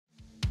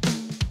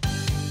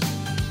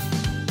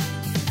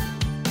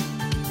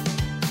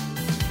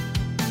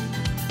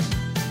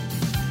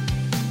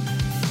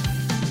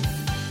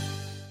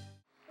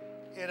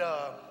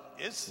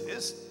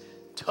it's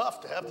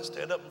tough to have to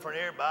stand up in front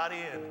of everybody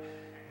and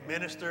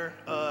minister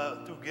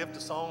through gift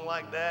of song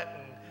like that.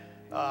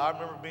 And I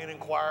remember being in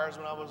choirs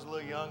when I was a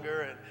little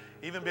younger, and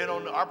even being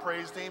on our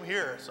praise team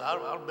here. So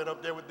I've been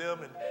up there with them,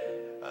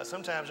 and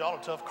sometimes y'all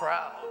a tough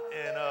crowd.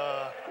 And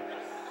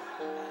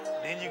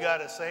then you got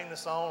to sing the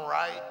song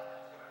right,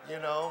 you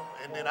know,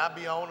 and then I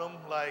be on them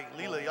like,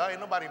 Leela, y'all ain't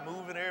nobody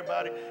moving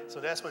everybody. So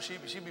that's what she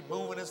be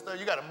moving and stuff.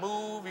 You got to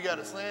move, you got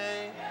to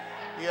sing,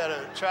 you got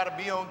to try to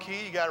be on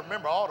key, you got to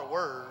remember all the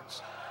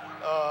words.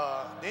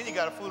 Then you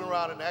got to fool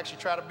around and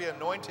actually try to be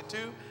anointed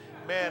too.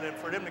 Man, and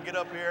for them to get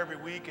up here every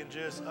week and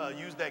just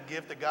use that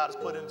gift that God has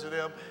put into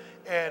them.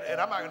 And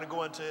I'm not going to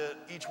go into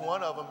each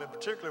one of them in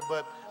particular,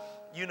 but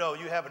you know,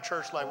 you have a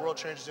church like World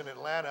Changers in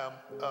Atlanta,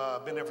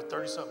 been there for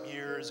 30-something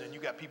years, and you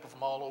got people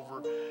from all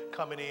over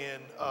coming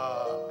in.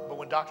 But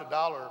when Dr.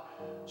 Dollar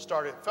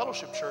started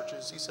fellowship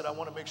churches, he said, I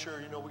want to make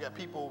sure, you know, we got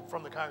people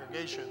from the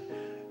congregation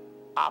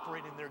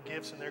operating their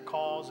gifts and their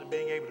calls and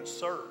being able to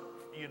serve,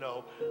 you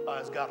know,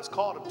 as God has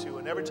called them to.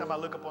 And every time I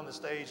look up on the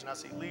stage and I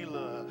see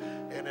Leela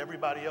and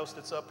everybody else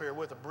that's up here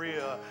with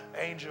Abria,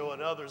 Angel,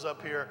 and others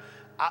up here,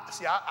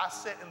 I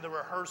sat in the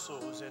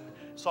rehearsals and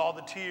saw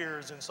the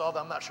tears and saw that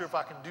I'm not sure if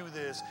I can do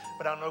this,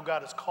 but I know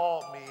God has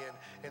called me,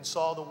 and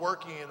saw the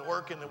working.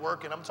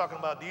 I'm talking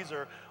about these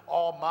are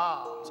all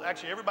moms.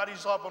 Actually, everybody you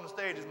saw up on the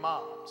stage is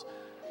moms.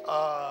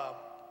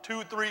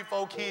 2, 3,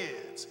 4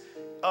 kids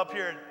up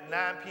here at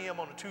 9 p.m.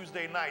 on a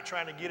Tuesday night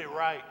trying to get it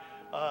right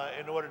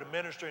in order to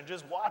minister, and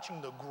just watching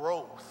the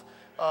growth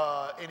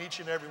in each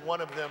and every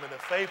one of them and the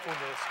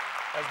faithfulness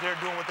as they're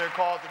doing what they're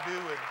called to do.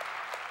 And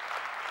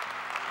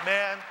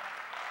man,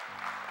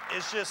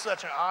 it's just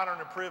such an honor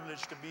and a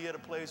privilege to be at a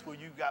place where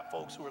you've got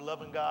folks who are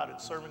loving God and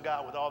serving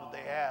God with all that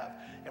they have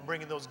and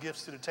bringing those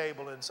gifts to the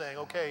table and saying,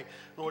 okay,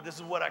 Lord, this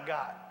is what I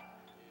got.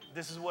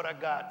 This is what I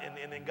got.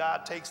 And then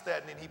God takes that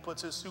and then he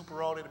puts his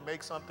super on it and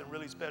makes something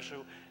really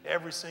special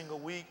every single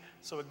week.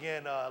 So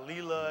again,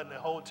 Leela and the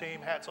whole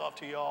team, hats off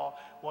to y'all.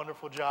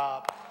 Wonderful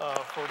job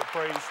for the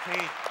praise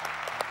team.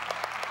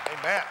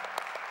 Amen.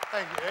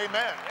 Thank you.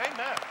 Amen.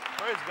 Amen.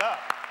 Praise God.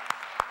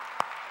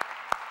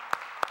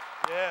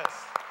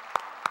 Yes.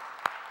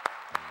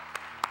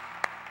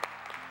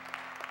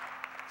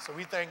 So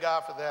we thank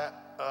God for that,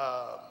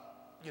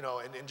 you know,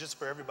 and just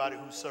for everybody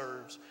who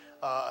serves.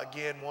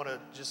 Again, want to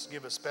just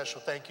give a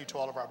special thank you to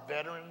all of our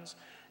veterans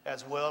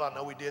as well. I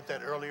know we did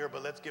that earlier,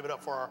 but let's give it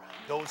up for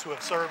those who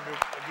have served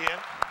again.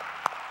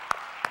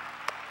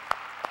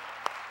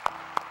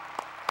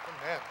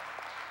 Amen.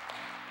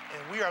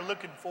 And we are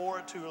looking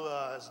forward to,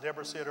 as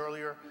Deborah said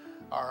earlier,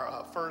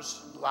 our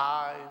first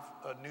live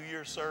New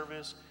Year's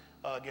service.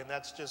 Again,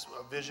 that's just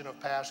a vision of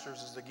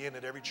pastors, is again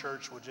that every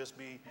church will just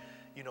be,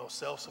 you know,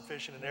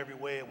 self-sufficient in every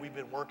way, and we've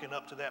been working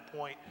up to that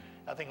point.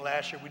 I think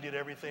last year we did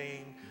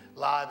everything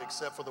live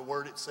except for the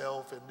word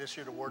itself, and this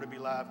year the word will be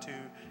live too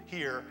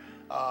here,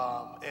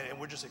 and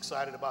we're just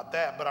excited about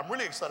that. But I'm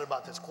really excited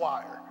about this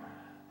choir.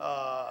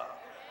 I'm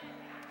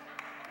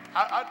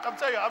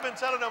telling you, I've been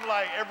telling them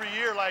like every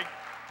year, like,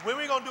 when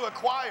we gonna do a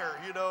choir,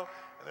 you know?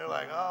 And they're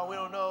like, oh, we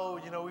don't know,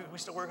 you know, we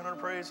still working on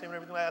the praise team and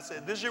everything like that. I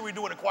said, this year we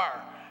doing a choir.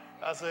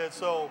 I said,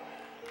 so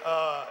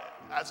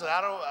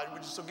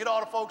so get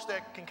all the folks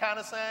that can kind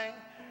of sing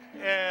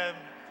and,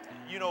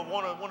 you know,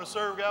 want to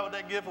serve God with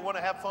that gift and want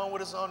to have fun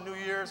with us on New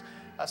Year's.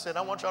 I said,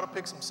 I want y'all to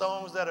pick some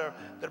songs that are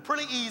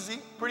pretty easy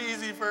for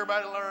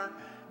everybody to learn.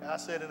 And I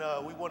said,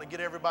 and we want to get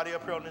everybody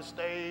up here on this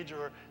stage,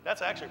 or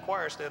that's actually a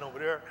choir stand over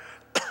there.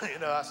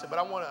 And I said, but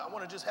I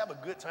want to just have a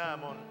good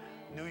time on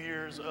New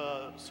Year's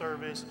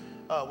service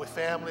with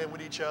family and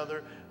with each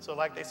other. So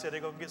like they said,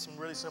 they're going to get some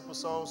really simple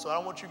songs. So I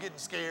don't want you getting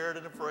scared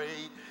and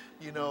afraid,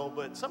 you know,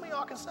 but some of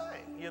y'all can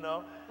sing, you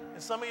know,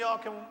 and some of y'all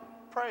can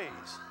praise.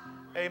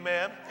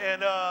 Amen.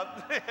 And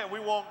we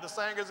want the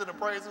singers and the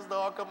praises to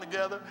all come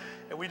together,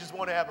 and we just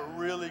want to have a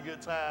really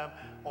good time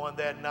on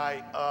that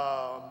night.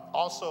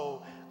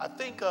 Also, I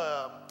think,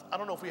 I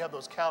don't know if we have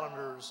those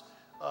calendars,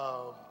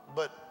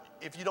 but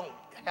if you don't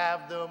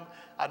have them,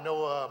 I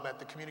know at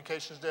the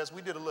communications desk,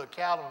 we did a little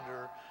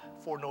calendar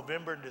for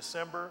November and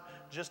December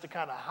just to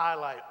kind of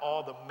highlight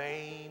all the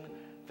main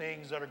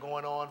things that are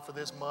going on for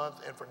this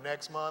month and for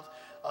next month.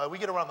 We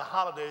get around the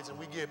holidays and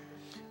we get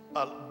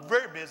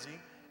very busy.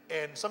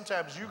 And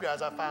sometimes you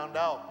guys, I found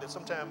out that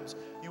sometimes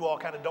you all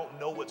kind of don't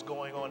know what's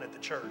going on at the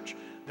church.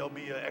 There'll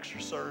be an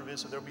extra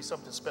service or there'll be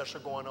something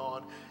special going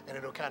on, and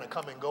it'll kind of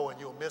come and go and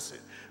you'll miss it.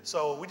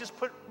 So we just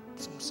put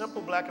some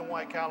simple black and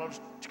white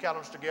calendars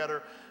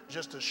together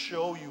just to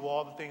show you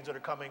all the things that are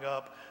coming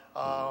up.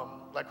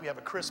 Like we have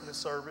a Christmas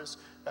service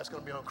that's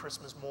going to be on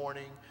Christmas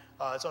morning.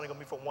 It's only going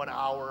to be for 1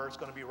 hour. It's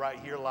going to be right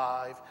here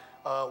live.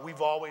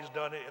 We've always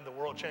done it in the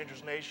World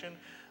Changers Nation.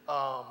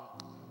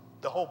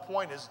 The whole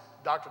point is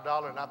Dr.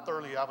 Dollar, and I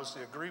thoroughly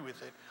obviously agree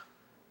with it,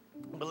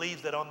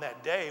 believes that on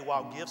that day,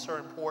 while gifts are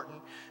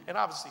important, and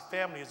obviously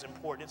family is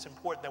important, it's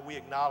important that we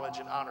acknowledge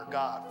and honor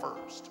God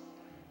first.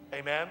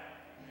 Amen?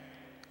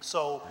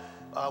 So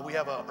we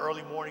have an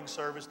early morning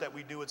service that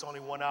we do. It's only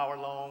 1 hour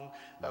long.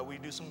 We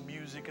do some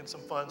music and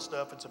some fun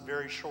stuff. It's a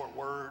very short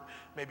word,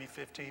 maybe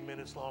 15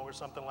 minutes long or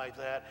something like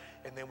that.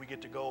 And then we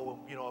get to go,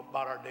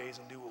 about our days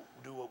and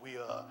do what we,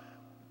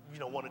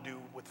 want to do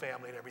with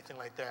family and everything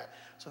like that.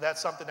 So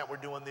that's something that we're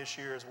doing this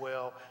year as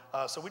well.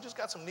 So we just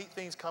got some neat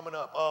things coming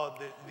up.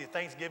 The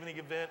Thanksgiving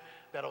event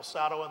that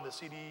Osato and the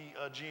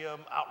CDGM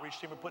outreach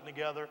team are putting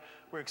together.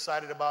 We're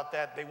excited about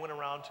that. They went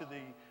around to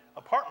the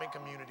apartment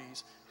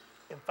communities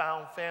and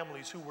found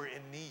families who were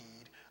in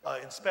need,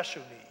 in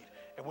special need.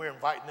 And we're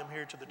inviting them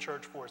here to the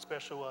church for a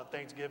special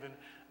Thanksgiving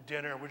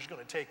dinner. And we're just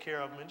going to take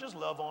care of them and just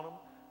love on them.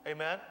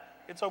 Amen.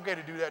 It's okay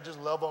to do that. Just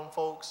love on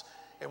folks.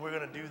 And we're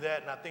going to do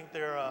that. And I think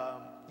they're,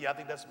 I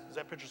think is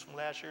that pictures from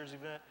last year's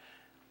event.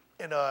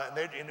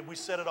 And we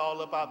set it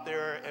all up out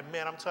there. And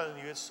man, I'm telling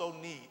you, it's so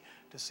neat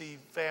to see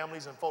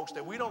families and folks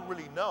that we don't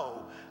really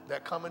know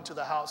that come into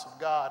the house of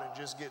God and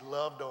just get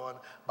loved on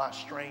by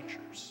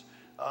strangers.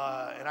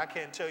 And I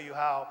can't tell you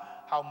how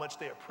much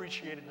they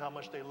appreciate it and how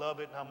much they love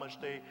it and how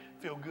much they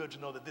feel good to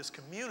know that this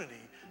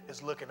community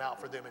is looking out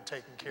for them and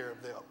taking care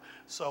of them.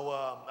 So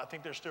I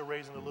think they're still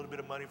raising a little bit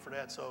of money for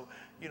that. So,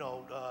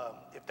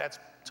 if that's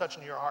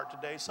touching your heart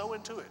today, sow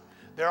into it.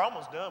 They're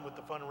almost done with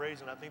the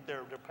fundraising. I think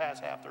they're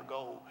past half their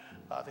goal.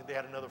 I think they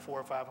had another $400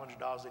 or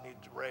 $500 they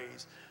needed to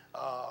raise.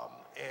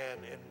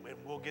 And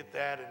we'll get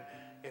that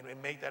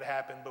and make that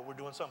happen. But we're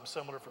doing something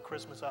similar for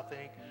Christmas, I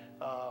think.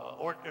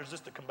 Or is this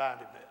the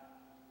combined event?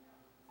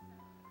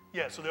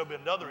 Yeah, so there'll be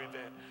another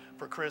event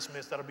for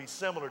Christmas that'll be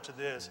similar to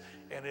this,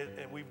 and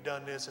we've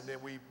done this, and then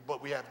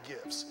but we have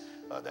gifts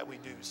that we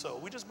do. So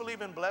we just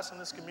believe in blessing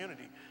this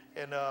community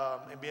and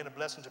being a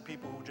blessing to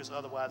people who just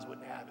otherwise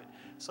wouldn't have it.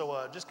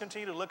 So just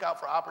continue to look out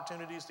for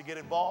opportunities to get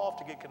involved,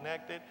 to get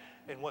connected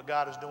in what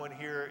God is doing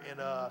here in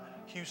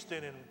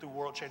Houston and through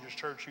World Changers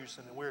Church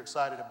Houston, and we're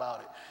excited about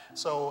it.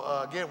 So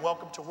again,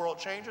 welcome to World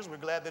Changers. We're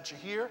glad that you're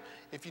here.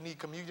 If you need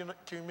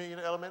communion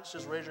elements,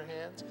 just raise your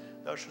hands.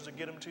 The ushers will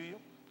get them to you.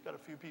 Got a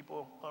few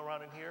people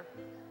around in here.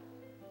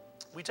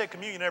 We take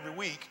communion every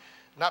week,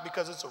 not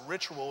because it's a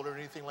ritual or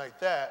anything like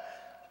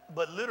that,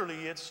 but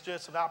literally it's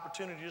just an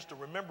opportunity just to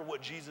remember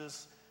what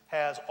Jesus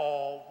has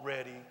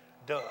already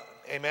done.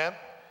 Amen?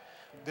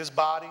 This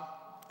body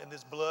and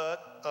this blood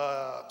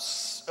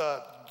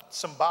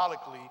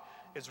symbolically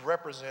is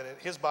represented,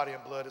 his body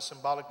and blood is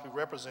symbolically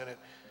represented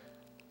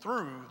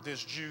through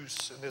this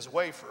juice and this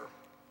wafer.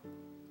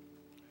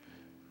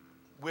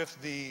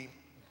 With the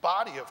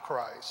body of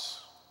Christ,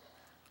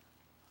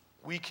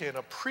 we can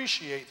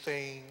appreciate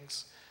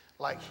things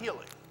like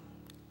healing.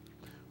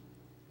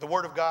 The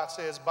Word of God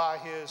says, by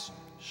his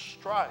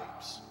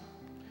stripes,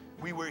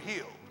 we were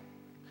healed.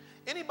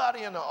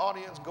 Anybody in the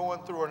audience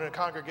going through, or in a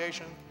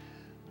congregation,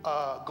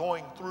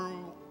 going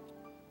through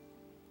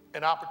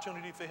an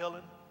opportunity for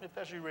healing? If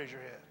that's you, raise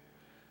your hand.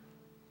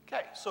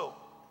 Okay, so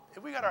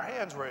if we got our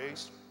hands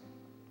raised,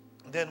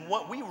 then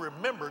what we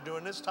remember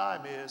during this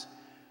time is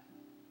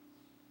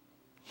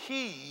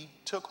he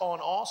took on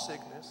all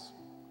sickness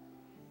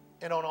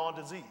and on all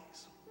disease.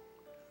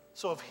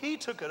 So if he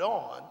took it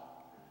on,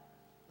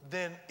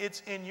 then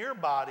it's in your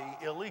body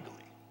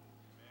illegally.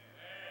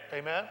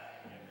 Amen?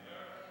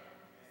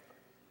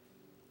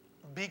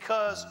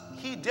 Because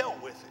he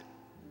dealt with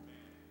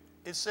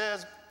it. It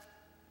says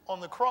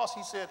on the cross,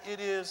 he said, it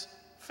is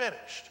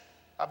finished.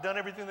 I've done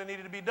everything that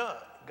needed to be done.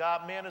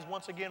 God, man, is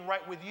once again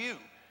right with you.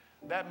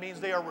 That means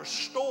they are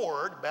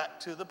restored back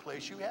to the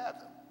place you have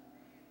them.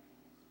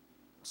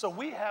 So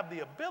we have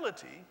the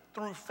ability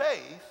through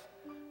faith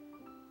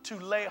to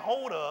lay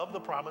hold of the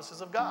promises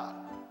of God.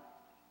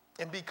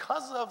 And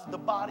because of the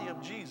body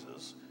of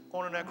Jesus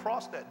going on that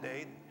cross that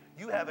day,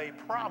 you have a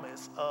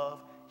promise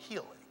of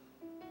healing.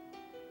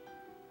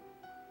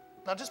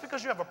 Now, just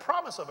because you have a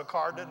promise of a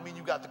car doesn't mean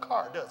you got the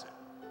car, does it?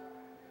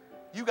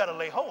 You got to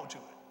lay hold to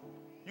it.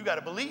 You got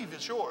to believe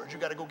it's yours. You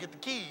got to go get the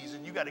keys,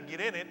 and you got to get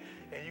in it,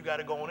 and you got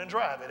to go on and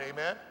drive it.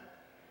 Amen?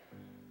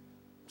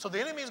 So the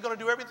enemy is going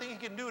to do everything he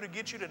can do to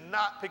get you to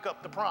not pick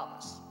up the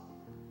promise,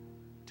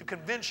 to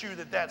convince you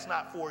that that's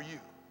not for you.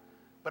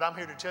 But I'm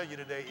here to tell you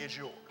today, it's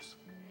yours.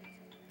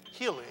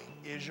 Healing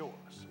is yours.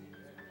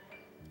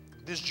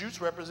 This juice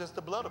represents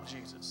the blood of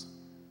Jesus.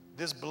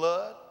 This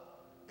blood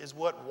is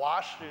what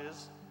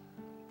washes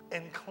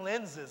and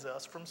cleanses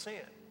us from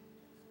sin.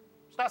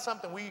 It's not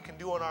something we can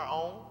do on our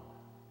own,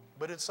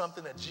 but it's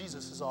something that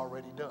Jesus has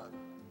already done.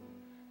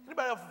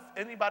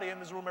 Anybody in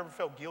this room ever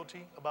felt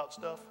guilty about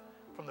stuff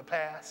from the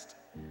past?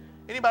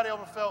 Anybody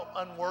ever felt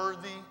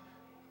unworthy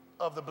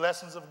of the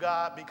blessings of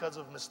God because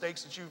of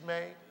mistakes that you've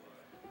made?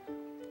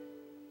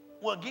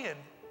 Well, again,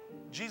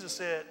 Jesus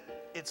said,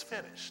 it's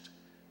finished.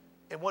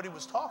 And what he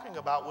was talking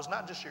about was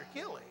not just your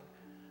healing,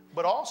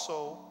 but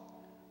also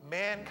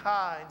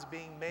mankind's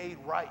being made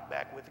right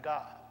back with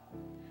God.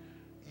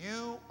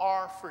 You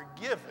are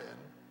forgiven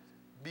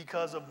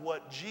because of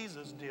what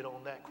Jesus did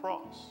on that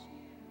cross.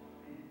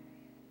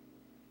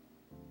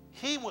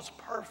 He was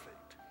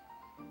perfect,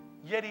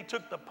 yet he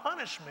took the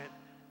punishment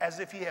as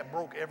if he had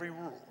broke every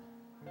rule.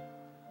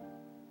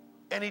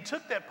 And he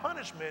took that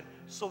punishment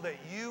so that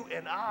you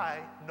and I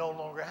no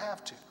longer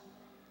have to.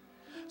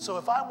 So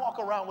if I walk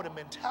around with a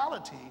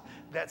mentality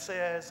that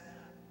says,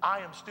 I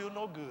am still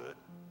no good,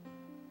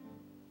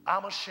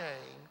 I'm ashamed,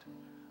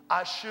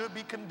 I should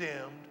be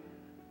condemned,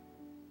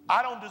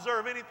 I don't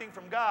deserve anything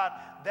from God,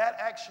 that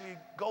actually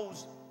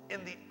goes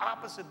in the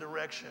opposite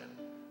direction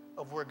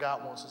of where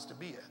God wants us to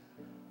be at.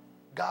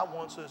 God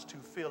wants us to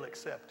feel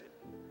accepted,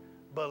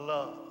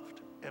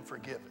 beloved, and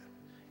forgiven.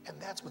 And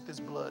that's what this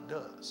blood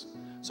does.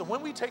 So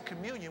when we take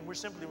communion, we're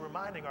simply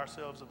reminding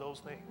ourselves of those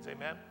things.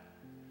 Amen?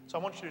 So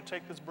I want you to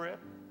take this bread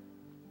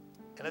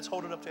and let's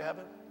hold it up to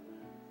heaven.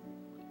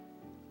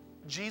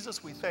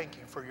 Jesus, we thank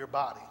you for your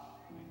body.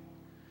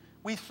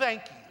 We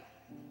thank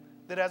you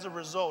that as a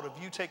result of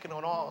you taking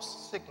on all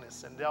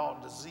sickness and all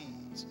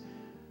disease,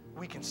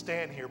 we can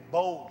stand here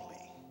boldly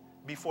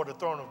before the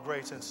throne of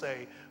grace and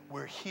say,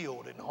 we're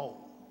healed and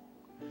whole.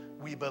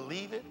 We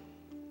believe it,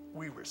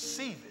 we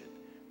receive it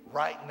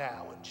right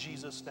now in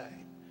Jesus'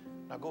 name.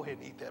 Now go ahead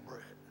and eat that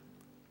bread.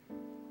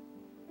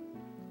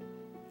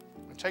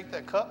 And take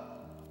that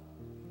cup.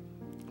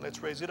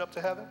 Let's raise it up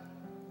to heaven.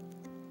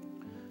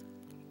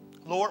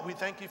 Lord, we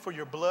thank you for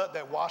your blood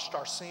that washed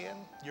our sin,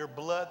 your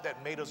blood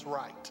that made us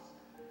right.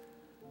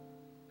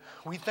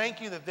 We thank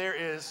you that there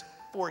is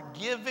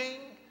forgiving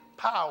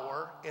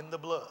power in the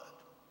blood.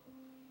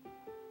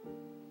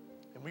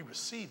 And we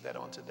receive that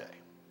on today.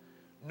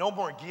 No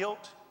more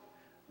guilt,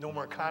 no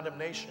more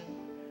condemnation,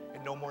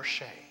 and no more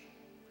shame.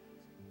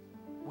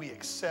 We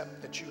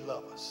accept that you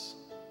love us.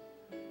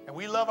 And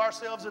we love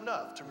ourselves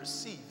enough to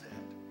receive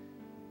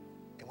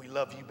that. And we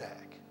love you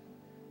back.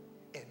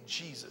 In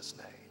Jesus'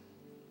 name,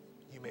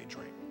 you may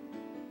drink.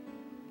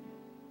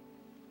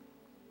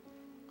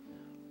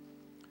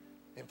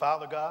 And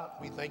Father God,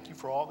 we thank you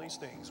for all these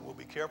things. We'll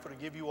be careful to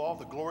give you all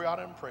the glory,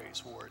 honor, and praise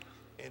for it.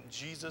 In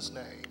Jesus'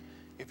 name.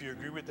 If you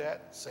agree with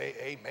that, say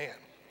amen.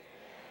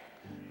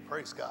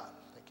 Praise God.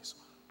 Thank you so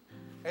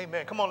much.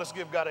 Amen. Come on, let's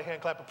give God a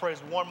hand clap of praise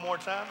one more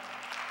time.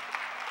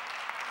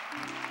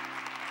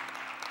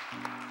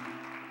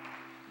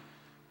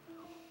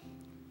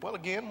 Well,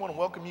 again, I want to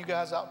welcome you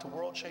guys out to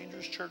World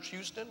Changers Church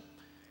Houston.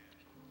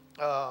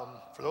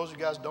 For those of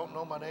you guys who don't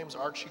know, my name is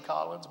Archie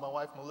Collins. My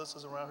wife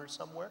Melissa's around here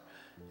somewhere,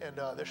 and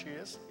there she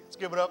is. Let's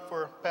give it up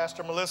for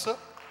Pastor Melissa.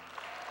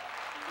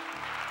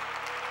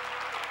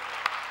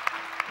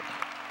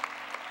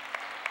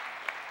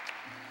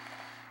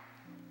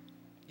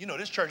 You know,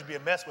 this church would be a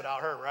mess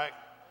without her, right?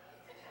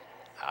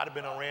 I'd have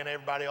been on, ran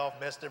everybody off,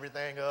 messed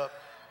everything up.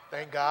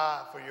 Thank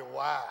God for your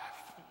wife.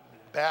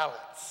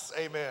 Balance.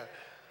 Amen.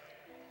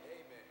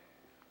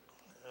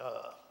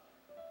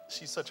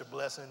 She's such a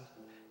blessing,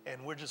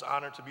 and we're just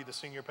honored to be the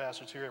senior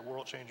pastors here at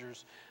World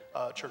Changers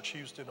Church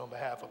Houston on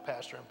behalf of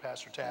Pastor and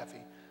Pastor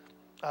Taffy.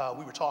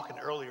 We were talking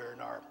earlier in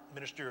our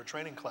ministerial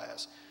training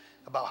class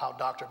about how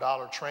Dr.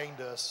 Dollar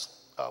trained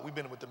us. We've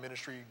been with the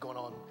ministry going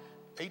on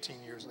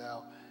 18 years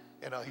now,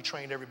 and he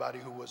trained everybody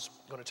who was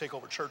going to take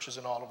over churches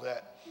and all of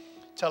that,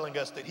 telling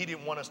us that he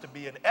didn't want us to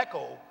be an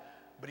echo,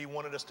 but he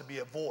wanted us to be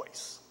a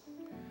voice.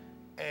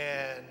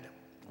 And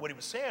what he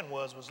was saying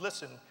was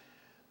listen,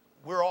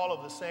 we're all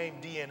of the same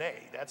DNA.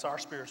 That's our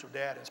spiritual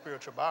dad and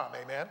spiritual mom,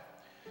 amen?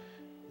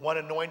 One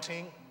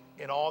anointing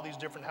in all these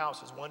different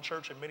houses, one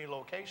church in many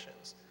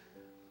locations.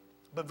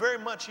 But very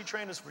much he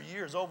trained us for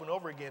years over and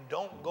over again,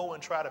 don't go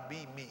and try to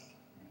be me.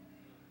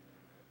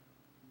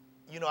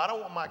 You know, I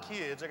don't want my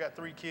kids, I got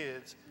 3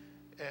 kids,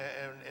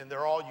 and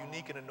they're all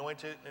unique and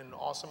anointed and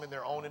awesome in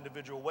their own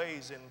individual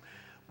ways, and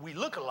we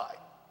look alike.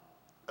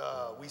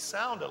 We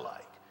sound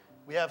alike.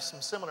 We have some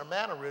similar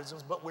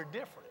mannerisms, but we're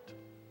different.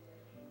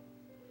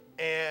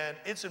 And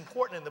it's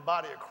important in the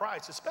body of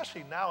Christ,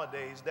 especially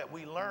nowadays, that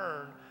we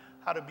learn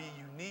how to be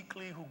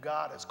uniquely who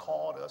God has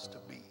called us to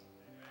be.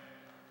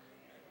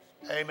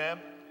 Amen.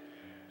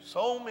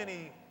 So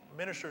many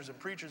ministers and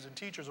preachers and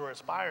teachers or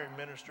aspiring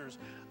ministers,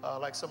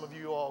 like some of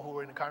you all who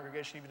are in the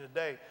congregation even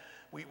today,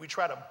 we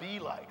try to be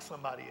like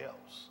somebody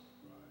else.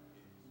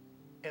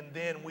 And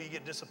then we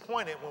get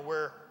disappointed when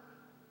we're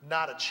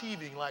not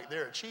achieving like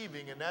they're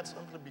achieving, and that's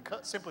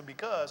simply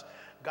because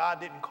God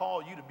didn't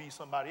call you to be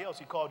somebody else.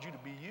 He called you to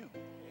be you.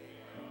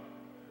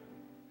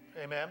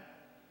 Amen.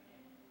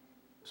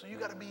 So you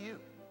got to be you.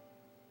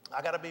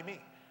 I got to be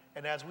me.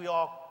 And as we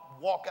all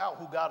walk out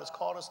who God has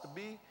called us to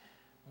be,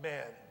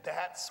 man,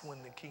 that's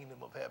when the kingdom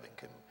of heaven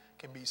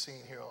can be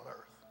seen here on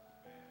earth.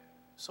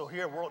 So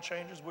here at World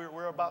Changers,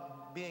 we're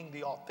about being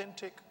the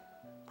authentic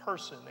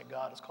person that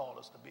God has called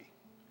us to be.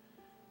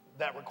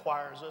 That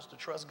requires us to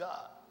trust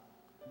God.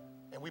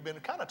 And we've been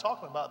kind of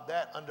talking about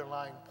that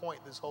underlying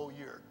point this whole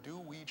year. Do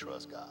we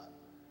trust God?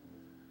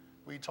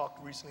 We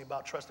talked recently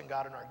about trusting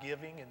God in our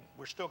giving, and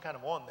we're still kind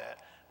of on that.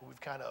 We've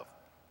kind of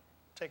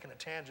taken a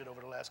tangent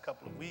over the last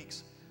couple of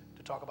weeks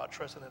to talk about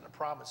trusting in the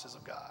promises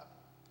of God.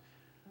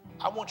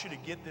 I want you to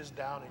get this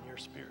down in your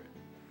spirit.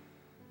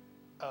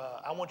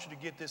 I want you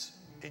to get this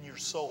in your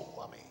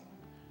soul,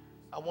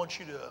 I want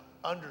you to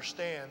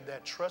understand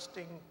that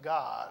trusting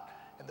God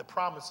and the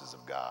promises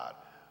of God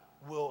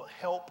will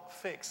help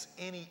fix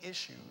any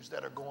issues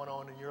that are going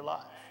on in your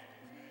life.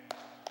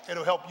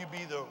 It'll help you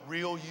be the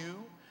real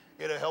you.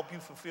 It'll help you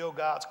fulfill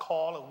God's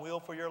call and will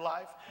for your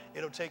life.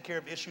 It'll take care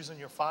of issues in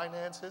your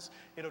finances.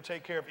 It'll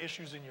take care of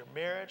issues in your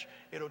marriage.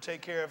 It'll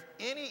take care of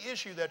any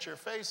issue that you're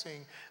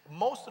facing.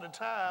 Most of the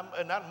time,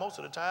 and not most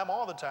of the time,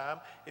 all the time,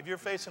 if you're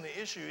facing an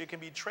issue, it can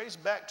be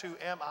traced back to,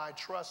 am I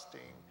trusting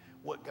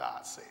what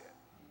God said?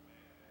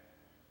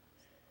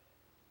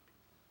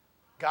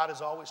 God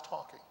is always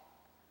talking,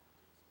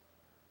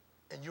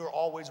 and you're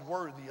always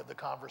worthy of the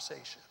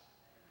conversation.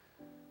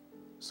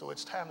 So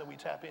it's time that we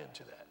tap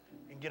into that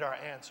and get our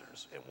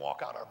answers and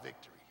walk out our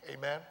victory.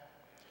 Amen?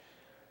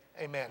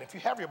 Amen. If you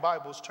have your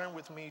Bibles, turn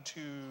with me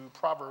to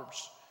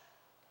Proverbs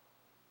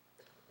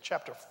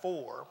chapter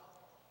 4,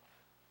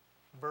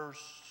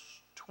 verse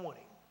 20.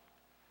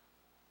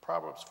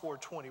 Proverbs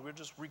 4:20. We'll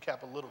just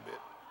recap a little bit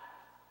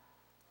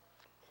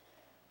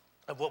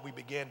of what we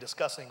began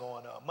discussing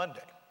on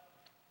Monday.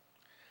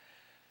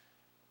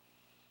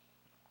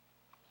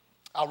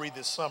 I'll read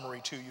this summary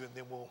to you, and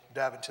then we'll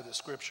dive into the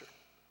scripture.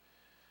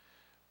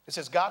 It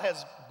says, God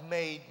has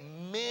made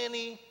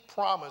many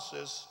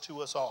promises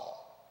to us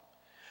all,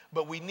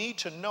 but we need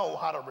to know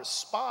how to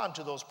respond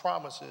to those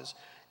promises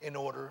in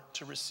order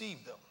to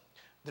receive them.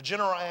 The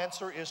general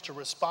answer is to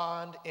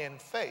respond in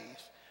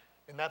faith,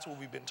 and that's what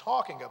we've been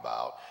talking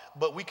about,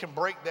 but we can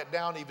break that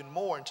down even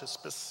more into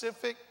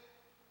specific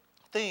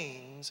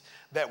things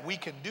that we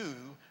can do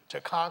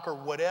to conquer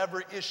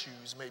whatever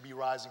issues may be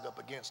rising up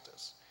against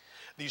us.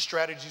 These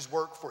strategies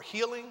work for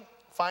healing,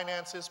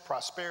 finances,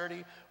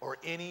 prosperity, or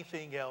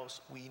anything else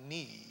we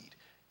need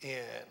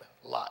in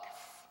life.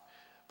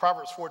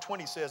 Proverbs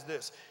 4:20 says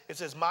this. It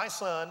says, my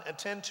son,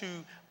 attend to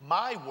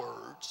my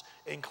words,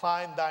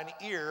 incline thine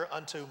ear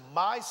unto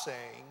my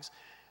sayings.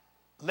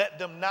 Let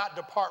them not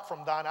depart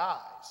from thine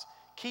eyes.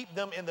 Keep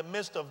them in the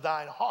midst of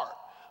thine heart,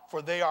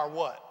 for they are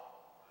what?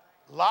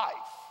 Life.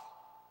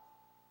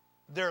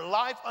 They're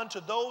life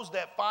unto those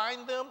that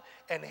find them,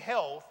 and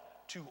health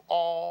to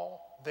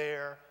all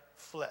their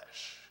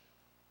flesh.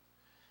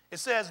 It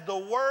says the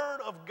word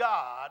of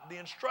God, the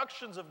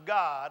instructions of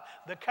God,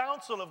 the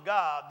counsel of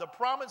God, the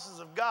promises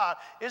of God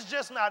is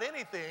just not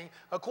anything.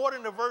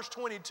 According to verse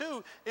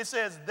 22, it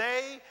says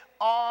they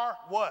are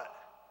what?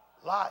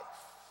 Life.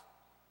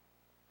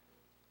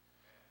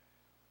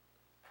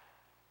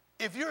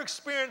 If you're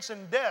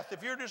experiencing death,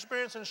 if you're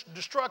experiencing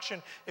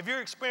destruction, if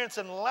you're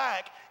experiencing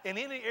lack in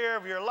any area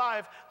of your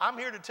life, I'm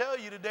here to tell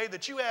you today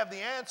that you have the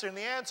answer, and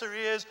the answer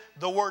is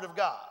the Word of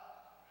God.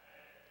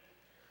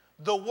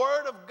 The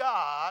Word of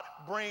God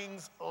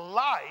brings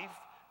life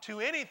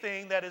to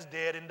anything that is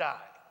dead and dying.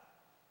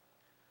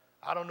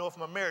 I don't know if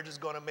my marriage is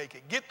going to make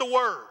it. Get the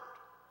Word.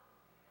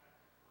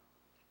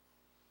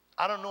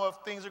 I don't know if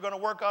things are going to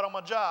work out on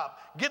my job.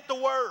 Get the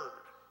Word.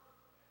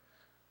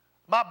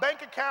 My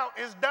bank account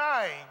is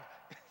dying.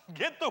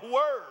 Get the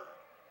Word.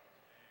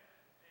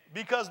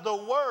 Because the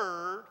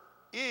Word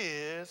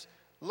is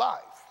life.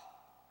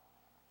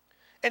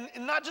 And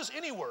not just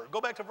any word.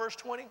 Go back to verse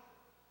 20.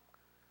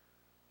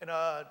 And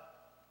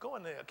go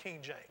in there, King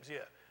James, yeah.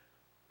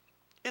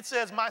 It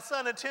says, my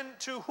son, attend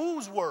to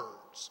whose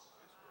words?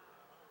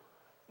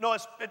 No,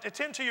 it's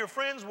attend to your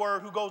friend's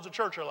word who goes to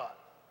church a lot.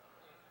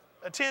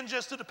 Attend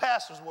just to the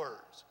pastor's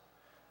words.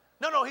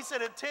 No, he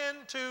said attend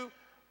to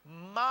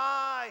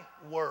my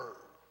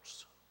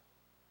words.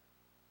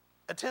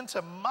 Attend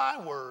to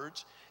my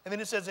words. And then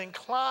it says,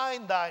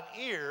 incline thine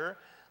ear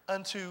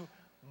unto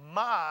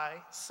my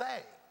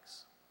sayings.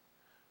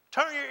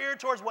 Turn your ear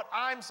towards what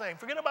I'm saying.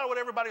 Forget about what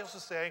everybody else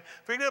is saying.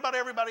 Forget about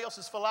everybody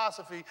else's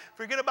philosophy.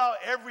 Forget about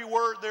every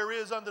word there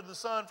is under the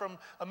sun from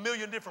a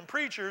million different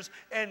preachers,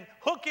 and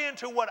hook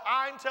into what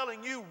I'm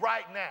telling you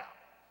right now.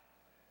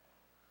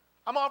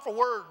 I'm all for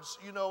words,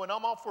 and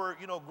I'm all for,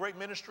 great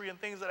ministry and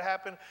things that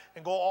happen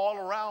and go all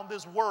around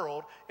this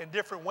world in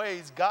different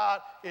ways.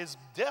 God is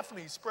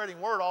definitely spreading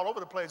word all over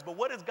the place, but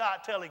what is God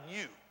telling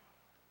you?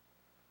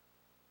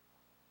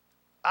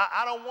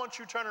 I don't want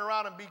you turning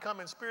around and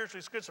becoming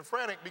spiritually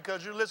schizophrenic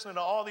because you're listening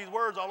to all these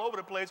words all over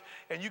the place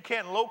and you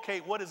can't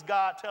locate what is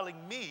God telling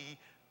me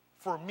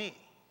for me.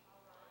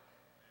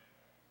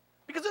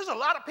 Because there's a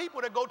lot of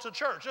people that go to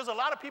church. There's a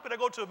lot of people that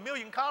go to a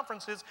million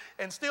conferences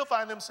and still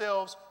find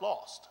themselves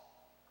lost.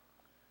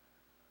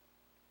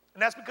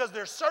 And that's because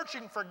they're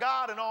searching for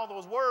God in all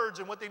those words,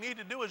 and what they need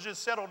to do is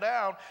just settle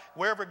down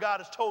wherever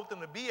God has told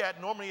them to be at,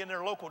 normally in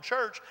their local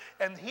church,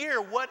 and hear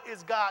what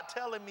is God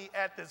telling me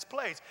at this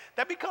place.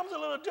 That becomes a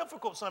little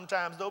difficult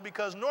sometimes, though,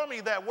 because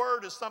normally that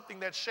word is something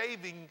that's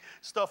shaving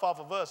stuff off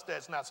of us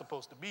that's not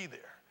supposed to be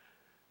there.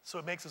 So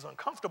it makes us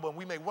uncomfortable, and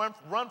we may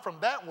run from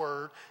that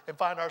word and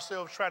find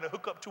ourselves trying to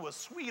hook up to a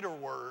sweeter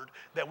word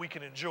that we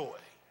can enjoy.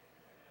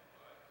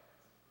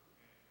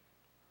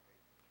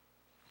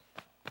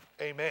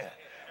 Amen.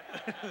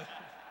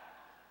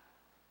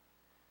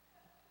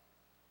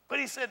 But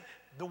he said,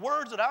 the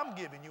words that I'm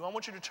giving you, I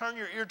want you to turn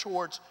your ear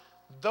towards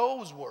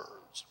those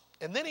words.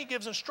 And then he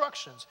gives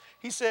instructions.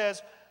 He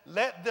says,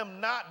 let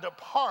them not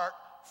depart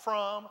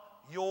from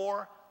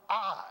your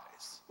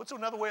eyes. What's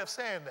another way of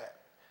saying that?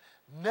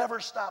 Never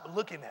stop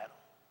looking at them.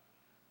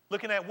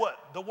 Looking at what?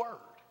 The word.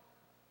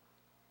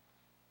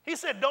 He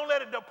said, don't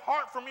let it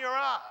depart from your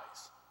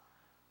eyes.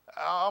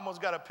 I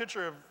almost got a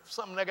picture of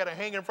something that got to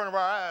hang in front of our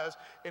eyes,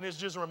 and it's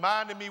just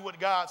reminding me what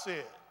God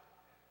said.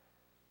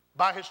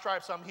 By his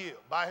stripes I'm healed.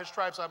 By his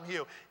stripes I'm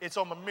healed. It's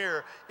on my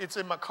mirror. It's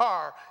in my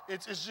car.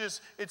 It's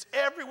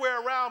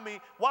everywhere around me.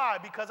 Why?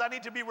 Because I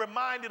need to be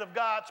reminded of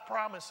God's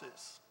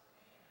promises.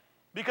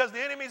 Because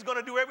the enemy is going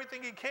to do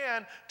everything he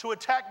can to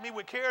attack me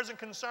with cares and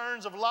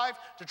concerns of life,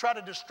 to try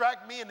to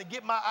distract me and to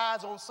get my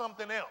eyes on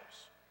something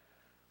else.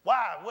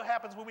 Why? What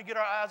happens when we get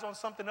our eyes on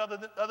something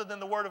other than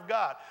the word of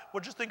God?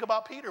 Well, just think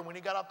about Peter when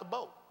he got off the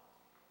boat.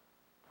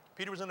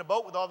 Peter was in the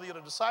boat with all the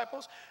other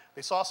disciples.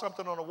 They saw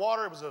something on the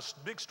water. It was a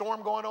big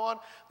storm going on.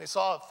 They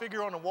saw a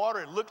figure on the water.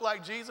 It looked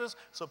like Jesus.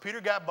 So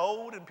Peter got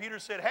bold, and Peter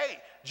said, hey,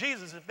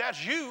 Jesus, if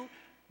that's you,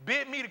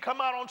 bid me to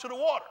come out onto the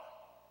water.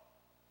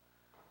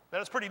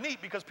 That's pretty neat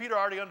because Peter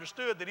already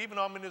understood that even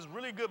though I'm in this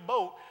really good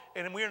boat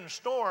and we're in a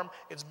storm,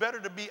 it's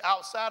better to be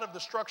outside of the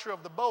structure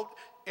of the boat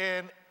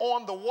and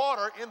on the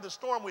water in the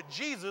storm with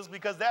Jesus,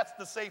 because that's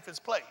the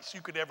safest place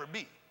you could ever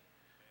be,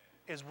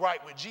 is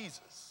right with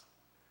Jesus.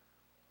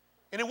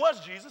 And it was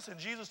Jesus, and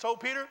Jesus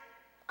told Peter,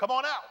 come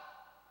on out.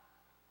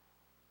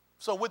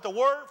 So with the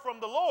word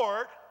from the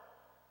Lord,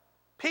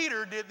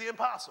 Peter did the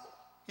impossible.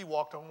 He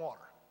walked on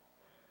water.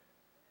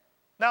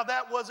 Now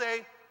that was a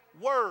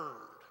word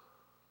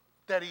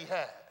that he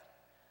had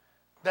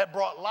that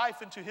brought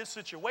life into his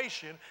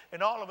situation,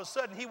 and all of a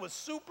sudden he was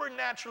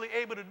supernaturally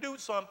able to do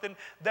something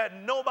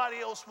that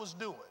nobody else was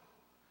doing.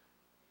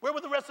 Where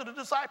were the rest of the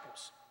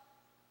disciples?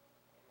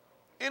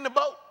 In the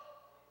boat,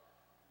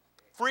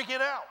 freaking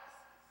out.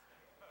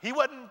 He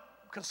wasn't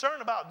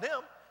concerned about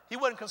them. He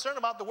wasn't concerned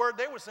about the word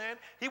they were saying.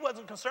 He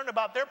wasn't concerned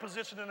about their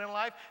positioning in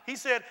life. He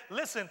said,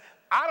 listen,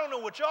 I don't know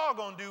what y'all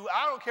gonna do.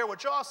 I don't care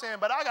what y'all saying,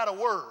 but I got a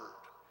word.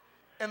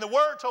 And the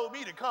word told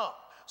me to come.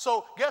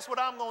 So guess what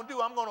I'm going to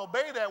do? I'm going to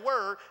obey that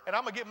word, and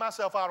I'm going to get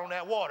myself out on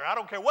that water. I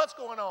don't care what's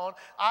going on.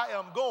 I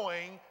am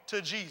going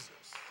to Jesus.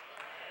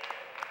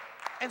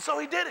 And so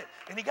he did it.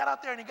 And he got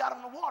out there and he got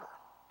on the water.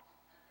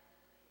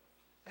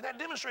 And that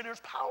demonstrated there's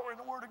power in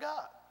the word of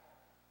God.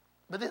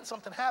 But then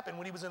something happened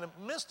when he was in the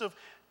midst of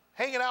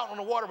hanging out on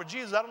the water with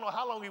Jesus. I don't know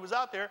how long he was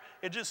out there.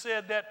 It just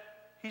said that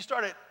he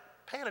started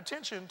paying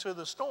attention to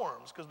the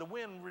storms because the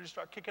wind really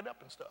started kicking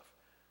up and stuff.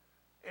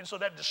 And so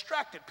that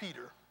distracted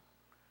Peter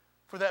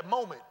for that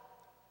moment,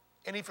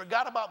 and he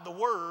forgot about the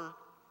word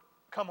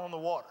come on the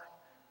water.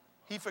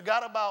 He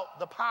forgot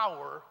about the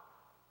power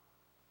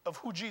of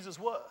who Jesus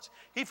was.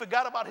 He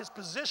forgot about his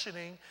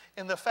positioning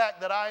in the fact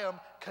that I am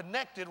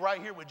connected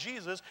right here with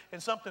Jesus,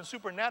 and something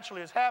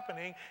supernaturally is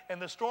happening,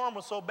 and the storm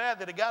was so bad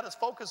that it got his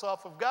focus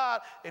off of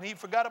God, and he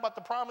forgot about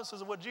the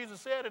promises of what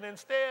Jesus said, and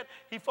instead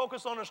he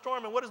focused on the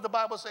storm, and what does the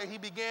Bible say? He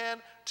began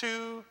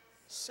to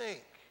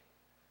sink.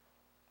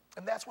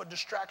 And that's what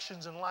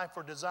distractions in life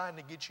are designed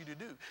to get you to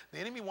do. The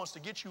enemy wants to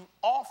get you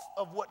off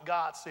of what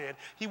God said.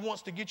 He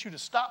wants to get you to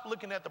stop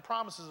looking at the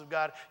promises of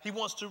God. He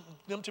wants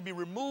them to be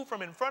removed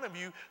from in front of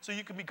you so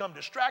you can become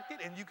distracted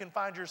and you can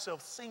find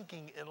yourself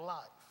sinking in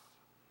life.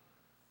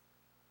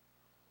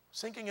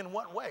 Sinking in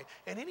what way?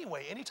 In any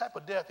way, any type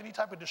of death, any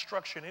type of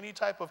destruction, any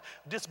type of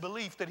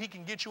disbelief that he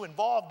can get you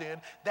involved in,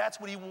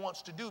 that's what he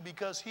wants to do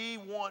because he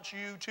wants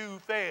you to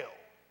fail.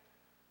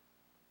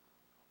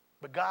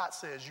 But God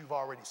says you've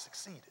already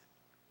succeeded.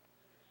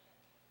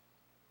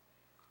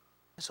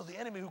 And so the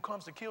enemy who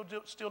comes to kill,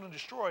 steal, and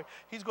destroy,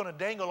 he's going to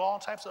dangle all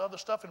types of other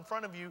stuff in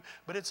front of you,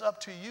 but it's up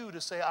to you to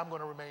say, I'm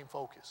going to remain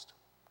focused.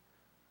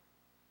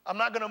 I'm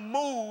not going to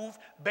move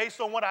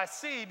based on what I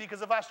see,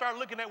 because if I start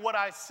looking at what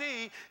I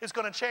see, it's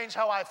going to change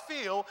how I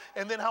feel,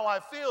 and then how I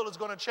feel is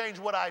going to change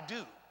what I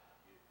do.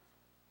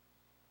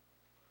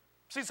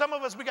 See, some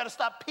of us, we got to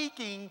stop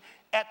peeking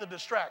at the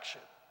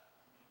distraction.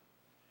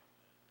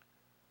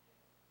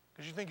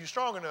 Because you think you're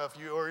strong enough,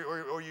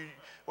 or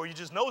you're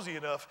just nosy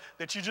enough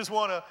that you just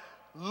want to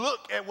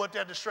look at what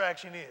that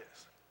distraction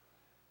is.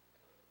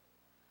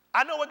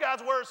 I know what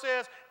God's word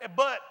says,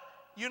 but,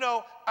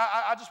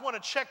 I just want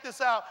to check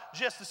this out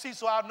just to see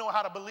so I know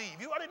how to believe.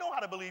 You already know how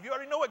to believe. You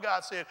already know what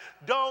God said.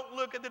 Don't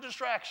look at the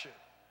distraction.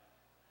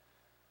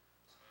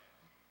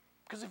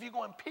 Because if you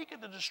go and peek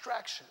at the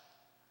distraction,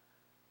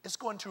 it's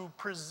going to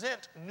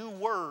present new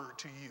word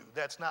to you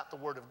that's not the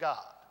word of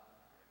God.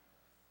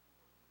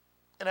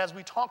 And as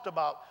we talked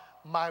about,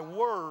 my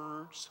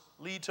words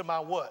lead to my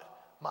what?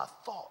 My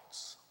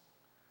thoughts.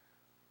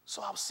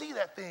 So I'll see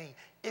that thing.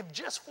 If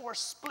just for a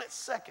split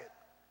second,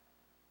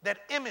 that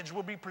image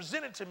will be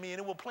presented to me and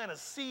it will plant a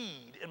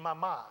seed in my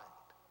mind.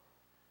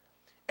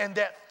 And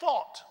that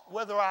thought,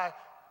 whether I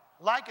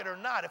like it or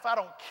not, if I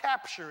don't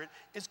capture it,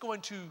 it's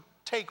going to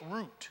take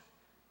root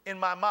in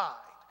my mind.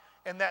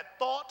 And that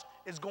thought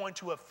is going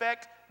to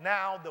affect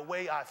now the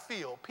way I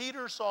feel.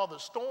 Peter saw the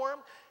storm.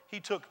 He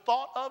took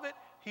thought of it.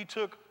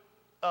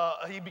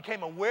 He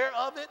became aware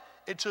of it.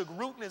 It took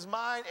root in his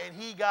mind, and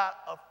he got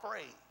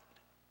afraid.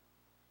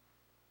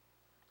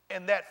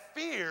 And that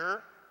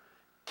fear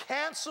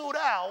canceled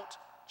out,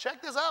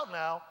 check this out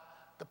now,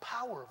 the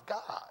power of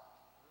God.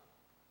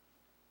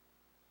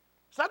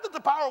 It's not that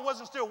the power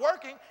wasn't still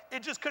working.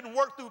 It just couldn't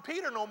work through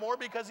Peter no more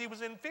because he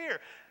was in fear.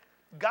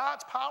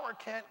 God's power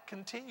can't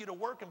continue to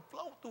work and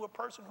flow through a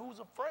person who's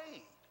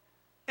afraid.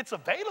 It's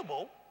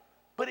available,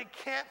 but it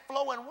can't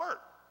flow and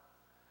work.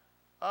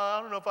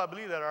 I don't know if I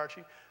believe that,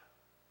 Archie.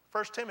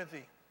 1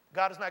 Timothy,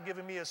 God has not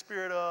given me a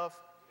spirit of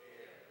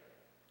fear,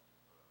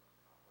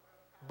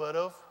 but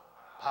of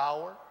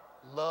power,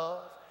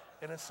 love,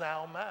 and a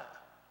sound mind.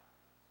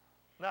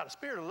 Now, the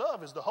spirit of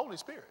love is the Holy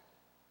Spirit.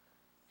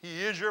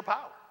 He is your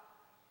power.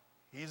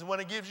 He's the one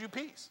that gives you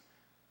peace.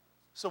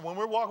 So when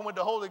we're walking with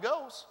the Holy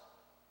Ghost,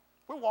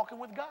 we're walking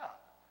with God.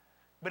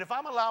 But if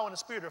I'm allowing the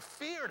spirit of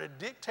fear to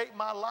dictate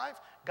my life,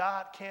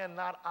 God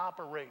cannot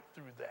operate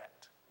through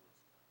that.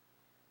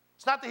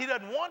 It's not that he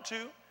doesn't want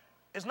to.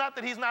 It's not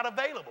that he's not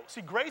available.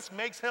 See, grace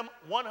makes him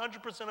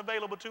 100%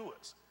 available to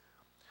us.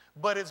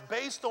 But it's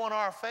based on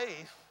our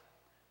faith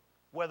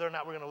whether or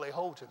not we're going to lay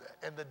hold to that.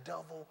 And the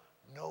devil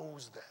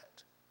knows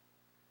that.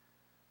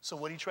 So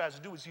what he tries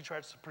to do is he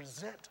tries to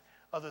present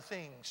other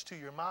things to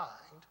your mind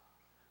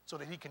so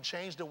that he can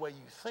change the way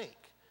you think.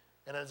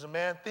 And as a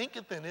man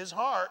thinketh in his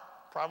heart,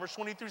 Proverbs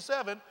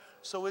 23:7,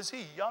 so is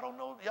he. Y'all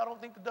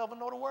don't think the devil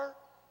know the word?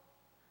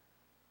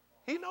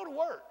 He know the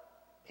word.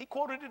 He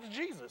quoted it to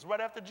Jesus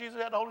right after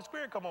Jesus had the Holy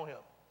Spirit come on him.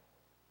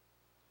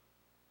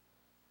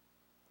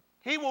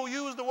 He will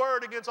use the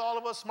word against all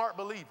of us smart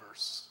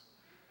believers.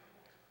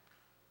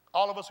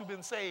 All of us who've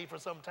been saved for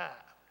some time.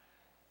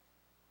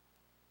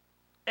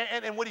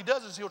 And what he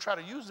does is he'll try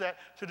to use that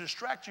to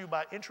distract you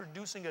by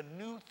introducing a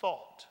new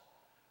thought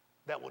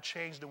that will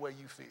change the way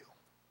you feel.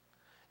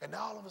 And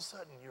now all of a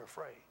sudden you're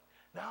afraid.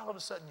 Now all of a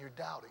sudden you're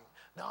doubting.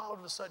 Now all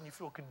of a sudden you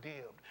feel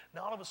condemned.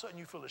 Now all of a sudden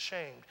you feel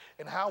ashamed.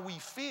 And how we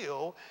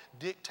feel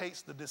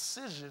dictates the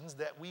decisions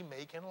that we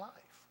make in life.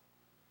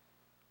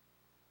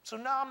 So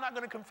now I'm not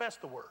going to confess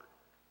the word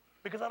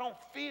because I don't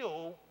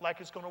feel like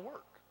it's going to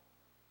work.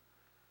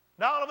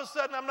 Now all of a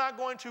sudden I'm not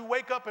going to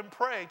wake up and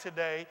pray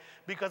today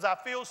because I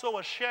feel so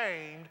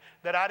ashamed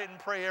that I didn't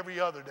pray every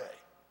other day.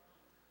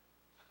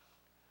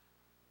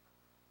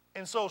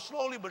 And so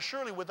slowly but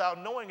surely,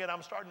 without knowing it,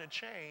 I'm starting to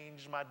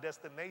change my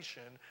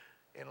destination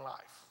in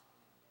life.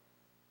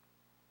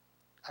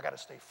 I got to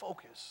stay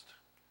focused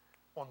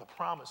on the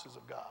promises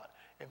of God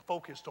and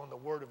focused on the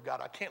word of God.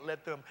 I can't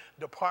let them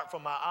depart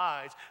from my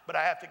eyes, but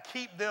I have to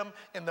keep them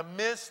in the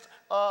midst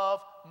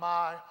of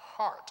my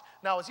heart.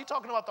 Now, is he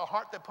talking about the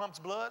heart that pumps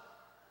blood?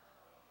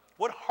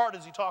 What heart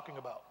is he talking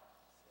about?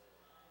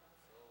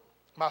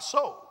 My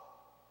soul.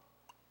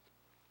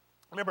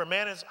 Remember,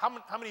 man is, how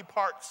many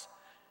parts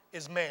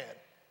is man?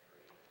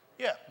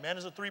 Yeah, man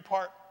is a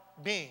three-part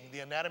being, the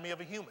anatomy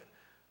of a human.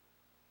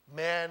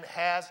 Man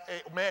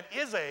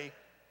is a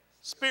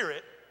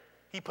spirit.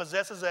 He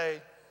possesses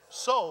a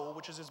soul,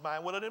 which is his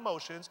mind, will, and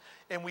emotions,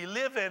 and we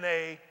live in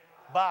a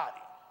body.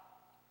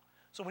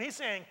 So when he's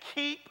saying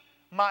keep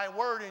my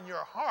word in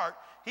your heart,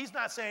 he's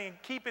not saying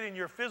keep it in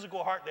your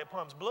physical heart that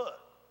pumps blood.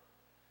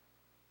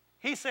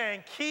 He's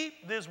saying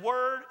keep this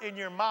word in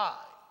your mind.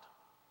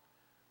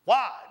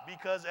 Why?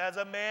 Because as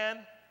a man,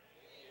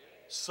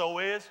 so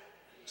is.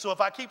 So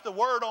if I keep the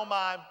word on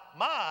my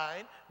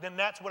mind, then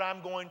that's what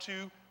I'm going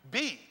to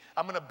be.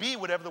 I'm going to be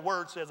whatever the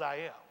word says I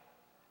am.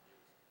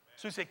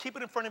 So he said, keep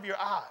it in front of your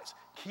eyes.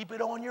 Keep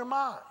it on your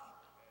mind.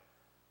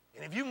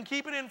 And if you can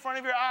keep it in front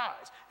of your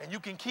eyes and you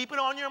can keep it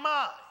on your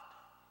mind,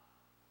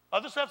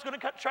 other stuff's going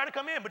to try to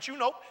come in. But you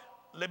know,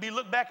 let me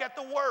look back at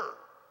the word.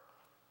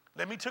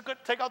 Let me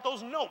take out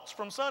those notes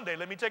from Sunday.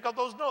 Let me take out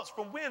those notes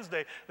from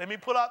Wednesday. Let me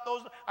pull out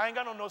those. I ain't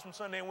got no notes from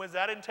Sunday and Wednesday.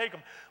 I didn't take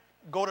them.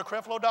 Go to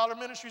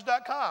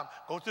CrefloDollarMinistries.com.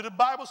 Go to the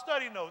Bible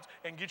study notes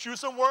and get you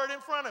some word in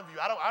front of you.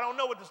 I don't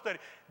know what to study.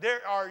 There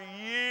are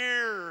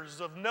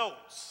years of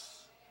notes.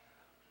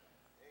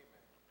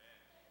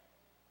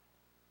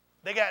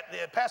 The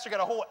pastor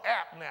got a whole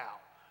app now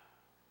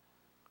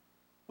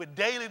with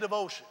daily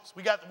devotions.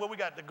 We got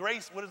the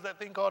Grace. What is that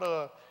thing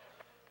called?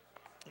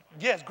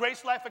 Yes,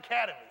 Grace Life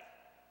Academy.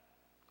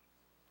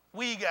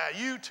 We got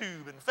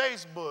YouTube and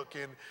Facebook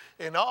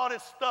and all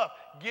this stuff.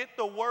 Get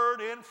the word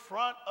in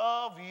front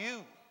of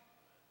you.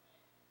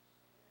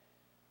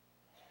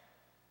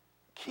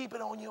 Keep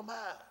it on your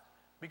mind.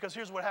 Because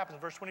here's what happens,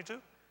 verse 22.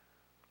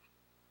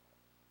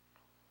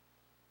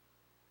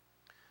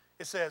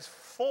 It says,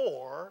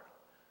 for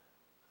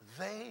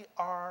they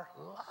are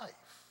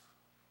life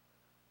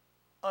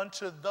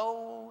unto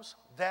those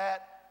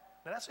that,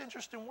 now that's an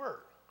interesting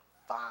word,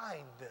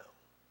 find them.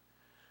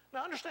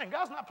 Now understand,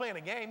 God's not playing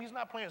a game. He's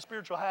not playing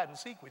spiritual hide and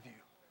seek with you.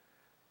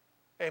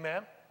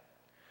 Amen?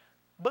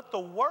 But the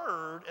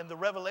word and the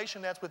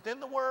revelation that's within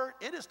the word,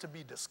 it is to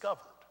be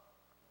discovered.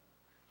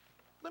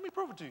 Let me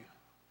prove it to you.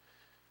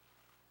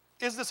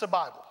 Is this a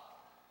Bible?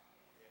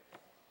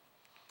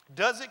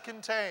 Does it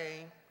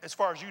contain, as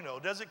far as you know,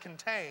 does it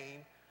contain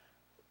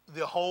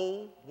the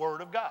whole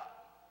word of God?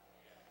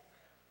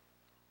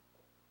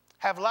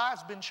 Have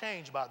lives been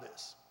changed by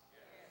this?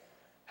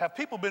 Have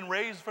people been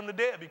raised from the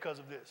dead because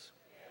of this?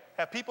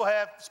 Have people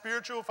had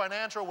spiritual,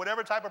 financial,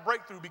 whatever type of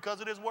breakthrough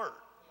because of this word?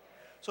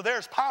 So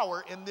there's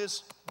power in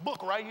this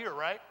book right here,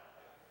 right?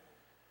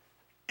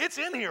 It's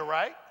in here,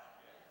 right?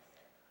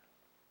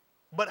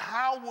 But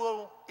how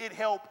will it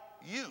help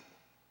you?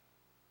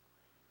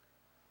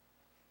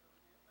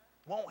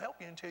 Won't help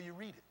you until you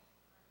read it.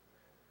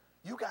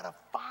 You got to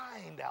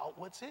find out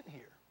what's in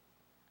here.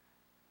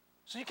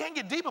 So you can't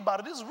get deep about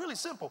it. This is really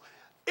simple.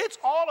 It's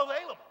all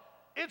available.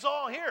 It's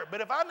all here.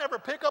 But if I never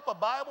pick up a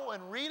Bible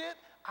and read it,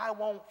 I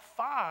won't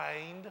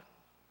find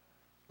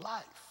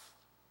life.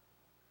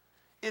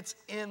 It's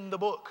in the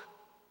book.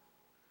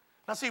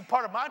 Now, see,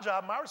 part of my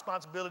job, my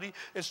responsibility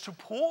is to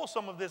pull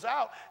some of this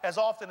out as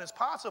often as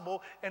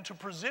possible and to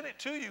present it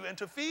to you and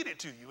to feed it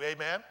to you.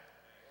 Amen?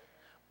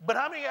 But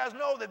how many of you guys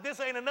know that this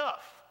ain't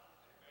enough?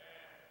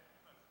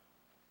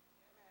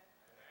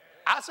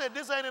 I said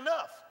this ain't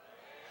enough.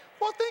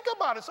 Well, think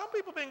about it. Some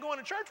people have been going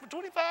to church for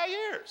 25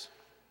 years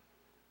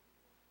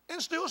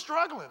and still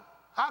struggling.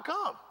 How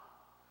come?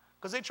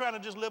 Because they're trying to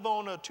just live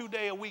on a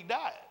 2-day-a-week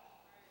diet.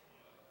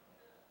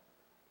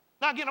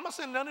 Now, again, I'm not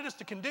saying none of this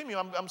to condemn you.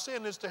 I'm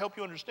saying this to help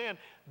you understand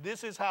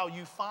this is how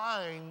you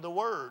find the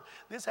word.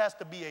 This has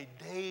to be a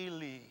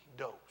daily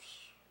dose.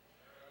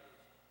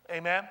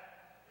 Amen?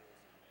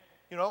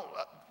 You know,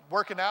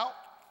 working out,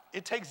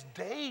 it takes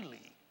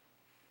daily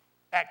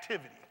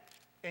activity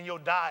in your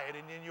diet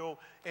and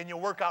in your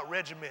workout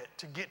regimen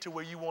to get to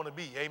where you want to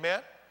be.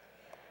 Amen?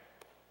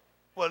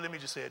 Well, let me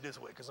just say it this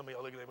way, because some of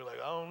y'all looking at me like,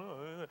 I don't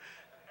know.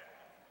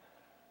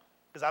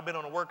 Because I've been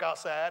on the workout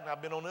side and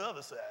I've been on the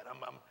other side.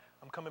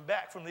 I'm coming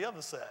back from the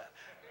other side.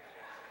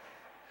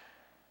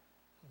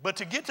 But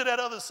to get to that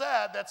other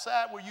side, that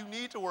side where you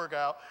need to work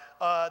out,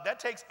 that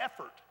takes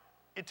effort.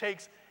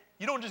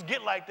 You don't just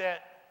get like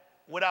that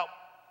without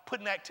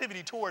putting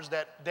activity towards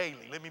that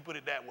daily. Let me put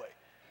it that way.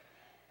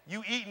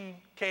 You eating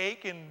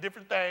cake and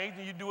different things,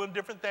 and you're doing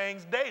different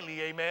things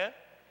daily, amen?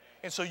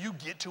 And so you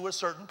get to a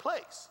certain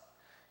place.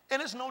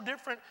 And it's no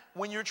different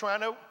when you're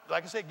trying to,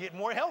 like I said, get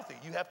more healthy.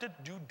 You have to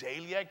do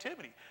daily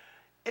activity.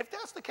 If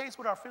that's the case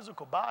with our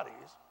physical bodies,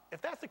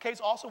 if that's the case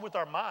also with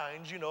our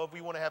minds, you know, if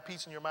we want to have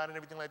peace in your mind and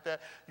everything like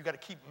that, you got to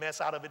keep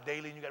mess out of it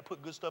daily and you got to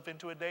put good stuff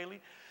into it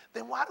daily,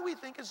 then why do we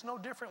think it's no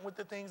different with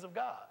the things of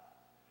God?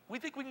 We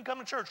think we can come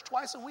to church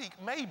twice a week,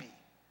 maybe.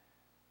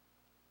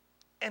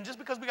 And just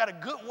because we got a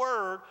good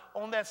word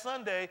on that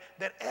Sunday,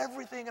 that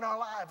everything in our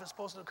life is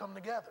supposed to come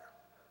together.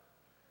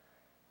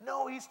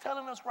 No, he's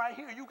telling us right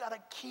here, you got to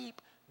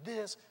keep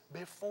this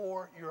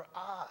before your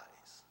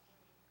eyes.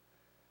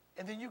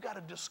 And then you got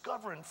to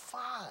discover and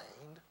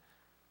find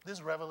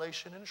this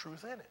revelation and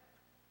truth in it.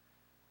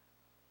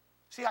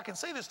 See, I can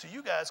say this to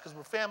you guys because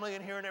we're family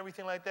in here and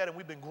everything like that, and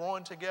we've been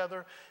growing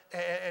together,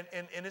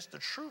 and it's the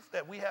truth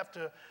that we have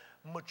to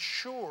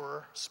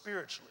mature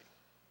spiritually.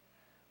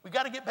 We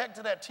got to get back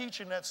to that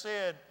teaching that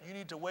said you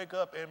need to wake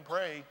up and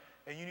pray,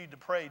 and you need to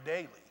pray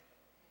daily.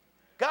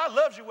 God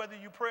loves you whether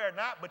you pray or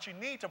not, but you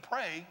need to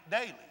pray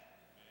daily.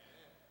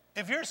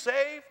 If you're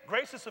saved,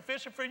 grace is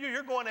sufficient for you.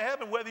 You're going to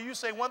heaven whether you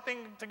say one thing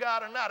to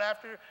God or not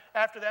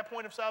after that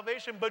point of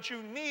salvation, but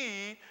you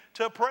need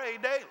to pray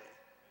daily.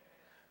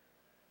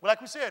 Like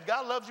we said,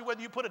 God loves you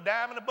whether you put a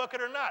dime in a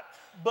bucket or not,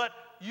 but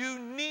you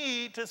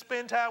need to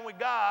spend time with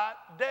God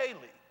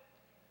daily.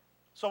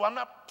 So I'm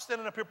not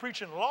standing up here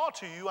preaching law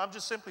to you. I'm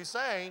just simply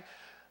saying,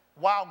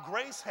 while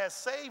grace has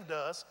saved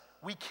us,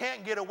 we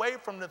can't get away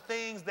from the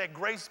things that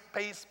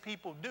grace-based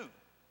people do.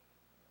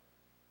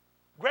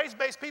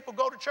 Grace-based people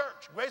go to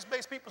church.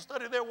 Grace-based people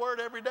study their word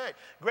every day.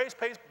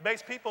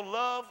 Grace-based people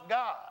love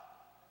God.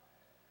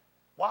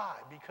 Why?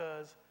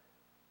 Because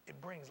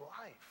it brings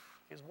life,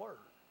 his word.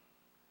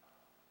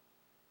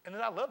 And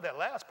then I love that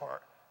last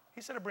part.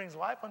 He said it brings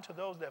life unto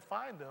those that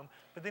find them,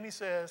 but then he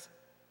says,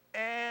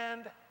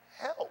 and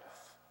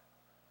health.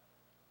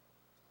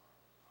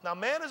 Now,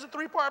 man is a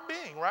three-part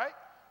being, right?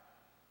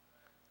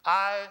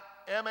 I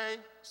am a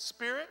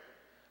spirit,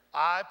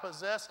 I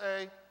possess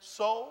a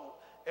soul,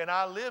 and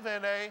I live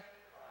in a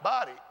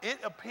body. It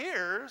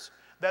appears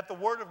that the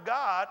Word of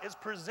God is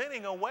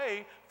presenting a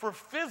way for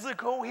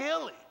physical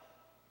healing.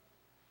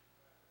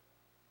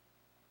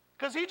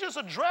 Because he just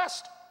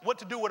addressed what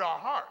to do with our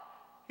heart.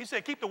 He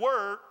said, keep the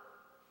Word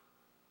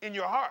in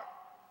your heart.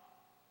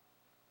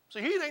 So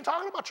he ain't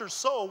talking about your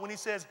soul when he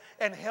says,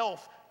 and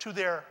health to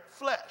their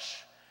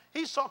flesh.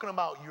 He's talking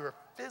about your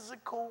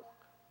physical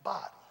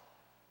body.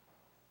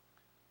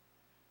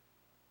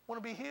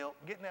 Want to be healed?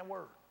 Get in that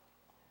Word.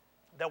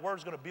 That word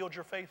is going to build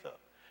your faith up.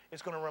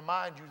 It's going to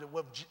remind you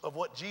of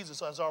what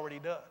Jesus has already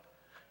done.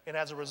 And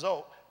as a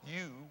result,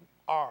 you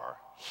are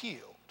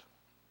healed.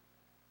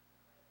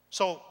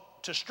 So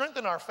to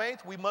strengthen our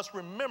faith, we must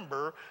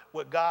remember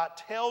what God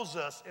tells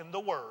us in the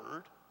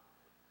Word,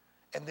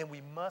 and then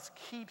we must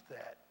keep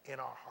that in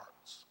our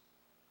hearts.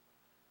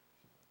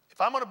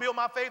 If I'm going to build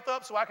my faith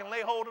up so I can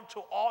lay hold to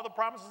all the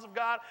promises of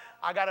God,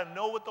 I got to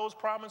know what those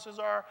promises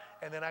are,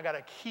 and then I got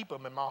to keep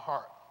them in my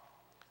heart.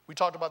 We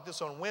talked about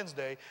this on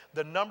Wednesday.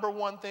 The number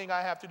one thing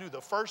I have to do,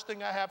 the first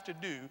thing I have to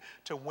do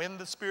to win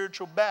the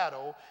spiritual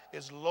battle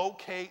is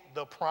locate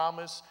the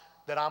promise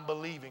that I'm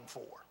believing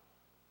for.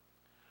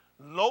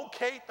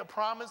 Locate the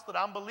promise that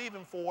I'm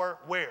believing for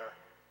where?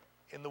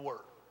 In the Word.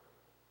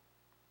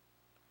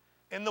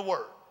 In the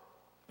Word.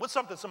 What's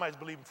something somebody's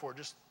believing for?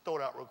 Just throw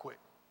it out real quick.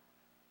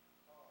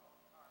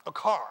 A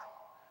car.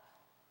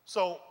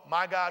 So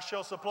my God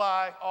shall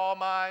supply all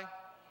my,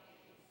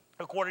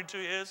 according to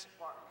his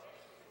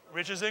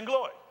riches and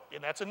glory.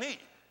 And that's a need.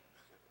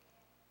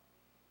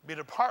 Be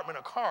an apartment,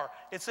 a car.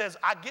 It says,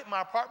 I get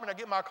my apartment, I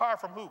get my car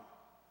from who?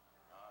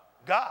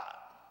 God.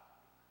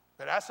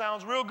 Now that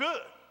sounds real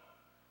good.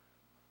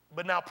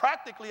 But now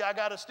practically I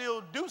got to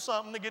still do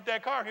something to get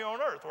that car here on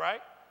earth,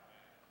 right?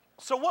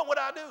 So what would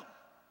I do?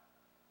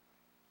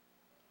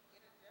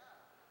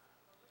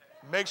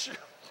 Make sure.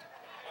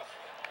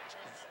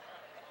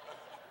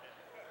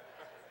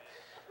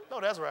 No,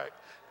 that's right.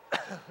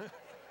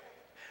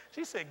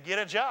 She said, get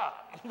a job.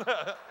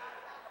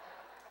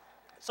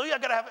 So you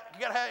gotta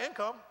have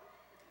income.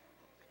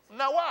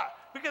 Now why?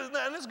 Because,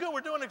 and it's good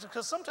we're doing it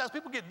because sometimes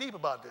people get deep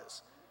about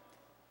this.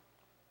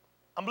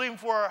 I'm believing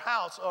for a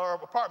house or an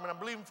apartment. I'm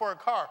believing for a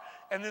car.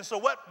 And then so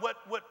what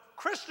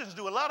Christians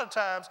do a lot of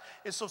times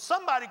is so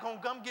somebody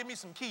gonna come give me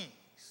some keys.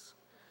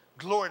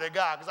 Glory to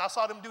God, because I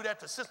saw them do that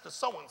to sister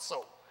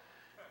so-and-so.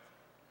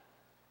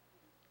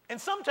 And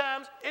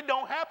sometimes it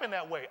don't happen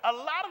that way. A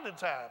lot of the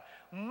time,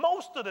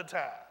 most of the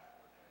time,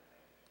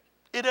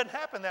 it doesn't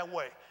happen that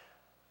way.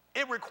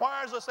 It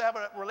requires us to have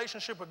a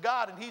relationship with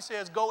God, and he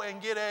says, go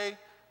and get a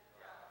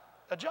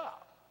job.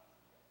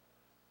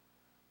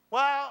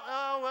 Well,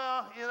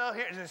 you know,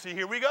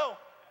 here we go.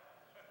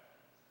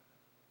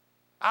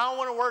 I don't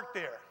want to work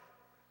there.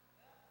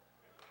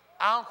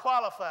 I don't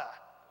qualify.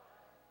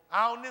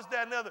 I don't this,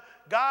 that, and the other.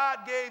 God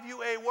gave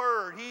you a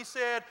word. He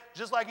said,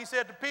 just like he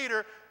said to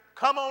Peter,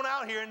 come on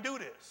out here and do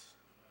this.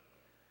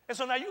 And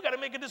so now you got to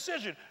make a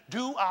decision.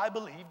 Do I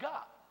believe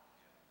God?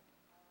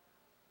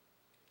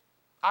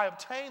 I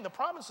obtained the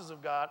promises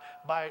of God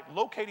by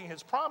locating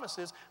his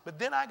promises, but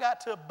then I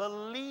got to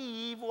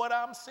believe what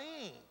I'm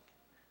seeing.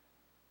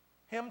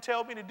 Him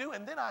tell me to do,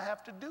 and then I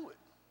have to do it.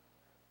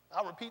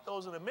 I'll repeat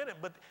those in a minute,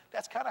 but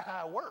that's kind of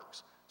how it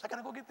works. So I got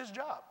to go get this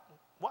job.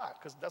 Why?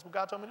 Because that's what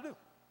God told me to do.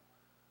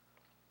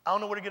 I don't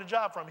know where to get a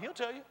job from. He'll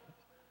tell you.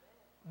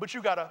 But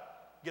you got to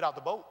get out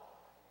the boat.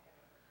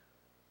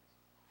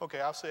 Okay,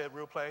 I'll say it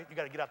real plain. You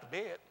got to get out the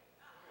bed.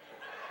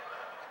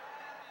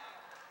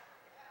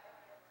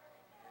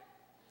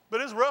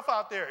 But it's rough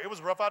out there. It was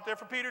rough out there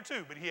for Peter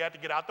too, but he had to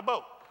get out the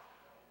boat.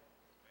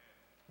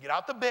 Get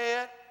out the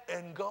bed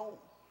and go.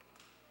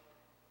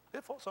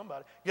 It for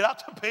somebody. Get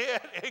out the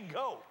bed and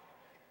go.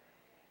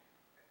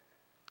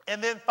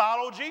 And then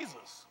follow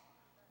Jesus.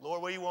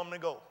 Lord, where you want me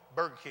to go?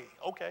 Burger King.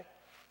 Okay.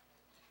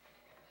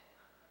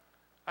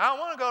 I don't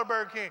want to go to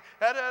Burger King.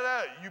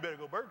 You better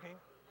go Burger King.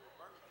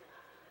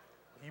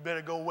 You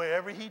better go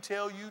wherever he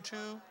tell you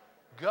to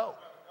go.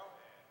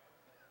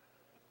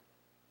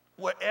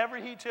 Wherever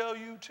he tell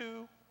you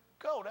to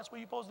go, that's where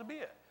you're supposed to be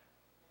at.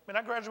 I mean,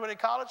 I graduated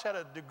college, had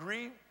a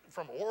degree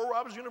from Oral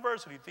Roberts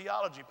University,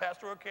 theology,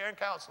 pastoral care and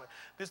counseling,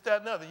 this, that,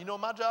 and other. You know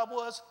what my job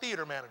was?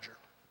 Theater manager.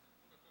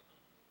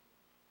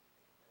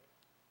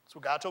 That's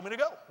where God told me to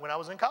go when I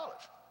was in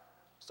college.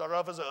 Started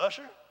off as an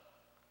usher.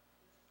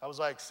 I was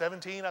like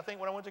 17, I think,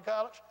 when I went to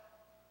college.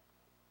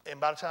 And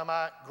by the time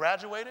I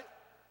graduated,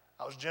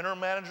 I was general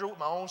manager with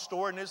my own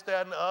store and this,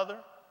 that, and the other.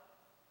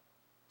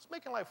 I was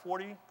making like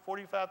 $40,000,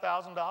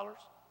 $45,000.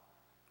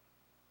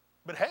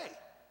 But hey,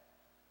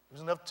 it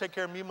was enough to take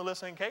care of me,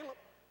 Melissa, and Caleb.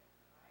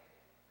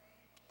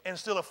 And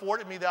still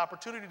afforded me the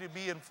opportunity to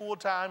be in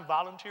full-time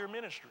volunteer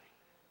ministry.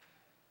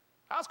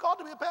 I was called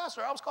to be a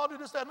pastor. I was called to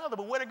do this, that, and other.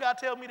 But where did God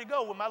tell me to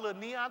go with my little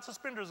neon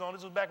suspenders on?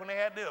 This was back when they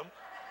had them.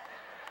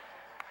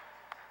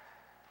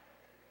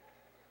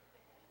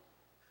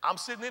 I'm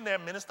sitting in there,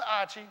 Minister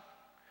Archie,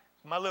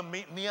 my little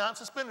neon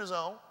suspenders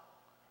on.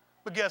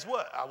 But guess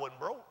what? I wasn't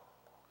broke.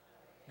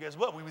 Guess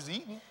what? We was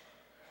eating.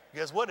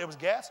 Guess what? There was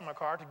gas in my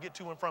car to get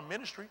to and from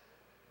ministry.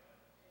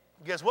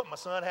 Guess what? My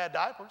son had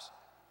diapers.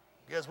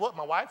 Guess what?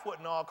 My wife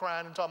wasn't all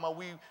crying and talking about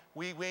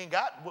we ain't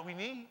got what we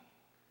need.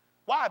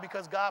 Why?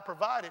 Because God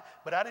provided,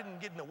 but I didn't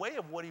get in the way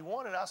of what he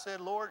wanted. I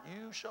said, Lord,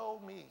 you showed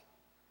me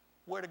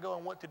where to go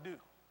and what to do.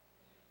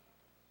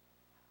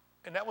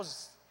 And that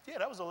was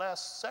the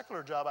last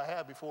secular job I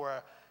had before I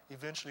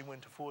eventually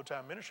went to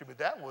full-time ministry. But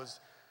that was,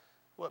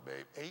 what,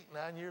 babe, 8,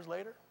 9 years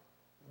later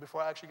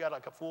before I actually got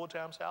like a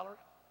full-time salary.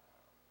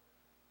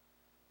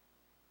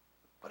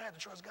 But I had to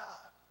trust God.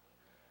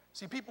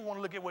 See, people want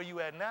to look at where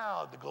you at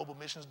now, the global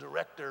missions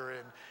director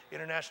and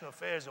international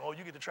affairs, and oh,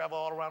 you get to travel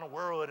all around the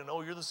world, and oh,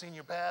 you're the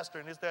senior pastor,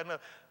 and this, that, and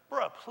that.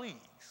 Bruh, please.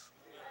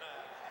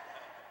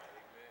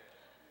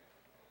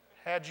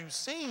 Had you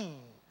seen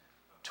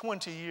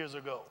 20 years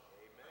ago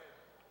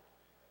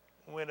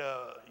when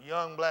a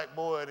young black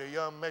boy and a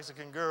young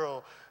Mexican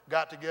girl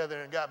got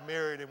together and got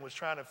married and was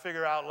trying to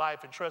figure out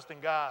life and trusting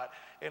God,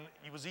 and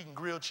he was eating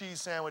grilled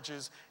cheese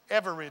sandwiches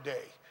every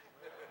day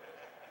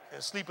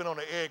and sleeping on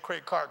an egg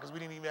crate cart because we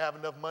didn't even have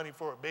enough money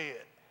for a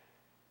bed.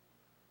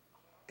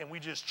 And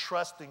we just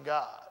trusting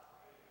God.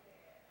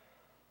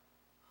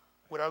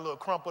 With our little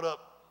crumpled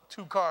up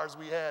 2 cars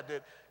we had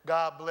that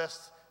God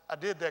blessed. I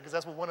did that because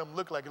that's what one of them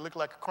looked like. It looked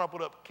like a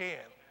crumpled up can.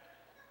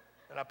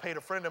 And I paid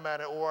a friend of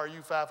mine at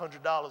ORU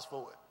 $500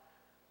 for it.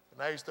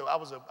 And I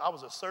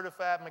was a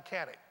certified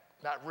mechanic.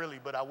 Not really,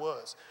 but I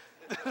was.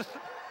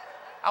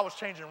 I was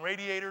changing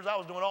radiators. I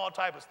was doing all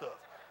type of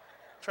stuff,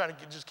 trying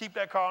to just keep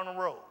that car on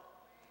the road.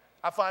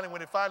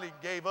 When it finally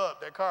gave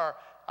up, that car,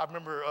 I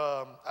remember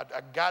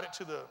I got it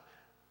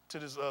to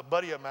this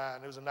buddy of mine.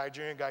 It was a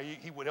Nigerian guy.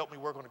 He would help me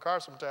work on the car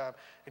sometime,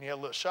 and he had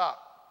a little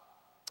shop.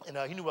 And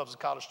he knew I was a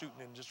college student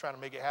and just trying to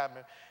make it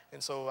happen.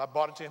 And so I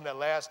bought it to him that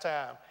last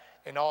time,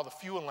 and all the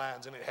fuel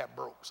lines in it had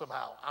broke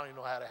somehow. I don't even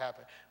know how that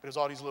happened. But there's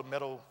all these little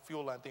metal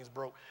fuel line things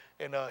broke.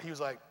 And he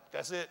was like,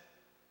 that's it.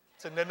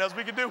 I said, nothing else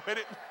we can do with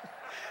it.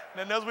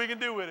 Nothing else we can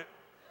do with it.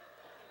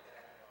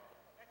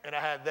 And I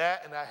had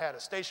that, and I had a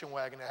station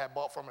wagon that I had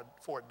bought for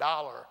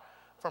 $1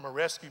 from a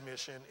rescue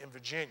mission in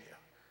Virginia.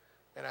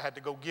 And I had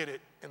to go get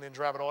it and then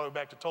drive it all the way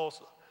back to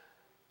Tulsa.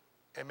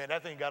 And man,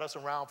 that thing got us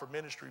around for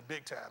ministry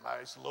big time. I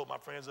used to load my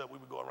friends up. We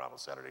would go around on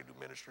Saturday do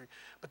ministry.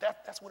 But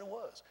that's what it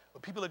was.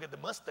 But people look at the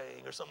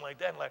Mustang or something like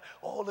that and like,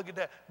 oh, look at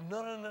that.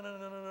 No,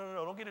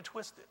 don't get it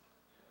twisted.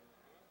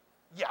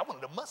 Yeah, I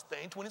wanted a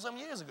Mustang 20-some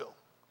years ago.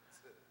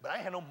 But I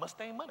ain't had no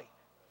Mustang money.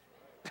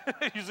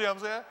 You see what I'm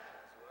saying?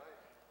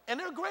 And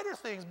there are greater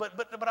things, but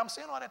I'm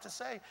saying all that to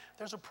say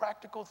there's a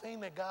practical thing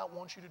that God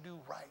wants you to do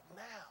right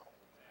now.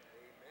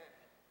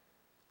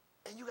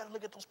 And you got to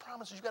look at those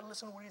promises. You got to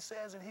listen to what he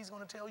says, and he's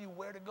going to tell you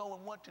where to go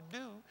and what to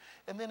do.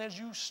 And then as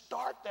you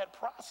start that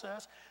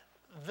process,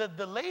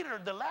 the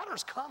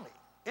ladder's coming.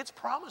 It's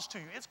promised to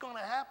you. It's going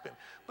to happen.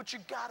 But you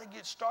got to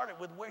get started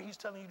with where he's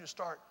telling you to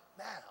start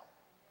now.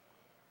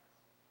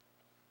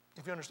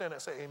 If you understand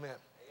that, say amen. Amen.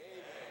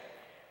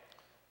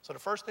 So the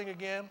first thing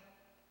again,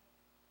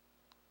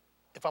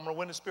 if I'm going to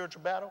win the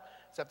spiritual battle,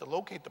 is I have to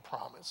locate the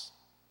promise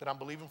that I'm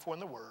believing for in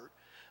the word.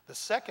 The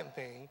second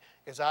thing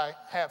is I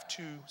have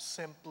to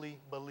simply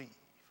believe.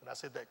 And I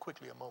said that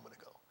quickly a moment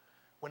ago.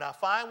 When I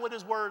find what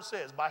his word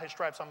says, by his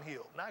stripes I'm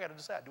healed. Now I got to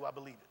decide, do I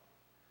believe it?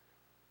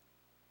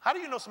 How do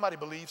you know somebody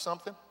believes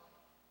something?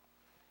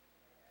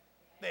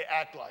 They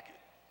act like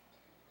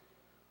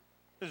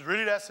it. It's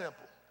really that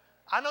simple.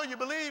 I know you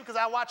believe because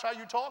I watch how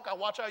you talk, I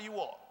watch how you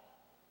walk.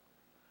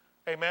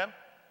 Amen?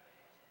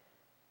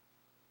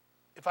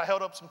 If I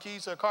held up some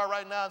keys to a car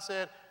right now and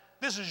said,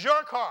 this is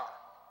your car.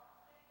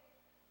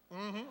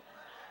 Mm-hmm.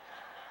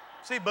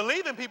 See,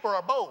 believing people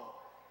are bold.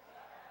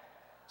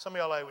 Some of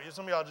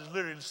y'all just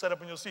literally set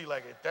up in your seat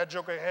like, if that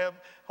joker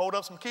hold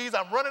up some keys,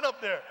 I'm running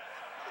up there.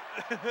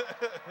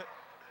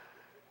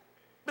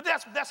 But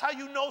that's how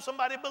you know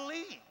somebody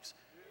believes.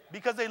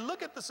 Because they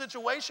look at the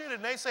situation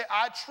and they say,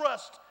 I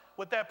trust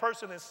what that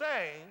person is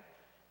saying,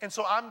 and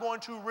so I'm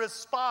going to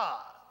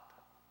respond.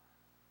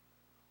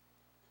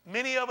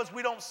 Many of us,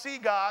 we don't see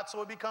God,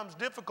 so it becomes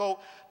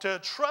difficult to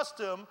trust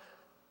him,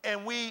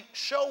 and we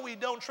show we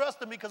don't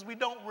trust him because we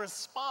don't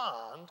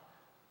respond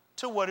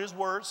to what his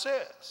word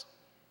says.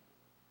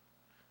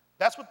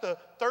 That's what the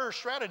third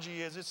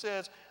strategy is. It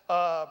says,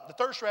 the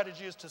third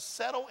strategy is to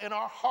settle in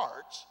our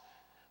hearts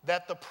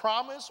that the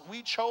promise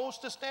we chose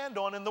to stand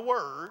on in the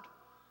word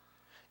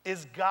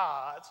is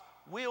God's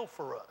will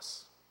for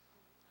us.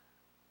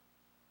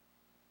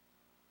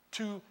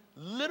 To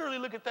literally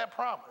look at that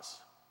promise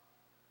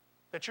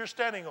that you're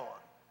standing on,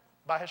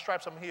 by his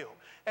stripes I'm healed,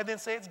 and then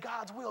say it's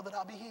God's will that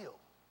I'll be healed.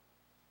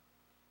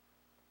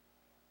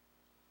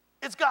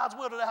 It's God's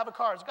will that I have a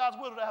car. It's God's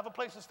will that I have a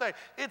place to stay.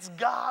 It's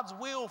God's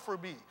will for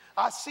me.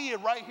 I see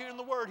it right here in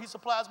the word. He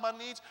supplies my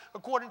needs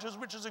according to his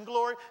riches and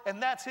glory,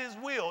 and that's his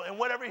will. And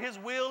whatever his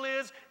will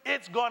is,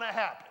 it's going to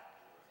happen.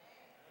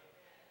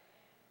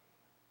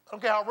 I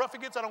don't care how rough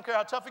it gets. I don't care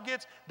how tough it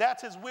gets.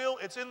 That's his will.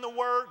 It's in the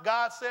word.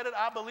 God said it.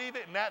 I believe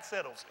it, and that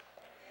settles it.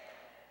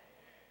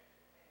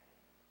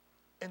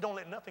 And don't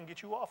let nothing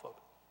get you off of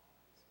it.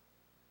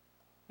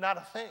 Not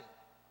a thing.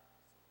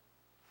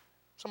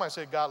 Somebody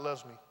said, God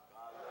loves me.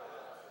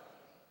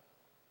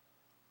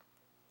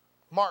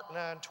 Mark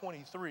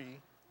 9:23.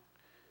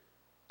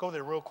 Go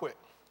there real quick.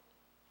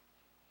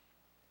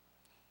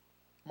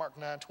 Mark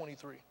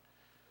 9:23.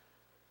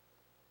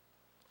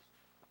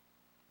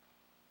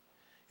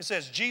 It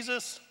says,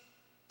 Jesus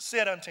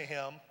said unto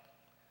him,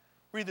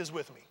 read this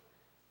with me,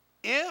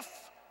 if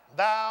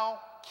thou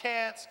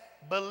canst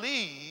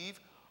believe,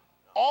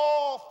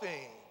 all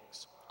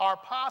things are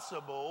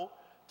possible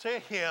to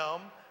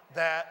him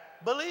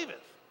that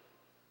believeth.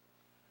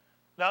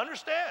 Now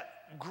understand,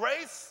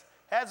 grace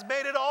has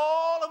made it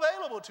all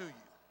available to you.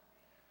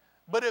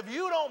 But if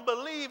you don't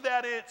believe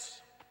that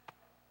it's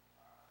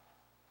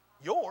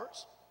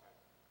yours,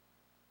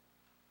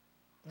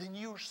 then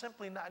you're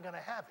simply not going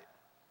to have it.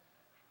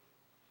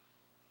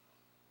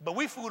 But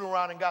we fooled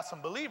around and got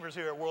some believers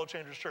here at World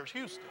Changers Church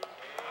Houston.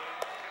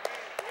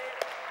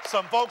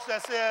 Some folks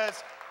that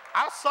says,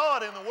 I saw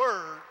it in the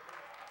word,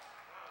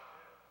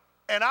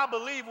 and I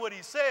believe what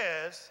he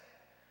says,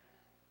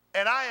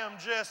 and I am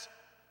just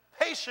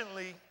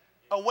patiently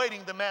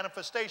awaiting the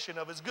manifestation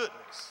of his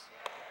goodness.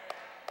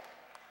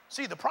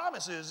 See, the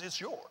promise is it's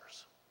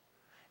yours.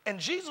 And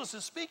Jesus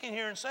is speaking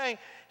here and saying,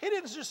 he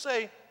didn't just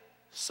say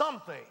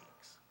some things.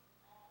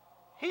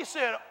 He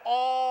said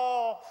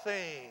all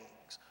things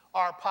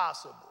are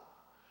possible.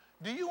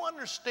 Do you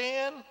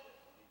understand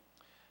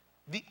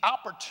the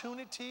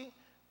opportunity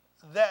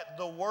that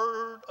the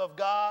Word of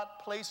God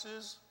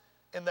places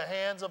in the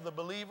hands of the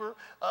believer?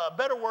 A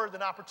better word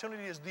than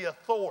opportunity is the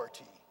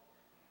authority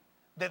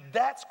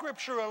that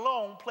scripture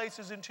alone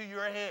places into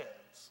your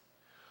hands.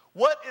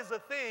 What is a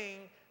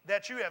thing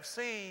that you have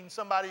seen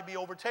somebody be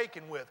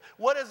overtaken with?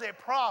 What is a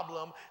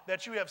problem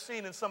that you have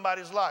seen in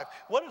somebody's life?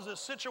 What is a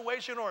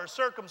situation or a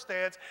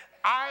circumstance?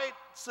 I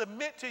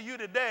submit to you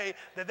today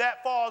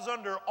that falls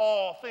under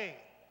all things.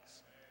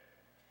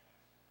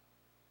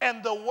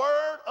 And the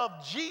word of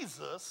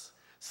Jesus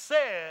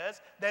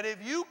says that if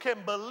you can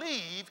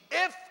believe,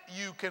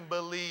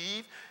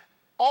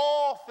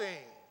 all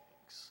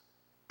things,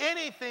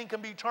 anything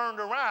can be turned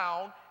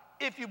around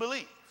if you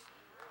believe.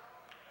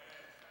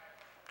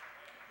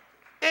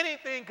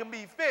 Anything can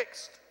be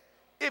fixed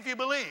if you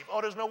believe.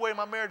 Oh, there's no way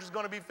my marriage is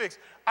going to be fixed.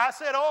 I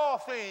said all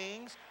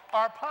things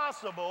are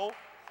possible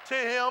to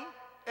him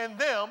and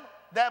them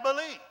that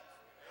believe.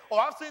 Oh,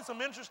 I've seen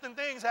some interesting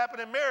things happen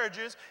in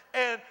marriages,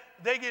 and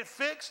they get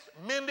fixed,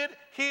 mended,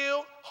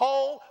 healed,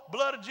 whole,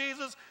 blood of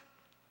Jesus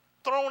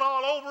thrown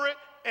all over it,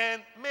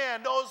 and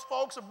man, those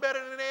folks are better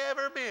than they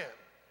ever been.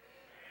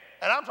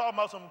 And I'm talking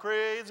about some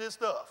crazy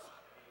stuff.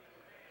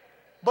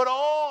 But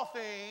all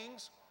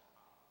things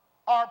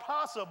are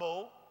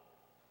possible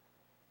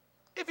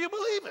if you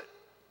believe it.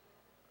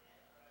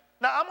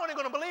 Now, I'm only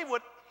going to believe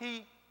what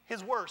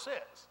his word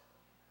says.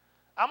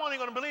 I'm only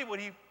going to believe what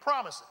he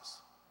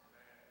promises.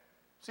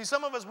 See,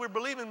 some of us, we're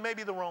believing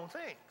maybe the wrong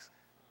things.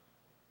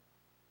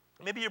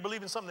 Maybe you're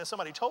believing something that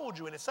somebody told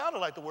you and it sounded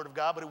like the word of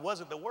God, but it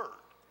wasn't the word.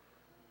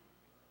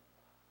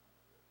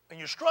 And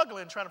you're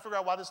struggling trying to figure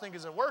out why this thing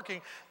isn't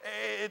working.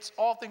 It's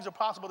all things are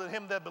possible to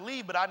him that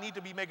believe, but I need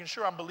to be making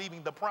sure I'm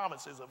believing the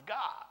promises of God.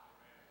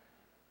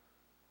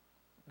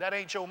 That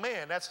ain't your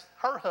man, that's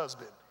her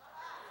husband.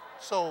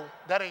 So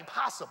that ain't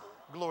possible,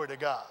 glory to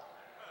God.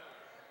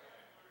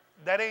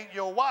 That ain't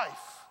your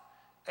wife,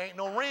 ain't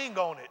no ring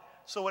on it,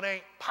 so it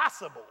ain't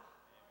possible.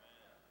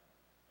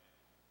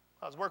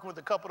 I was working with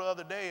a couple the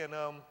other day, and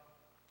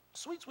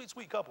sweet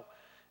couple.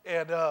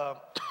 And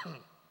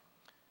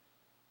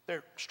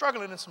they're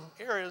struggling in some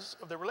areas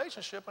of their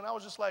relationship, and I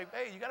was just like,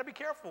 hey, you got to be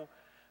careful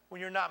when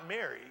you're not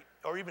married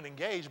or even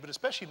engaged, but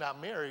especially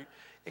not married,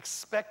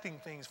 expecting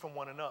things from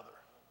one another.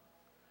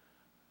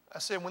 I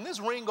said, when this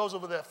ring goes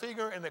over that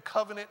finger and the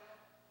covenant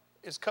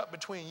is cut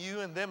between you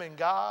and them and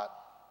God,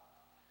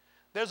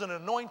 there's an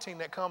anointing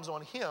that comes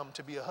on him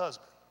to be a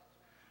husband.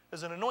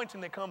 There's an anointing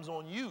that comes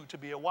on you to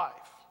be a wife.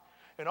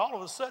 And all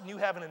of a sudden, you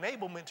have an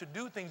enablement to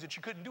do things that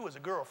you couldn't do as a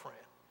girlfriend.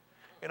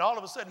 And all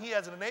of a sudden, he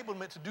has an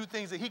enablement to do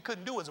things that he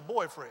couldn't do as a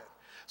boyfriend.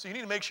 So you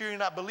need to make sure you're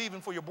not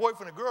believing for your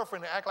boyfriend or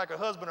girlfriend to act like a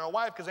husband or a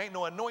wife, because ain't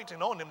no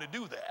anointing on them to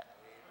do that.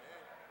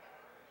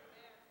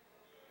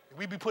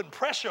 We be putting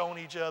pressure on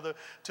each other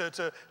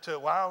to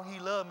why don't he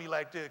love me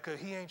like this? Because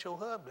he ain't your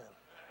husband.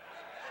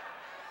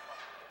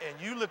 And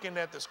you looking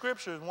at the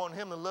scriptures, wanting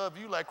him to love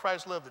you like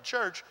Christ loved the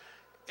church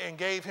and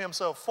gave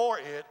himself for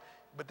it,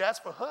 but that's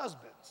for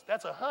husbands.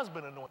 That's a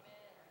husband anointing.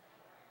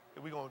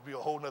 We're going to be a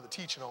whole nother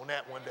teaching on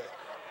that one day.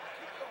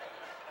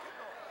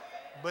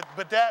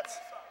 But that's,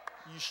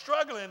 you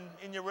struggling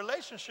in your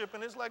relationship,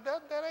 and it's like,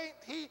 that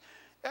ain't,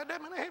 that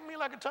man hit me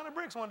like a ton of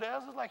bricks one day. I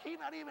was just like, he's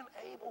not even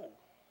able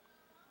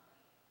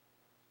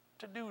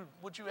to do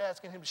what you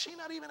asking him. She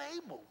not even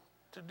able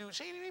to do.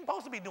 She ain't even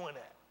supposed to be doing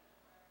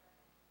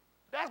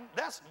that.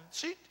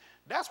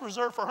 That's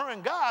reserved for her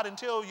and God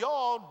until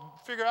y'all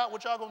figure out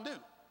what y'all gonna do.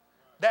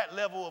 That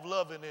level of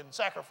loving and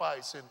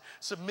sacrifice and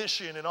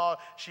submission and all.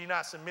 She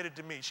not submitted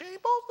to me. She ain't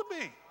supposed to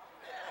be.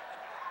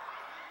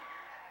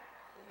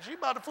 She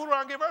about to fool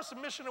around and give her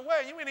submission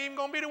away. You ain't even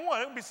gonna be the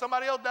one. It'll be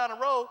somebody else down the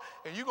road,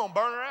 and you gonna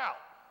burn her out.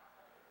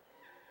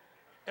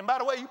 And by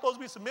the way, you supposed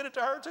to be submitted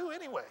to her too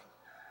anyway.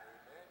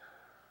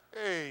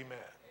 Amen.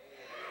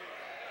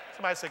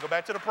 Somebody say, go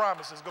back to the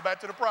promises. Go back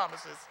to the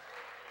promises.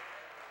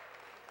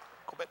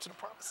 Go back to the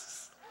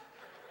promises.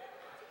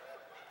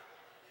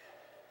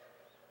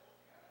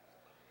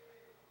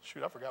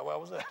 Shoot, I forgot where I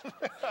was at.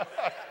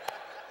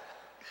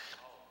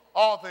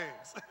 All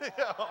things.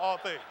 All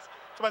things.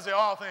 Somebody say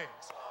all things.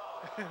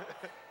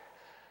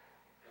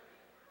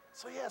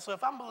 So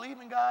if I'm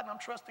believing God and I'm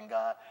trusting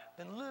God,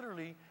 then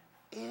literally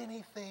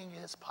anything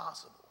is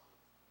possible.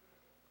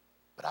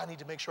 But I need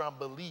to make sure I'm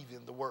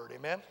believing the word.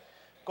 Amen?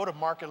 Go to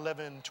Mark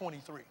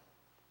 11:23.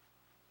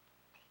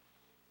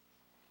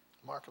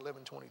 Mark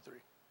 11:23.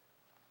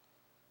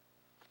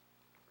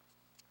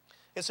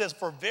 It says,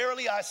 for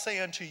verily I say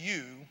unto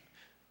you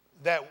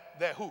that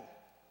who?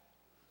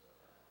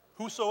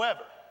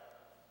 Whosoever.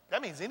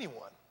 That means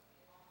anyone.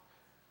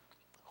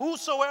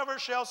 Whosoever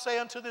shall say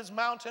unto this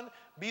mountain,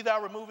 be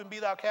thou removed and be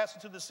thou cast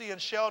into the sea,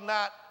 and shall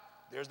not,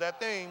 there's that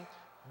thing,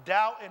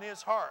 doubt in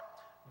his heart.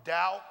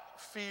 Doubt,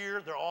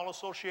 fear, they're all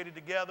associated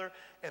together,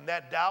 and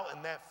that doubt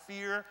and that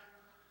fear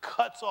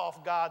cuts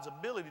off God's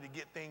ability to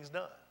get things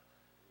done.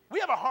 We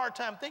have a hard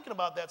time thinking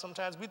about that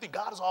sometimes. We think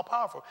God is all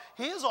powerful.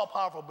 He is all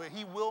powerful, but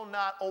he will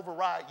not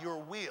override your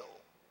will.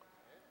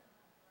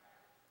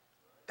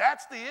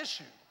 That's the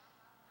issue.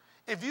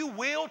 If you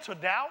will to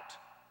doubt,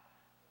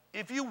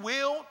 if you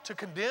will to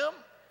condemn,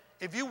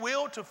 if you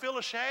will to feel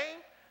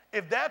ashamed,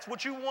 if that's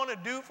what you want to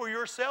do for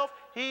yourself,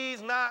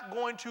 he's not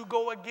going to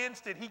go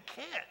against it. He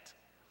can't.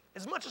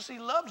 As much as he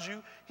loves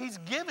you, he's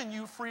given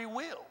you free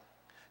will.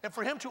 And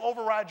for him to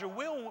override your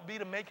will would be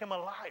to make him a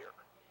liar.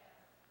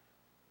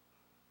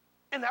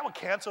 And that would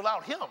cancel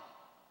out him.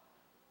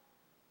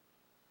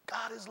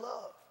 God is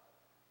love.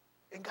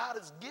 And God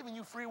has given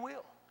you free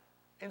will.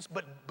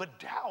 But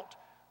doubt,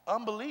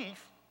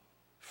 unbelief,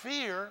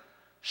 fear,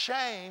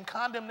 shame,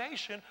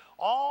 condemnation,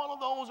 all of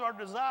those are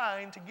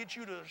designed to get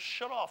you to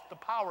shut off the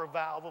power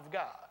valve of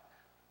God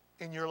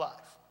in your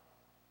life.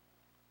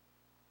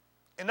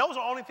 And those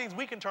are only things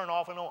we can turn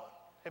off and on.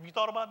 Have you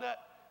thought about that?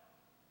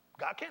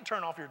 God can't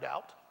turn off your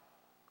doubt.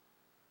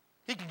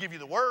 He can give you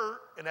the word,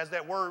 and as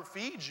that word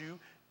feeds you,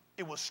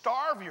 it will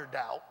starve your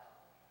doubt,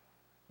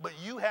 but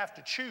you have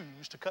to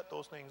choose to cut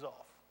those things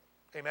off.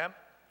 Amen?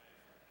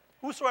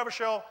 Whosoever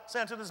shall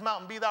say unto this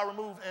mountain, be thou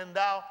removed, and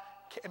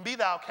be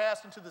thou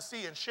cast into the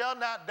sea, and shall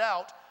not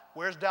doubt.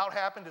 Where's doubt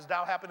happen? Does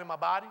doubt happen in my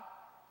body?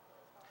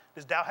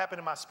 Does doubt happen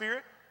in my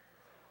spirit?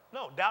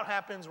 No, doubt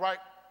happens right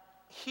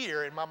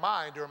here in my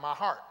mind or in my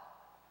heart.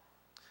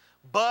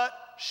 But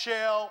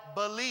shall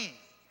believe.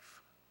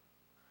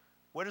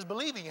 Where does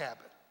believing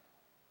happen?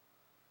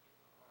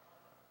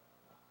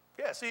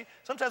 Yeah, see,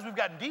 sometimes we've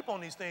gotten deep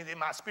on these things in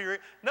my spirit.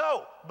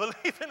 No,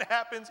 believing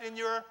happens in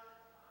your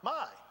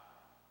mind.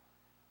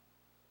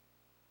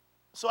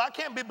 So I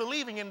can't be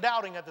believing and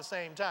doubting at the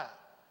same time.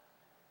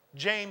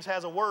 James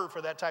has a word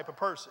for that type of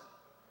person.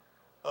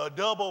 A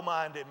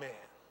double-minded man.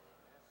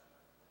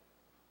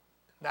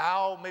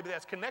 Now, maybe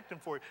that's connecting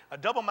for you. A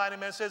double-minded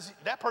man says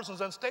that person's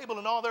unstable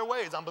in all their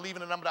ways. I'm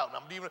believing and I'm doubting.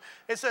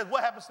 It says,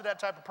 what happens to that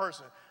type of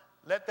person?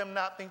 Let them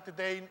not think that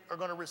they are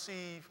going to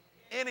receive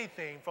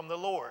anything from the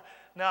Lord.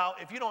 Now,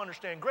 if you don't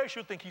understand grace,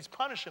 you'll think he's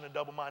punishing a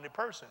double-minded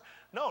person.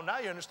 No, now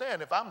you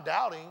understand. If I'm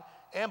doubting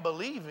and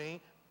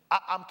believing,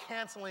 I'm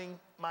canceling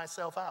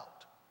myself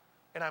out.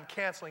 And I'm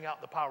canceling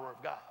out the power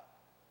of God.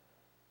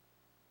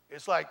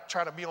 It's like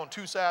trying to be on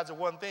two sides of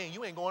one thing.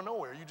 You ain't going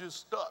nowhere. You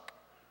just stuck.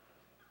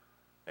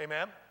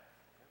 Amen?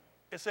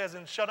 It says,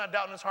 and shall not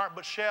doubt in his heart,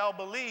 but shall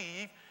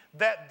believe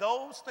that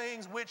those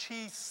things which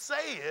he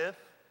saith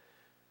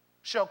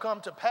shall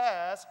come to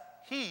pass,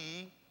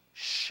 he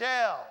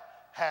shall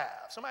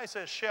have. Somebody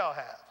says shall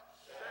have.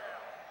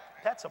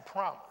 Shall. That's a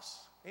promise.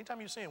 Anytime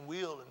you're seeing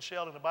will and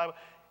shall in the Bible,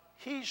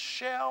 he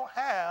shall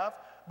have,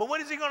 but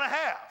what is he going to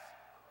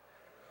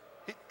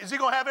have? Is he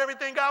going to have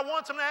everything God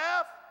wants him to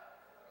have?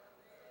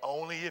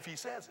 Only if he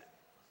says it.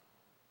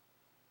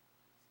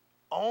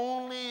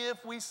 Only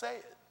if we say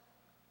it.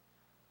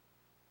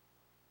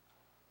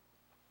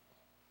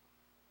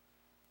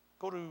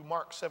 Go to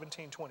Mark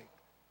 17:20.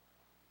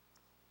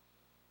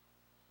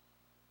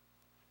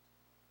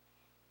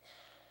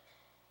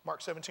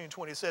 Mark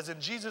 17:20, it says,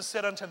 and Jesus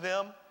said unto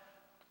them,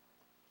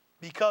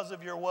 because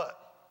of your what?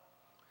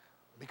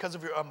 Because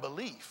of your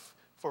unbelief.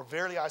 For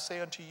verily I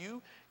say unto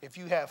you, if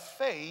you have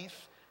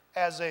faith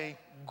as a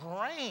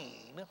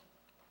grain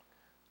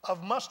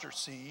of mustard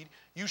seed,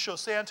 you shall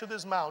say unto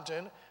this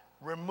mountain,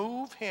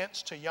 remove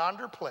hence to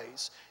yonder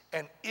place,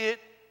 and it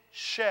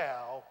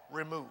shall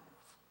remove.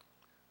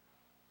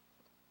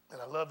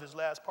 And I love this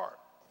last part.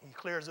 He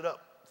clears it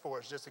up for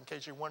us, just in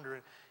case you're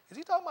wondering, is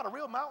he talking about a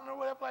real mountain or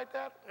whatever like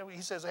that? And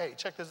he says, hey,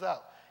 check this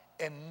out.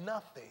 And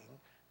nothing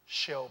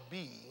shall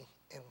be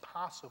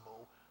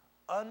impossible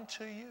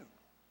unto you.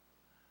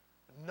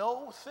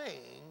 No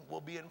thing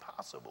will be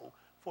impossible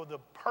for the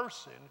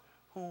person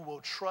who will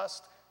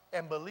trust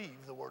and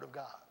believe the word of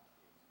God.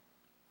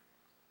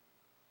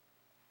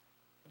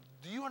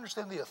 Do you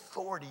understand the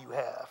authority you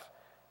have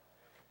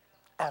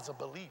as a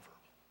believer?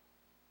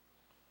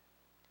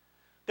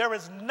 There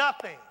is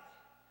nothing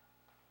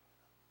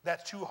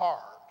that's too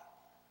hard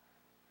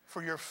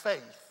for your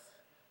faith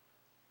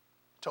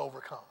to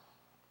overcome.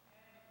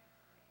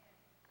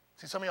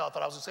 See, some of y'all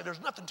thought I was going to say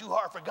there's nothing too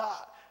hard for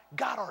God.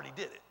 God already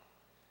did it.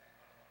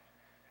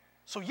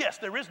 So yes,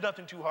 there is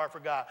nothing too hard for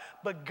God,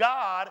 but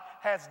God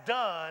has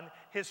done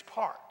his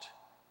part.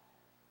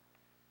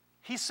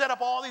 He set up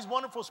all these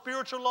wonderful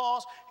spiritual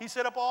laws. He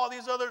set up all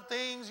these other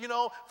things,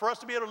 for us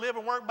to be able to live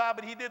and work by,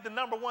 but he did the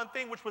number one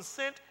thing, which was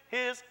sent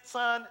his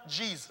son,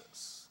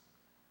 Jesus.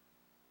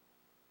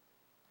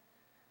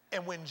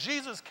 And when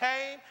Jesus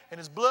came and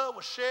his blood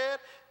was shed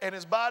and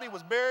his body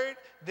was buried,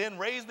 then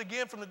raised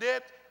again from the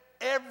dead,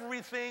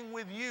 everything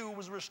with you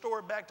was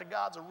restored back to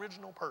God's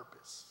original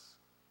purpose.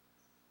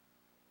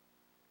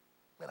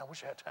 Man, I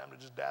wish I had time to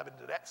just dive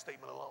into that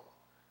statement alone.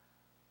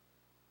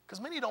 Because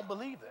many don't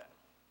believe that.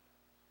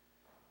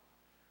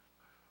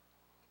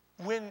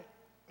 When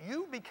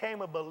you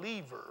became a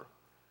believer,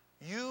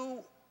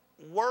 you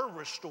were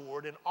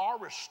restored and are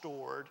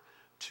restored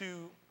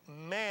to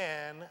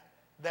man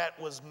that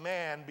was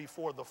man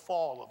before the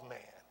fall of man.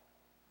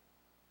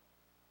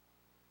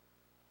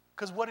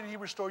 Because what did he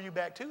restore you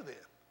back to then?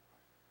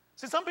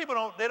 See, some people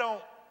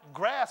don't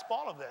grasp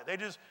all of that. They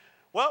just,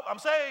 well, I'm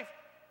saved,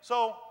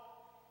 so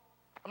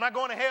I'm not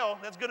going to hell.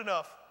 That's good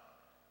enough.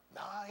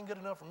 No, I ain't good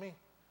enough for me.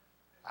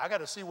 I got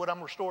to see what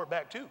I'm restored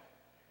back to.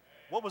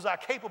 What was I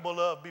capable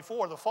of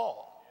before the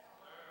fall?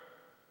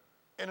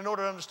 And in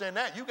order to understand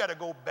that, you got to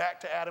go back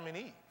to Adam and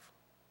Eve.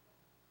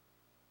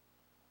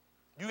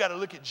 You got to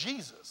look at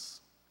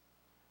Jesus.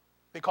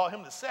 They call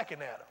him the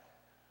second Adam.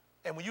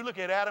 And when you look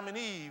at Adam and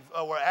Eve,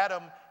 or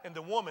Adam and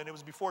the woman, it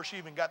was before she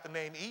even got the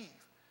name Eve.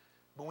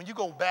 But when you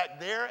go back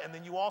there and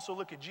then you also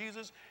look at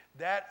Jesus,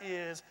 that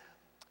is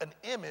an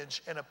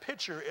image and a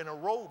picture and a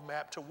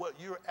roadmap to what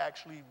you're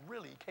actually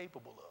really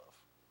capable of.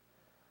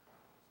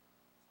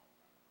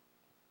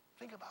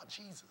 Think about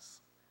Jesus.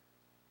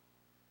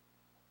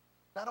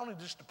 Not only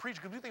just the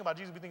preacher, because we think about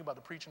Jesus, we think about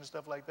the preaching and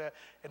stuff like that,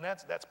 and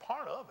that's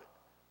part of it.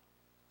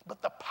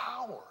 But the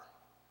power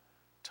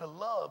to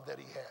love that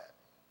he had.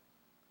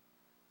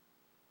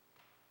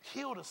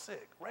 Heal the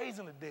sick,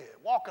 raising the dead,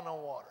 walking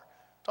on water.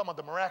 Talking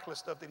about the miraculous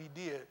stuff that he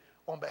did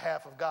on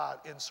behalf of God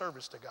in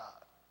service to God.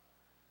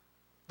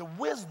 The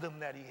wisdom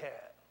that he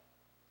had.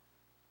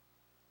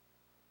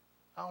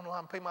 I don't know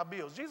how to pay my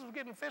bills. Jesus was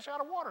getting fish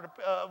out of water,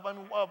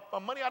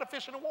 money out of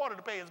fish in the water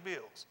to pay his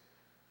bills.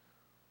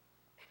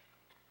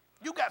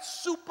 You got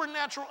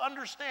supernatural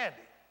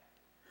understanding.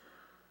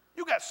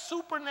 You got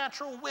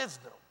supernatural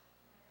wisdom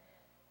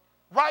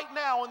right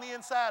now on the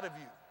inside of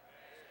you.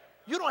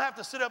 You don't have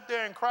to sit up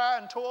there and cry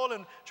and toil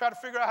and try to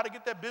figure out how to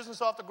get that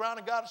business off the ground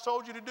that God has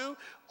told you to do.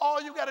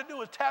 All you got to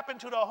do is tap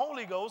into the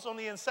Holy Ghost on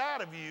the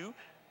inside of you,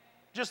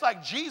 just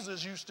like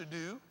Jesus used to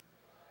do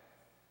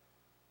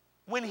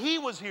when he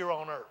was here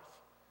on earth.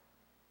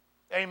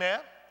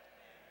 Amen?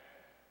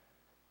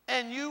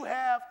 And you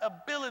have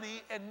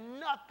ability and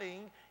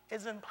nothing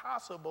is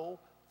impossible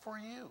for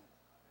you.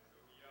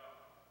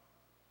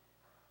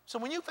 So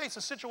when you face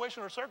a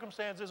situation or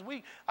circumstance this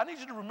week, I need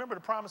you to remember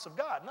the promise of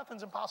God.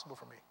 Nothing's impossible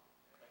for me.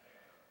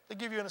 They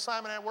give you an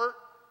assignment at work,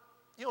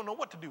 you don't know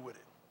what to do with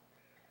it.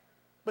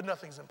 But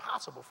nothing's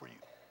impossible for you.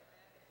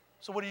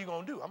 So what are you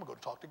going to do? I'm going to go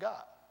to talk to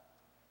God.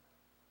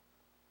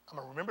 I'm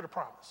going to remember the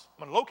promise.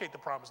 I'm going to locate the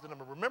promise, then I'm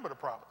going to remember the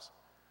promise.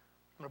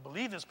 I'm going to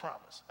believe this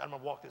promise, and I'm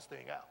going to walk this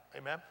thing out.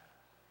 Amen?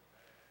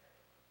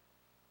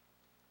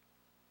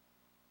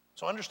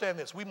 So understand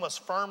this. We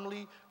must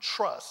firmly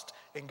trust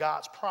in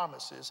God's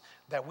promises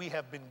that we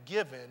have been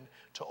given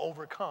to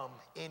overcome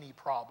any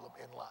problem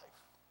in life.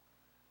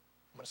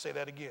 I'm going to say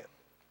that again.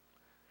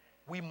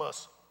 We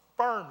must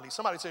firmly,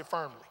 somebody say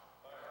firmly.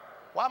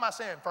 Why am I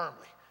saying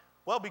firmly?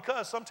 Well,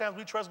 because sometimes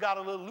we trust God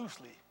a little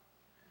loosely.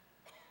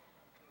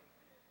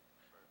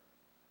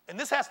 And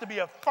this has to be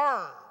a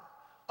firm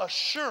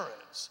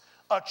assurance,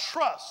 a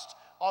trust,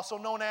 also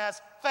known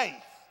as faith.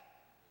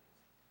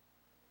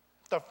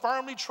 To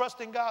firmly trust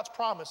in God's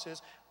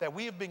promises that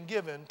we have been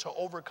given to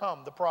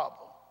overcome the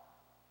problem.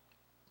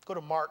 Go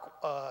to Mark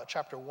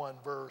chapter 1,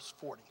 verse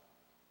 40.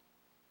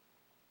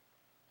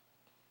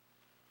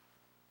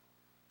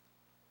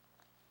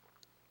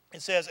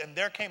 It says, and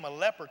there came a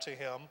leper to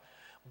him,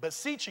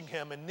 beseeching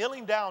him and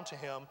kneeling down to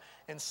him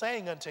and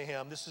saying unto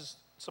him, this is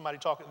somebody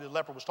talking, the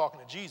leper was talking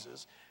to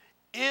Jesus,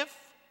 if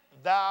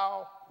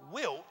thou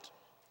wilt,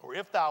 or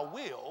if thou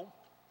will,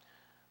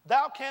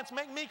 thou canst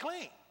make me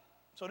clean.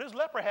 So this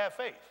leper had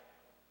faith.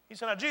 He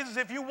said, now Jesus,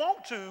 if you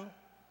want to,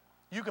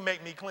 you can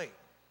make me clean.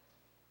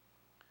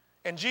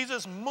 And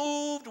Jesus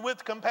moved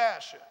with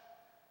compassion.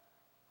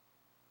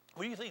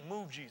 What do you think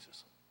moved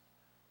Jesus?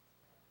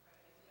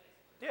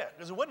 Yeah,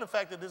 because it wasn't the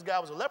fact that this guy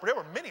was a leper. There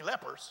were many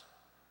lepers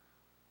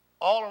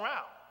all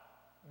around.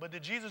 But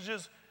did Jesus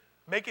just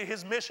make it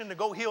his mission to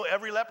go heal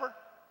every leper?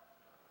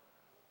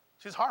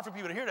 See, it's hard for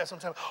people to hear that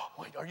sometimes. Oh,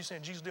 wait, are you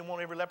saying Jesus didn't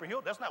want every leper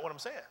healed? That's not what I'm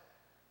saying.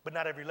 But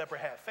not every leper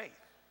had faith.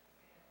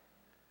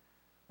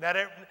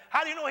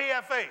 How do you know he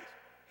had faith?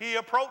 He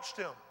approached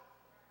him.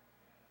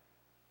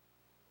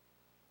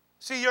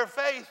 See, your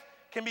faith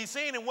can be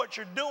seen in what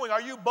you're doing. Are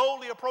you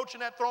boldly approaching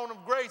that throne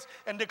of grace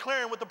and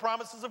declaring what the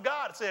promises of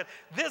God said?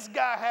 This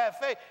guy had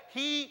faith.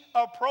 He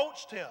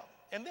approached him.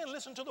 And then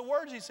listen to the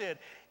words he said.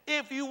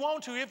 If you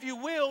want to, if you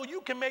will,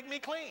 you can make me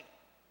clean.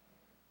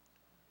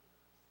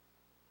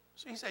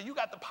 So he said, you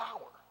got the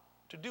power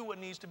to do what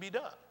needs to be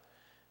done.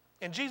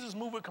 And Jesus,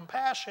 moved with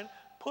compassion,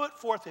 put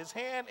forth his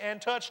hand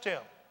and touched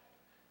him.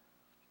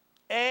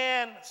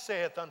 And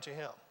saith unto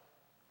him,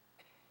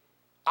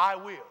 I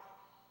will.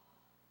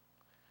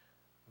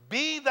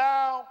 Be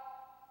thou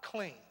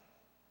clean.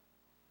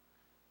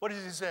 What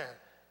is he saying?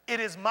 It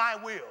is my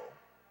will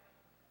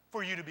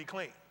for you to be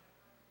clean.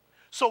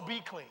 So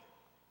be clean.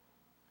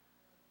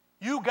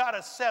 You got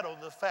to settle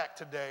the fact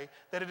today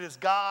that it is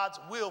God's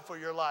will for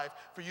your life,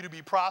 for you to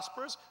be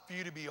prosperous, for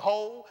you to be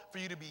whole, for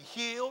you to be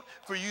healed,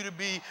 for you to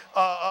be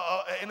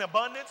in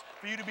abundance,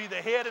 for you to be the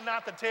head and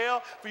not the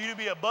tail, for you to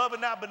be above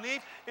and not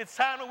beneath. It's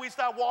time that we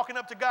start walking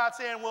up to God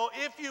saying, well,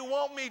 if you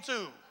want me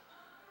to.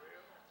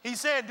 He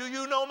said, do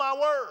you know my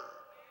word?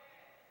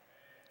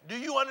 Do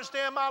you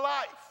understand my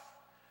life?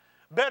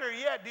 Better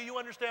yet, do you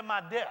understand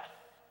my death?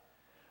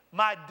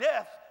 My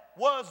death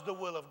was the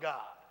will of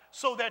God,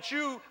 so that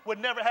you would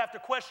never have to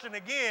question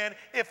again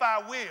if I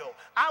will.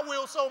 I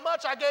will so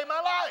much, I gave my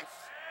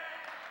life.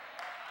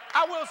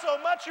 I will so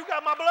much, you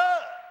got my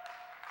blood.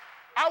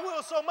 I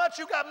will so much,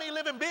 you got me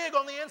living big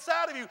on the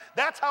inside of you.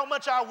 That's how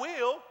much I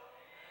will.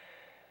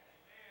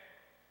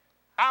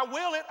 I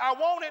will it, I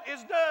want it,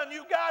 it's done,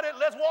 you got it,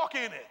 let's walk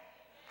in it.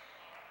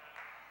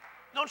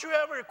 Don't you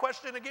ever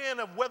question again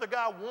of whether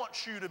God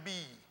wants you to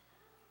be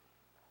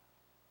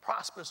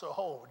prosperous or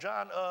whole.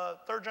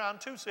 3 John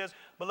 2 says,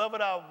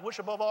 beloved, I wish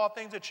above all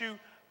things that you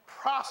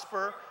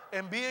prosper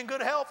and be in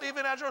good health,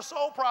 even as your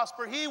soul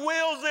prosper. He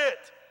wills it.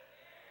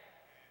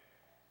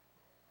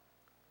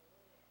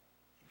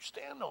 You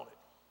stand on it.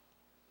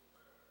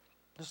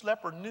 This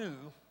leper knew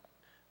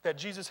that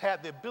Jesus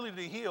had the ability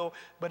to heal,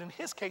 but in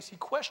his case, he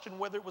questioned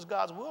whether it was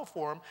God's will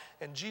for him,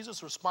 and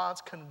Jesus' response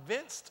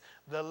convinced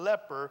the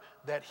leper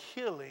that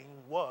healing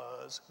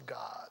was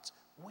God's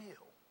will.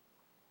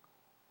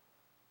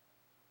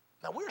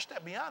 Now, we're a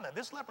step beyond that.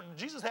 This leper,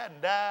 Jesus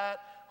hadn't died.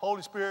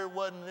 Holy Spirit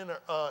wasn't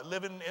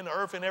living in the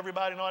earth and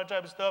everybody and all that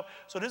type of stuff.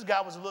 So this guy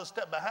was a little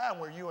step behind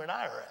where you and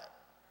I are at.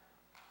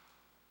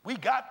 We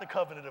got the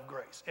covenant of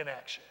grace in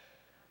action.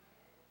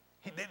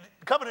 The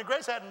covenant of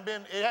grace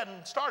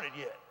hadn't started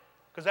yet,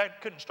 because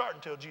that couldn't start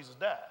until Jesus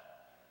died.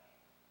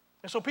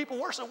 And so people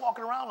were still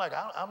walking around like,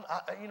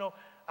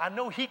 I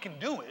know he can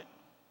do it.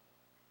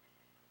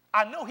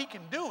 I know he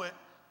can do it,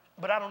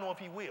 but I don't know if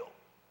he will.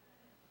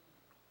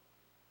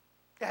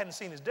 They hadn't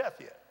seen his death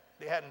yet.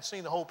 They hadn't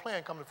seen the whole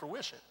plan come to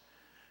fruition.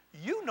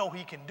 You know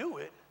he can do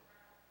it.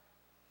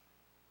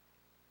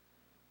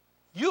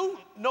 You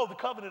know the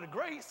covenant of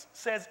grace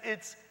says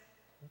it's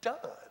done.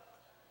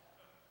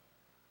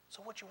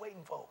 So what you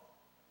waiting for?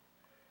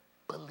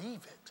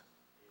 Believe it.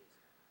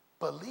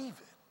 Believe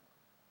it.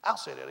 I'll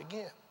say that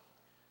again.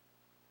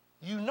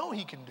 You know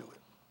he can do it.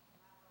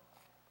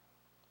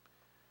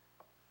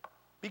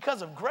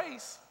 Because of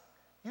grace,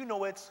 you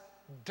know it's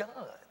done.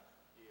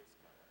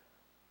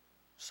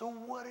 So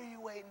what are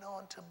you waiting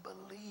on to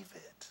believe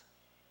it?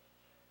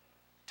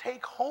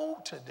 Take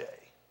hold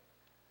today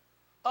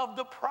of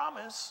the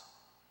promise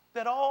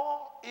that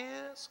all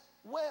is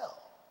well.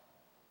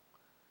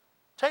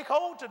 Take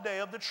hold today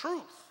of the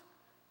truth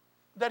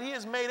that he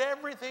has made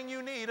everything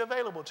you need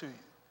available to you.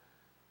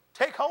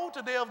 Take hold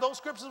today of those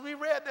scriptures we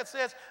read that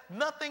says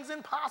nothing's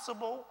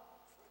impossible.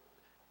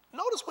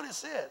 Notice what it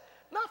said.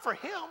 Not for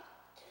him,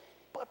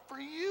 but for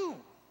you.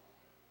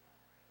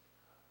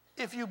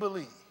 If you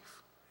believe.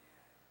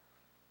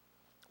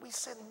 We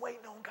sit and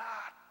waiting on God.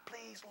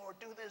 Please, Lord,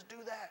 do this, do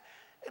that.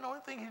 And the only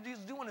thing he's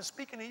doing is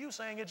speaking to you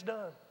saying it's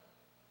done.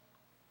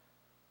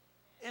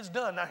 It's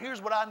done. Now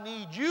here's what I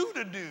need you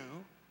to do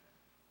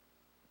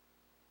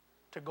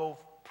to go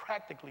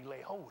practically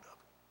lay hold of it.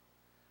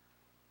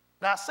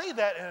 Now I say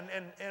that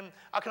and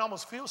I can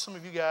almost feel some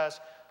of you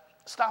guys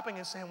stopping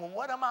and saying, well,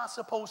 what am I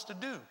supposed to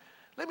do?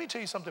 Let me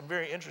tell you something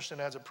very interesting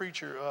as a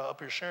preacher up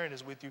here sharing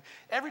this with you.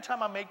 Every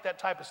time I make that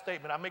type of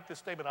statement, I make this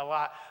statement a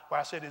lot where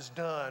I said it's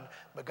done,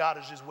 but God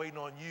is just waiting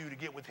on you to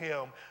get with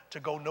him to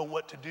go know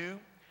what to do.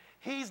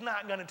 He's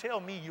not going to tell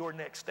me your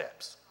next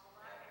steps.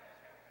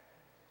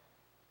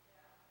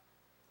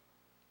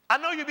 I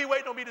know you'd be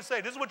waiting on me to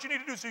say, this is what you need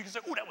to do, so you can say,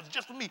 oh, that was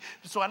just for me.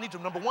 So I need to,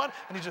 number one,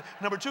 I need to,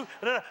 number two.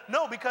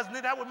 No, because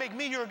then that would make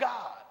me your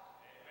God.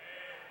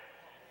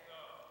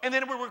 And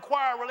then it would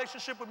require a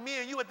relationship with me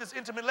and you at this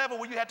intimate level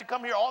where you had to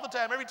come here all the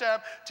time, every time,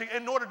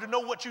 in order to know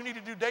what you need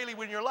to do daily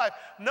in your life.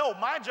 No,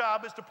 my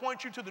job is to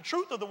point you to the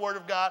truth of the Word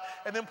of God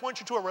and then point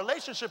you to a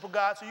relationship with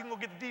God so you can go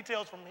get the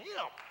details from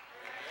him.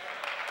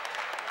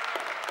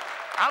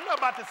 I'm not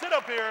about to sit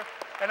up here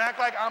and act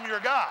like I'm your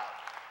God.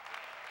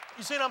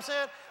 You see what I'm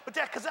saying? But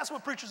because that's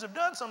what preachers have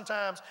done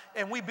sometimes,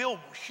 and we build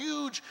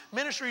huge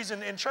ministries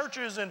and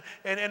churches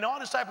and all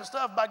this type of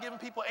stuff by giving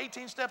people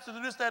 18 steps to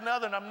do this, that, and the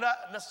other, and I'm not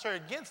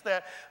necessarily against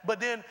that, but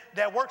then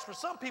that works for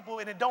some people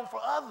and it don't for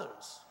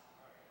others.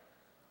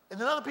 And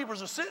then other people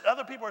are sitting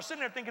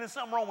there thinking there's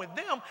something wrong with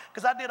them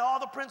because I did all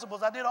the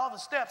principles, I did all the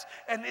steps,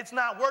 and it's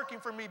not working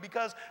for me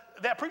because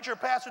that preacher or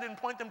pastor didn't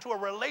point them to a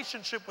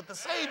relationship with the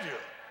Savior.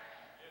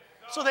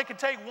 So they could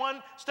take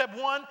step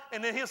one,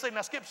 and then he'll say,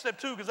 now skip step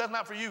two because that's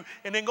not for you,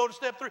 and then go to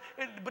step three.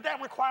 But that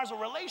requires a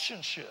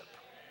relationship.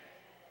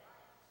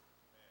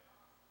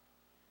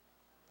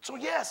 So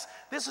yes,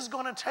 this is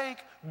going to take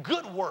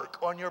good work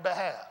on your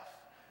behalf.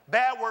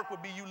 Bad work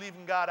would be you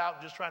leaving God out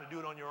and just trying to do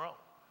it on your own.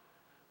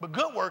 But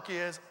good work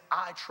is,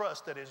 I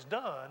trust that it's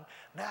done.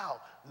 Now,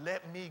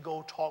 let me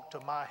go talk to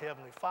my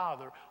Heavenly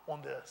Father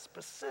on the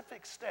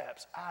specific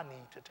steps I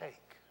need to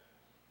take.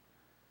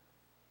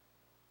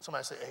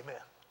 Somebody say amen.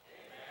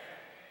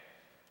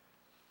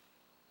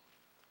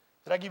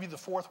 Did I give you the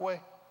fourth way?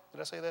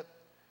 Did I say that?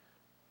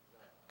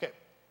 Okay.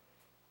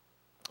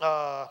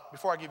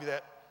 Before I give you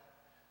that,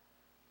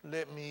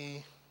 let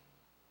me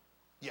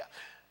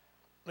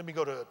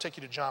take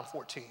you to John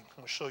 14. I'm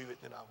going to show you it,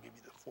 then I'll give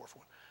you the fourth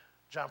one.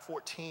 John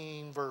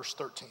 14, verse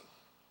 13.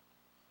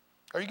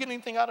 Are you getting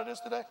anything out of this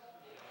today?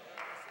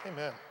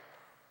 Amen.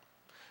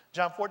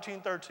 John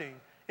 14, 13.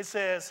 It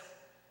says,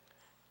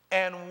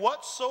 and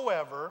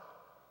whatsoever,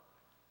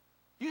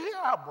 you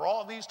hear how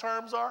broad these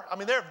terms are? I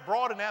mean, they're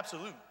broad and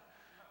absolute.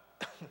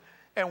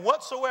 And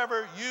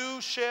whatsoever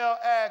you shall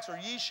ask or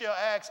ye shall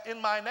ask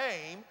in my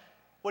name,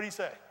 What did he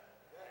say?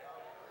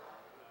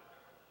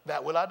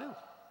 That will I do.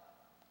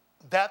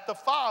 That the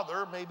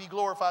Father may be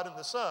glorified in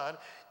the Son.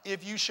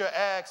 If you shall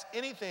ask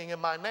anything in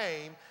my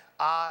name,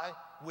 I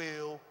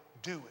will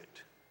do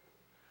it.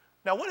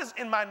 Now, what does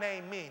in my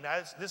name mean?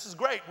 Now, this is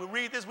great. We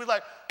read this, we're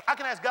like, I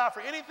can ask God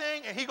for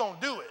anything and he gonna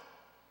do it.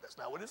 That's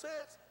not what it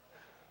says.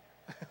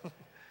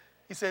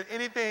 He said,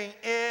 anything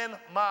in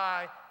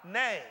my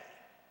name.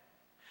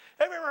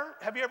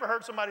 Have you ever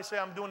heard somebody say,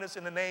 I'm doing this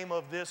in the name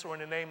of this or in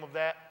the name of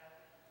that?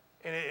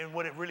 And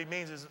what it really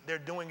means is they're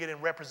doing it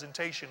in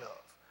representation of.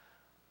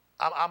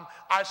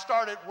 I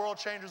started World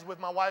Changers with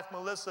my wife,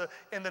 Melissa,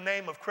 in the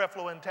name of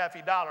Creflo and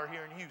Taffy Dollar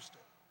here in Houston.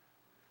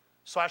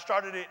 So I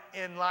started it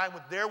in line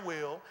with their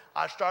will.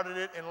 I started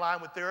it in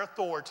line with their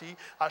authority.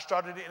 I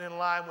started it in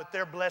line with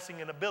their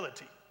blessing and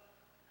ability.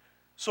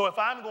 So if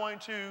I'm going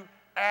to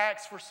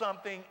ask for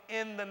something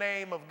in the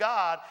name of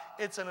God,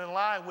 it's in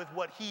line with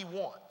what he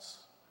wants.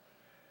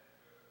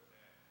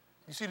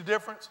 You see the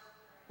difference?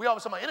 We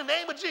always say, in the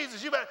name of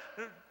Jesus, you better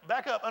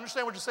back up,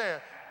 understand what you're saying.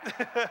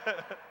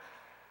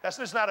 That's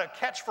just not a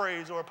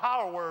catchphrase or a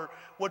power word.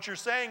 What you're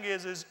saying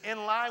is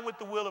in line with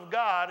the will of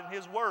God and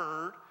his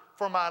word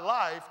for my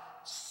life,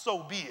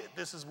 so be it.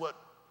 This is what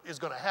is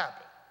going to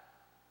happen.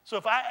 So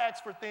if I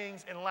ask for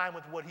things in line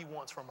with what he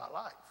wants for my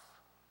life,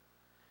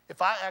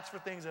 if I ask for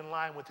things in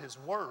line with his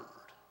word,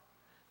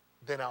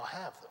 then I'll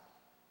have them.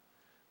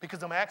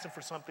 Because I'm asking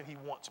for something he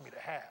wants me to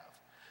have.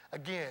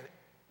 Again,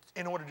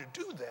 in order to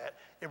do that,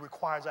 it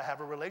requires I have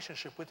a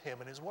relationship with him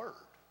and his word.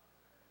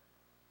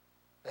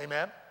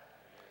 Amen?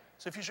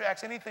 So if you should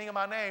ask anything in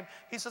my name,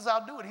 he says,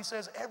 I'll do it. He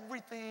says,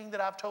 everything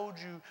that I've told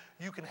you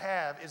you can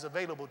have is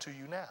available to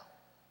you now.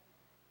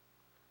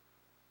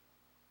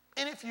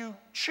 And if you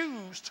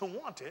choose to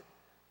want it,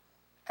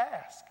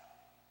 ask.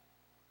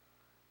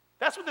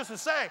 That's what this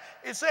is saying.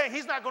 It's saying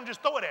he's not going to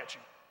just throw it at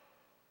you.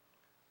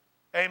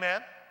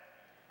 Amen?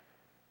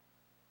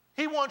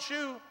 He wants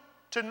you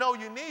to know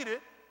you need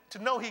it, to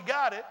know he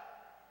got it,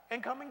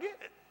 and come and get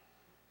it.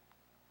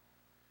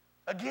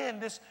 Again,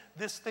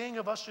 this thing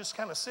of us just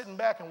kind of sitting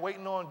back and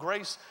waiting on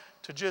grace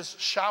to just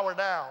shower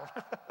down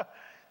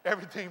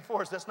everything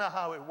for us, that's not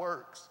how it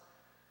works.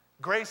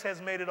 Grace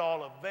has made it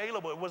all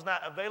available. It was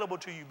not available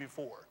to you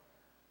before.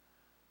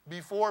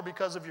 Before,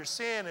 because of your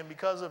sin and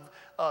because of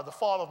the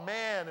fall of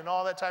man and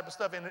all that type of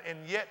stuff, and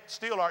yet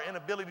still our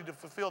inability to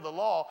fulfill the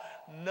law,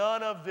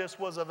 none of this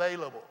was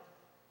available.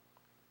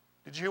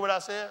 Did you hear what I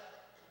said?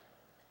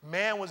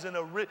 Man was in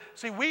a...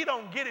 See, we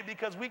don't get it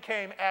because we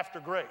came after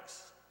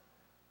grace.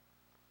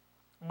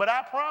 But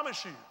I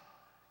promise you,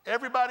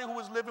 everybody who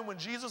was living when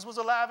Jesus was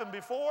alive and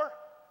before,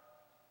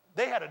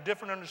 they had a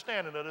different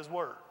understanding of this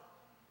word.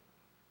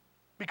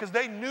 Because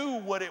they knew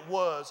what it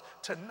was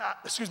to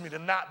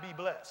not be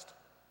blessed.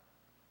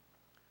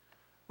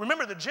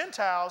 Remember, the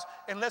Gentiles,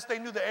 unless they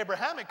knew the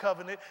Abrahamic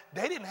covenant,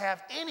 they didn't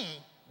have any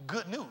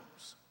good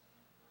news.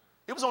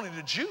 It was only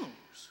the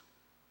Jews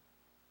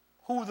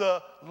who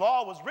the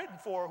law was written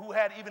for, who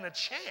had even a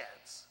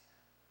chance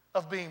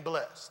of being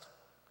blessed.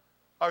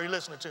 Are you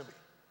listening to me?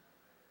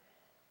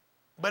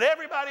 But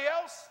everybody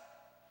else,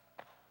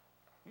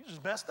 you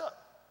just messed up.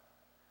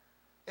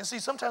 And see,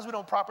 sometimes we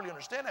don't properly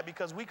understand that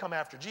because we come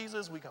after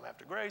Jesus, we come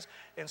after grace,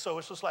 and so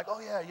it's just like, oh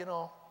yeah,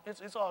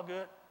 it's all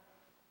good.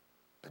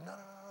 But no.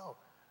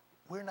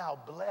 We're now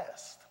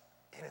blessed,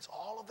 and it's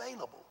all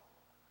available.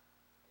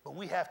 But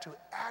we have to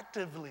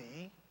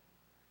actively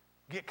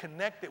get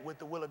connected with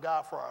the will of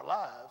God for our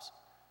lives,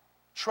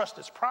 trust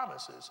his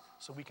promises,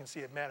 so we can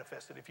see it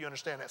manifested. If you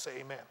understand that, say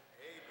amen. Amen.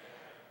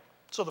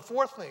 So the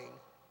fourth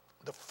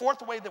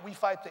way that we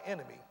fight the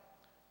enemy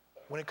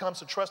when it comes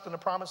to trusting the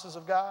promises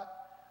of God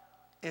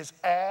is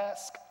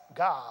ask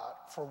God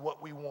for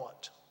what we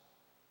want.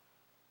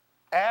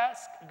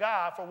 Ask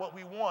God for what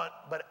we want,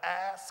 but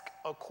ask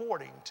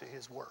according to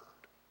his word.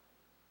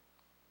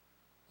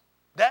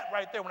 That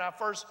right there, when I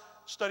first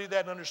studied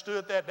that and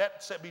understood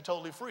that set me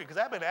totally free. Because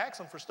I've been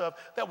asking for stuff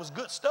that was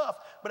good stuff,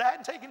 but I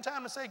hadn't taken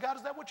time to say, God,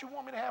 is that what you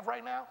want me to have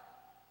right now?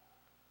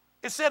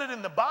 It said it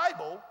in the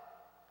Bible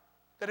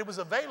that it was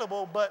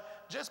available,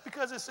 but just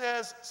because it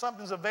says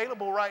something's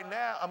available right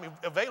now,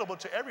 available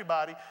to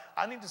everybody,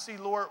 I need to see,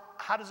 Lord,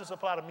 how does this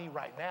apply to me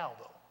right now,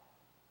 though?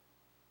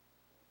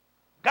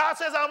 God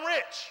says I'm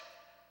rich,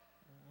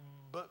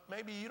 but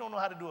maybe you don't know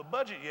how to do a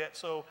budget yet,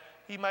 so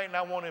he might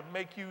not want to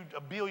make you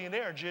a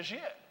billionaire just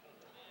yet.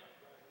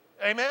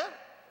 Amen?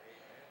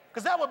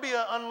 Because that would be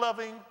an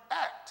unloving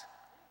act,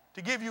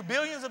 to give you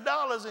billions of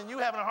dollars and you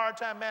having a hard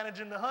time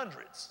managing the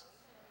hundreds.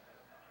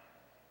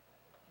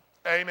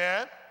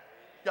 Amen?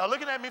 Y'all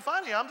looking at me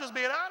funny. I'm just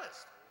being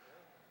honest.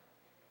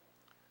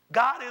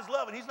 God is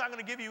love, and he's not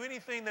going to give you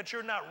anything that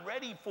you're not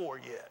ready for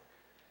yet.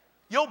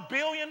 Your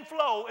billion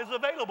flow is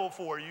available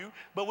for you,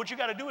 but what you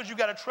got to do is you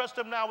got to trust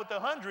him now with the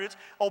hundreds,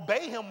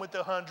 obey him with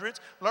the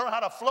hundreds, learn how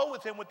to flow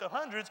with him with the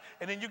hundreds,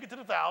 and then you get to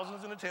the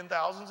thousands and the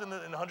 10,000s and the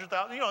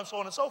 100,000, and so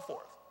on and so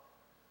forth.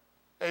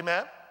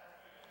 Amen?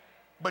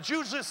 But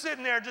you just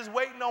sitting there just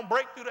waiting on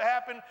breakthrough to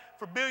happen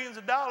for billions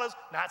of dollars,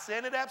 not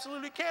saying it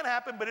absolutely can't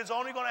happen, but it's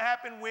only going to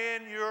happen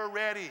when you're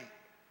ready.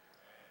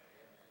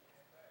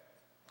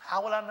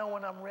 How will I know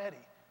when I'm ready?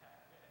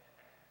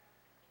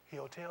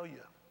 He'll tell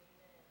you.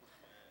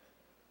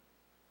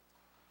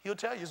 He'll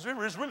tell you. It's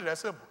really that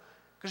simple.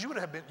 Because you would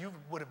have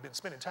been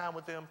spending time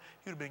with them.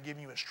 He would have been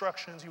giving you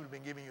instructions. He would have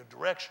been giving you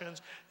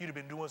directions. You'd have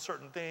been doing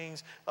certain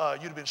things.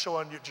 You'd have been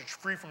showing you're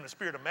free from the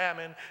spirit of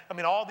mammon. I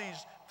mean, all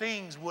these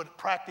things would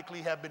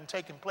practically have been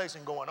taking place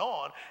and going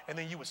on. And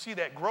then you would see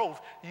that growth.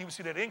 You would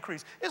see that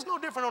increase. It's no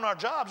different on our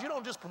jobs. You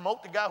don't just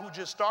promote the guy who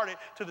just started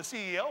to the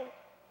CEO. Amen.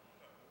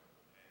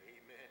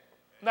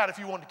 Not if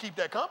you want to keep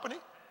that company.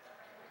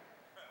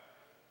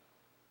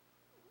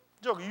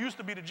 Joker used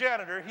to be the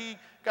janitor. He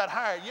got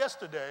hired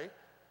yesterday,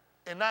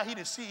 and now he's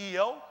the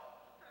CEO.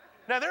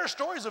 Now, there are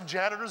stories of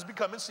janitors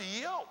becoming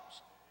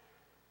CEOs.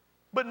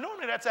 But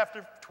normally that's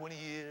after 20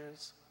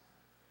 years.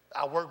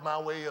 I work my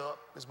way up,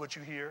 is what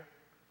you hear.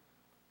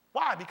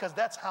 Why? Because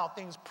that's how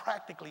things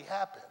practically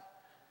happen.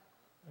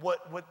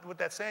 What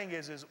that's saying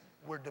is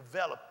we're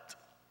developed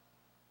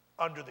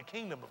under the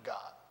kingdom of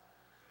God.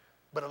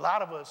 But a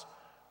lot of us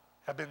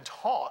have been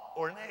taught,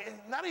 or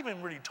not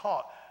even really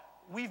taught,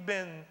 we've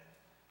been,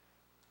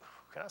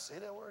 can I say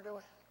that word that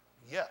way?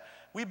 Yeah.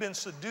 We've been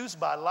seduced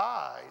by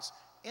lies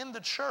in the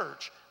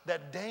church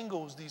that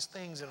dangles these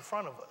things in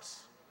front of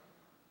us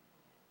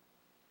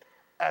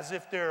as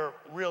if they're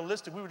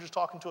realistic. We were just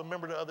talking to a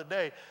member the other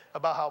day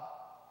about how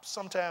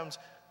sometimes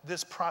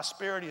this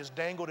prosperity is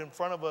dangled in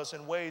front of us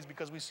in ways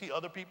because we see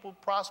other people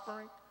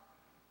prospering,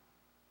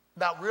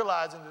 not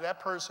realizing that that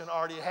person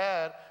already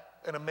had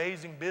an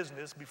amazing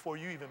business before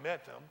you even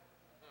met them.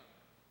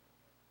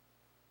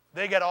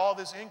 They got all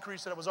this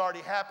increase that was already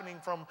happening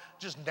from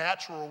just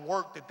natural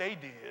work that they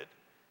did.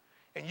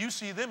 And you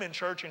see them in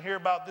church and hear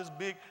about this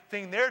big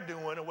thing they're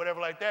doing or whatever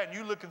like that, and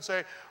you look and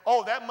say,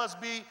 oh, that must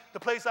be the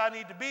place I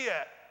need to be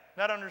at.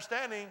 Not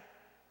understanding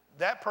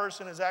that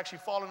person is actually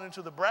falling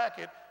into the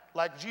bracket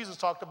like Jesus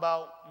talked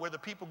about, where the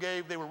people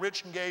they were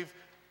rich and gave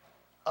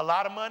a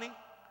lot of money.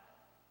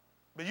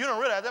 But you don't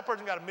realize that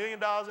person got $1 million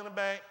in the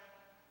bank.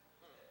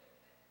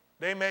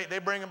 They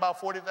bring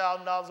about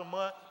 $40,000 a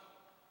month.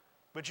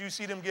 But you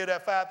see them get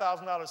that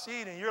 $5,000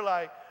 seed, and you're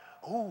like,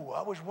 ooh,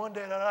 I wish one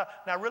day.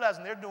 Now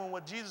realizing they're doing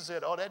what Jesus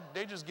said, oh,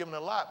 they just giving a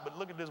lot. But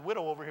look at this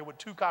widow over here with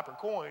 2 copper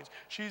coins.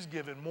 She's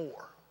giving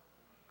more.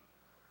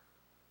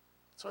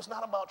 So it's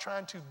not about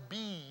trying to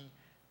be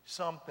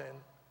something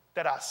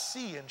that I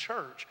see in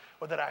church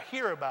or that I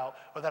hear about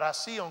or that I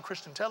see on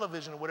Christian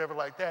television or whatever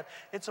like that.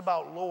 It's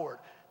about, Lord,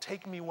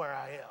 take me where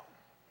I am.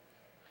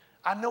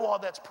 I know all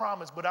that's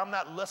promised, but I'm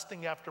not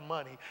lusting after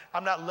money.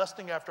 I'm not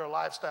lusting after a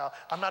lifestyle.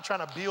 I'm not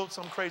trying to build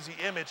some crazy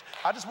image.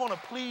 I just want to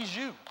please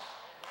you.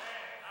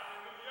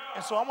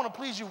 And so I want to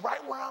please you right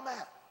where I'm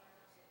at.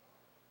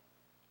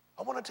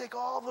 I want to take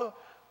all the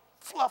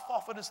fluff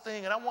off of this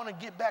thing, and I want to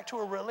get back to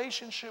a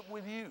relationship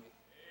with you.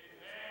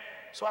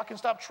 So I can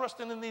stop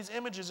trusting in these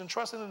images and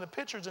trusting in the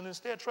pictures and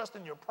instead trust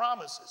in your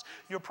promises.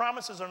 Your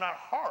promises are not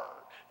hard.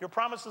 Your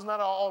promises are not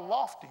all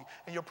lofty.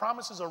 And your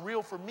promises are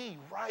real for me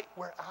right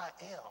where I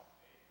am.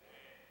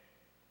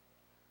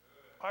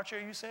 Archie, are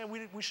you saying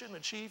we shouldn't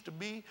achieve to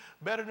be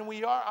better than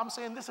we are? I'm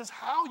saying this is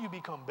how you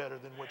become better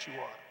than what you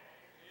are.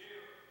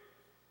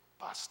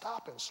 By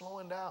stopping,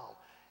 slowing down,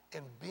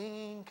 and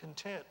being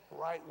content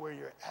right where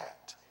you're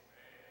at.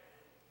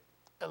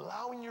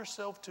 Allowing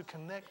yourself to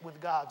connect with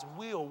God's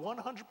will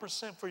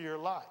 100% for your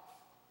life.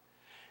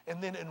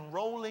 And then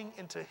enrolling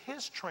into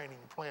his training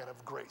plan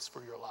of grace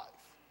for your life.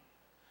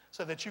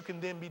 So that you can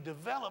then be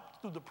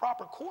developed through the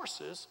proper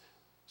courses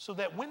so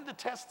that when the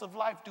tests of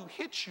life do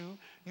hit you,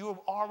 you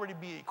will already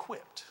be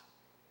equipped.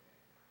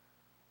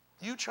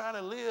 You trying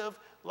to live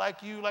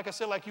like I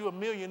said, like you a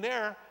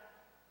millionaire,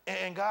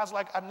 and God's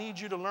like, I need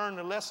you to learn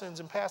the lessons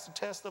and pass the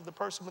test of the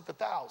person with the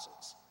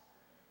thousands.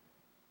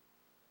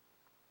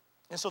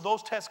 And so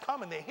those tests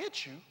come and they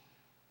hit you,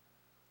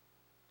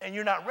 and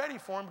you're not ready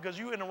for them because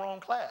you're in the wrong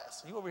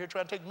class. You over here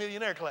trying to take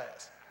millionaire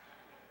class.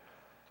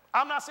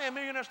 I'm not saying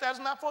millionaire status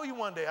is not for you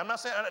one day. I'm not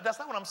saying, that's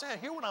not what I'm saying.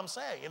 Hear what I'm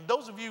saying. And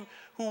those of you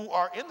who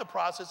are in the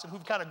process and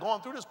who've kind of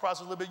gone through this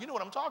process a little bit, you know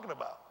what I'm talking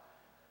about.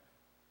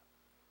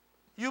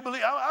 You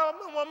believe, I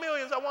want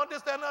millions, I want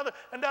this, that, and other,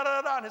 and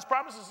da-da-da-da. And his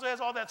promises says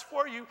all that's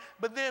for you,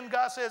 but then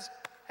God says,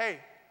 hey,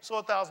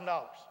 sow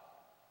 $1,000.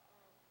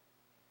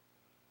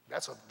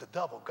 That's the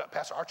double.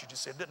 Pastor Archie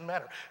just said it didn't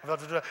matter.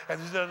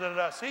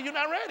 See, you're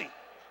not ready.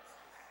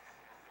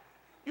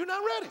 You're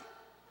not ready.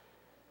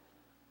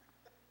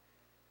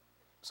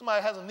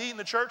 Somebody has a need in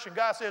the church, and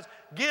God says,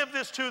 give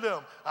this to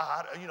them.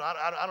 I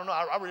don't know.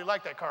 I really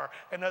like that car.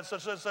 And that's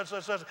such.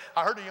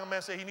 I heard a young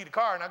man say he needed a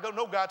car, and I go,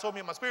 no, God told me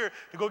in my spirit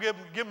to go give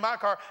him my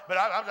car, but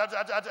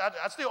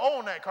I still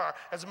own that car,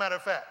 as a matter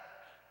of fact.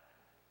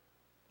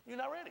 You're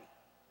not ready.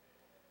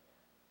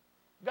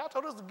 God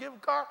told us to give a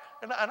car,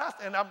 and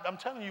I'm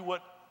telling you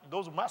what,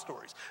 those are my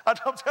stories.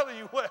 I'm telling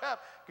you what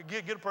happened.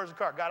 Get a person a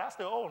car. God, I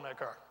still own that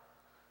car.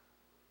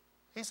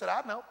 He said,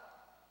 I know.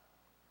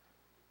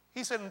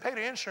 He said, and pay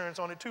the insurance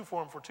on it too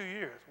for him for 2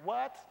 years.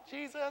 What,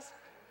 Jesus?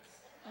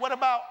 What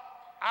about,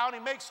 I only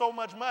make so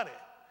much money.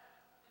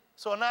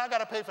 So now I got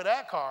to pay for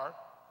that car,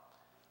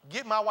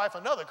 get my wife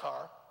another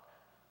car,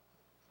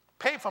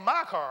 pay for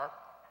my car.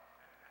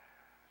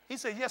 He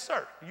said, yes,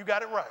 sir, you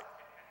got it right.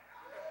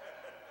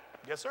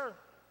 Yes, sir.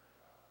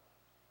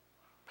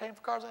 Paying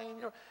for cars ain't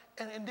yours,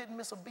 and didn't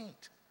miss a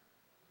beat.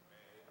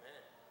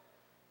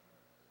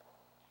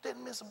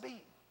 Didn't miss a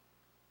beat.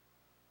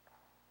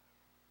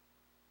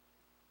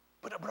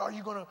 But are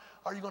you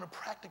gonna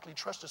practically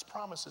trust his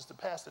promises to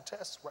pass the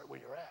tests right where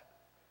you're at?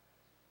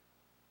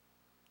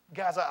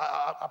 Guys,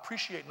 I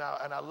appreciate now,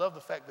 and I love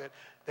the fact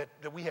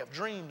that we have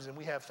dreams and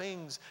we have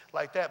things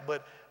like that,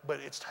 but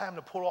it's time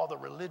to pull all the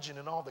religion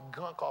and all the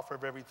gunk off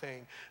of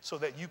everything so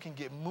that you can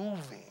get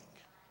moving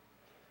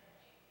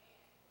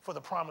for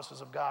the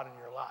promises of God in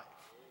your life.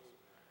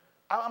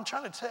 I'm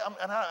trying to tell,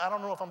 and I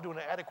don't know if I'm doing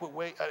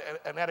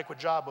an adequate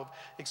job of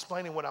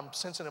explaining what I'm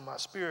sensing in my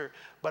spirit,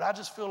 but I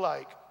just feel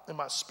like in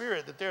my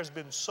spirit that there's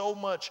been so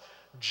much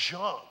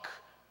junk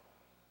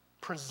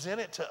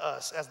presented to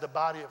us as the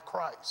body of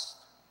Christ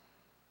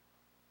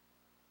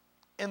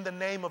in the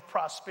name of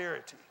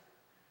prosperity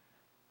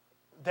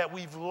that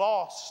we've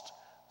lost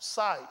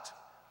sight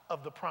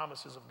of the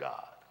promises of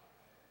God.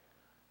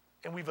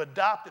 And we've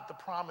adopted the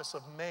promise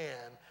of man,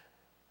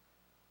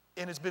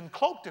 and it's been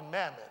cloaked in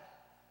mammon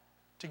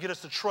to get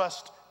us to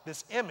trust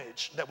this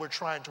image that we're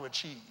trying to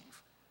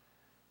achieve,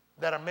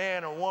 that a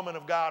man or woman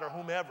of God or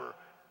whomever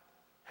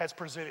has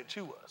presented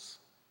to us.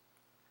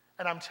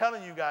 And I'm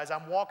telling you guys,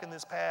 I'm walking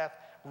this path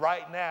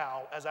right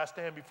now as I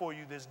stand before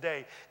you this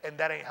day, and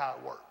that ain't how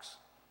it works.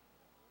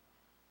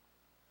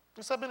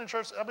 I've been in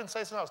church, I've been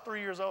saved since I was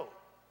 3 years old.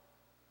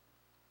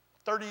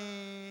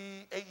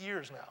 38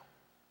 years now.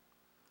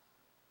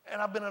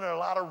 And I've been under a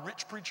lot of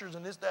rich preachers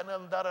and this, that, and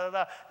other, da, da, da,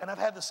 da, and I've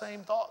had the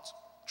same thoughts,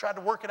 tried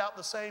to work it out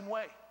the same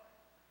way.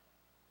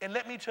 And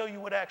let me tell you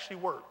what actually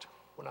worked.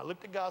 When I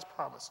looked at God's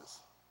promises,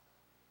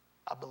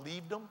 I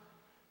believed them,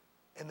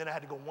 and then I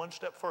had to go one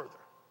step further.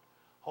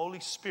 Holy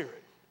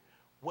Spirit,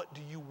 what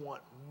do you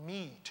want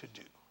me to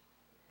do?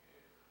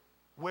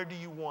 Where do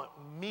you want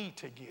me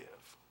to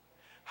give?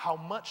 How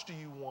much do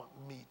you want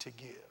me to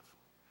give?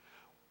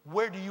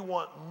 Where do you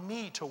want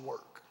me to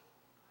work?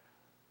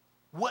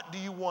 What do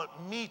you want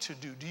me to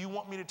do? Do you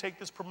want me to take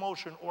this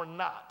promotion or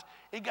not?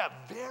 It got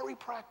very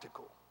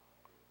practical.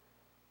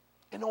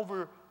 And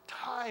over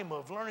time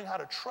of learning how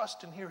to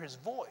trust and hear his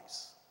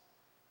voice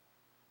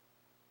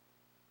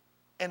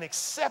and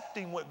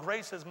accepting what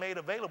grace has made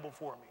available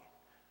for me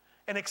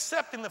and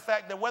accepting the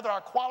fact that whether I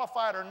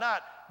qualified or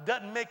not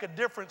doesn't make a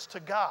difference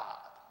to God.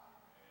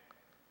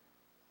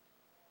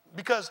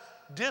 Because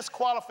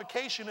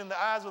disqualification in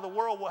the eyes of the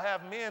world will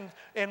have men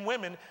and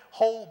women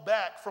hold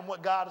back from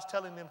what God is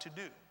telling them to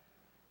do.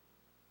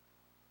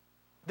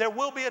 There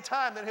will be a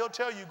time that he'll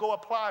tell you, go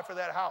apply for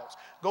that house.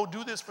 Go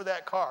do this for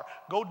that car.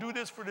 Go do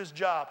this for this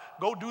job.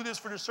 Go do this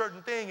for this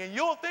certain thing. And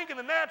you'll think in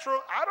the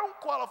natural, I don't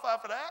qualify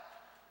for that.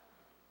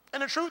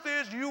 And the truth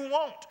is, you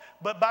won't.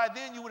 But by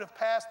then, you would have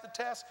passed the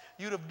test.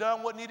 You'd have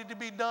done what needed to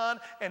be done.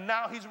 And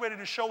now he's ready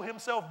to show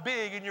himself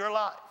big in your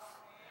life.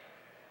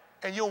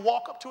 And you'll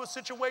walk up to a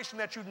situation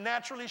that you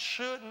naturally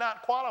should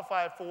not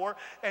qualify for,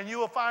 and you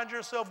will find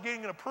yourself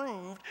getting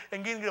approved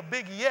and getting a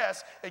big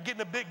yes and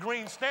getting a big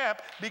green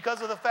stamp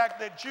because of the fact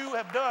that you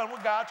have done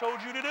what God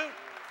told you to do.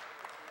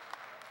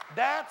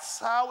 That's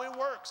how it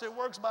works. It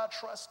works by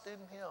trusting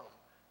him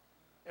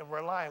and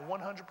relying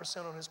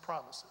 100% on his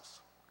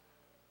promises.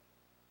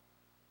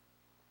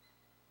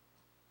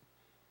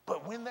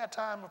 But when that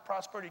time of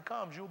prosperity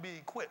comes, you'll be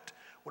equipped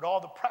with all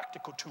the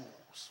practical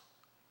tools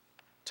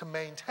to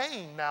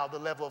maintain now the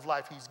level of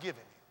life he's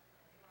given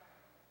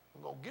you.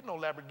 You don't get no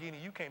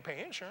Lamborghini, you can't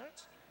pay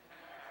insurance.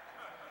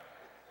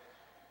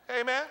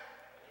 Amen?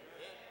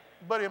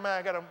 A buddy of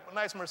mine got a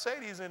nice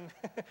Mercedes, and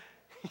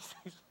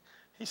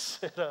he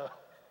said,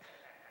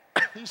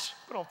 he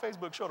put on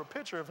Facebook, showed a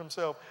picture of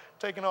himself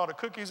taking all the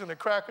cookies and the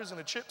crackers and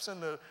the chips in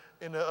the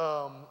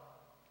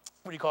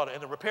what do you call it,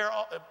 in the repair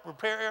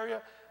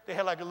area. They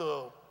had like a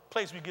little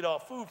place we get all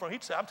food from. He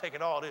said, I'm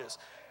taking all this.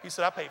 He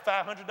said, I paid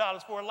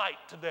 $500 for a light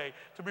today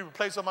to be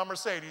replaced on my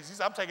Mercedes. He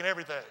said, I'm taking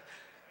everything.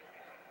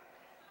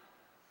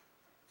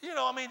 You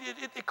know, I mean,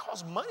 it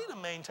costs money to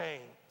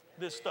maintain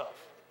this stuff.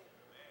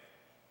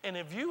 And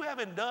if you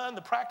haven't done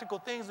the practical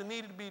things that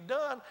needed to be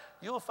done,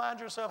 you'll find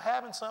yourself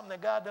having something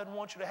that God doesn't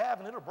want you to have,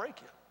 and it'll break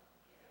you.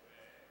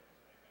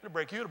 It'll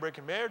break you, it'll break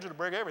your marriage, it'll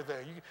break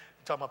everything. You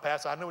talk about,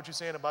 Pastor, I know what you're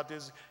saying about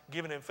this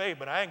giving in faith,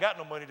 but I ain't got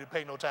no money to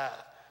pay no tithe.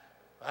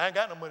 I ain't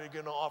got no money to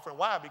give no offering.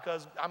 Why?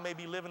 Because I may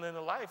be living in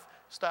a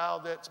lifestyle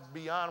that's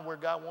beyond where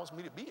God wants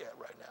me to be at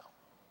right now.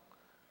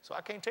 So I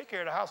can't take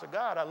care of the house of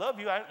God. I love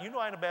you. You know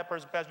I ain't a bad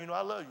person, Pastor. You know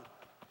I love you.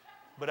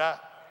 But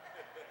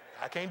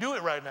I can't do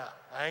it right now.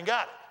 I ain't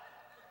got it.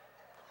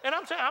 And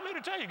I'm here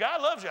to tell you,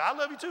 God loves you. I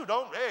love you too.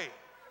 Hey,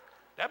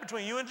 that's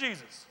between you and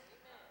Jesus.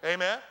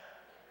 Amen.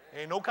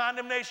 Ain't no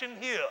condemnation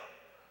here.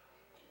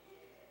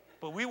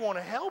 But we want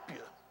to help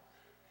you.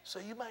 So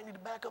you might need to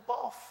back up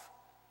off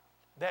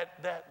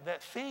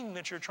that thing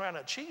that you're trying to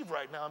achieve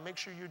right now and make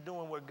sure you're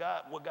doing what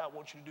God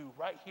wants you to do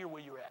right here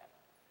where you're at.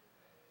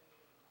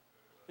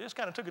 It just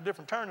kind of took a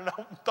different turn than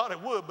I thought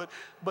it would,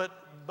 but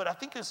I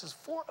think this is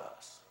for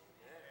us.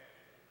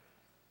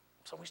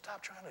 So we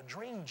stop trying to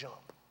dream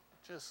jump.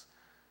 Just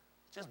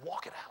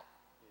walk it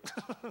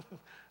out.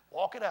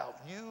 Walk it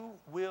out. You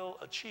will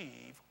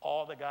achieve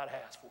all that God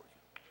has for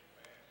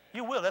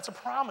you. You will. That's a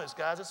promise,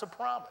 guys. It's a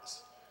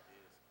promise.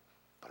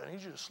 But I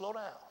need you to slow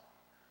down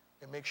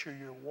and make sure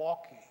you're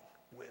walking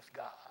with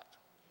God.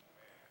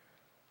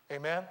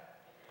 Amen?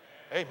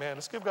 Amen.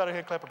 Let's give God a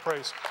hand clap of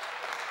praise.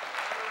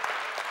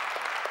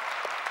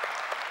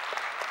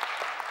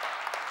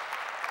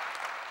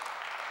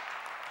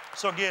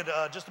 So again,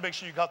 just to make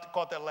sure you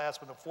caught that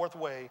last one, the fourth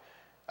way,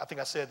 I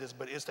think I said this,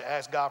 but is to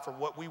ask God for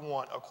what we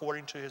want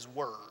according to his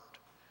word.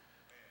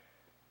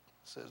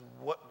 It says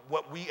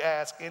what we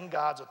ask in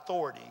God's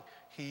authority,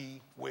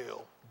 he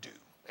will do.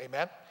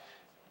 Amen?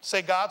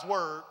 Say God's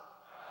word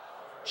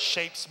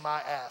shapes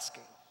my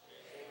asking.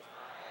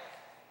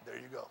 There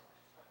you go.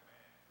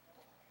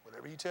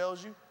 Whatever he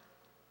tells you,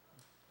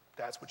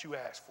 that's what you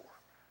ask for.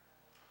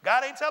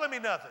 God ain't telling me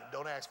nothing.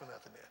 Don't ask for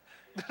nothing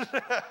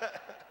then.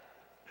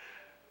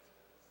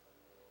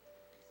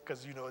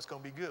 Because you know it's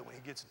going to be good when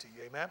he gets it to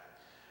you. Amen?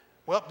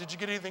 Well, did you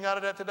get anything out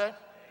of that today?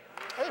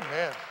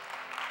 Amen.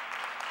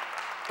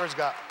 Praise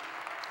God.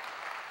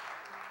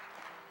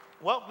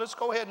 Well, let's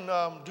go ahead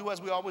and do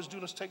as we always do.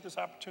 Let's take this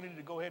opportunity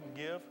to go ahead and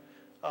give.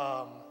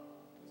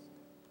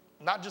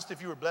 Not just if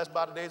you were blessed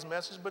by today's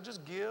message, but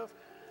just give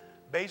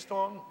based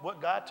on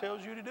what God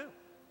tells you to do.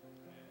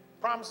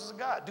 Promises of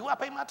God. Do I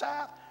pay my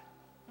tithe?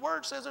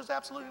 Word says there's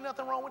absolutely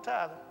nothing wrong with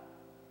tithing.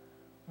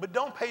 But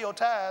don't pay your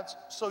tithes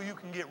so you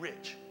can get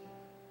rich.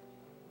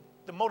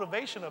 The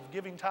motivation of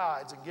giving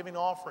tithes and giving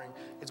offering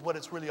is what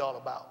it's really all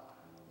about.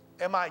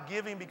 Am I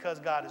giving because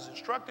God has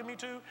instructed me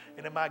to?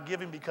 And am I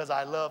giving because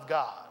I love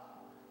God?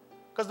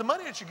 Because the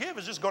money that you give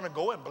is just going to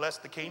go and bless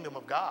the kingdom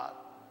of God.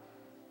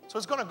 So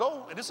it's going to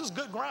go, and this is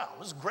good ground.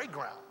 This is great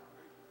ground.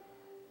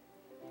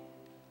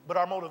 But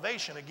our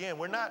motivation, again,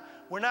 we're not,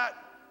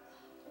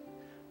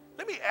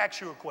 let me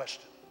ask you a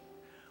question.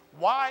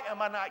 Why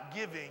am I not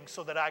giving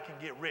so that I can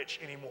get rich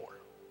anymore?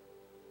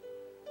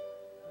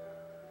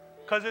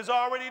 Because it's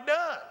already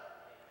done.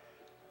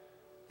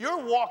 You're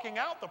walking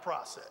out the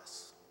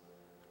process.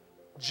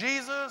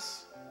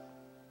 Jesus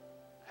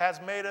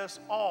has made us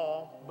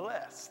all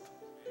blessed.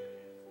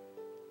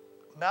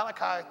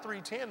 Malachi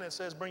 3:10, it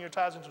says, bring your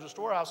tithes into the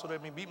storehouse so that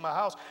it may beat my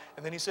house.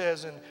 And then he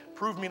says, and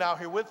prove me now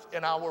herewith,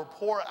 and I will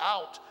pour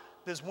out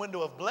this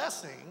window of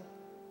blessing.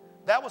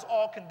 That was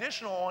all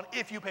conditional on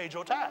if you paid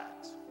your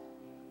tithes.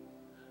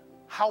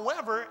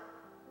 However,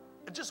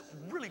 just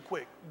really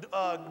quick,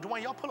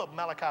 Dwayne, y'all pull up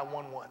Malachi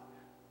 1:1.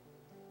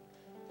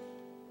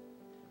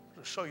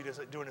 I'll show you this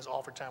during this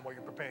offering time while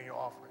you're preparing your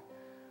offering.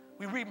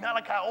 We read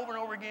Malachi over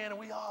and over again, and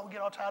we get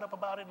all tied up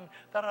about it, and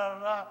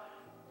da-da-da-da.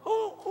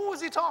 Who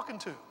is he talking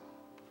to?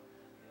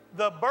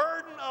 The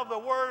burden of the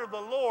word of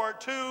the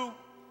Lord to...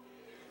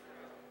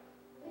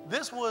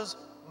 This was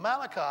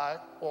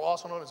Malachi, or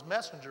also known as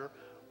messenger,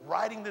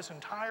 writing this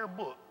entire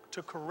book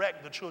to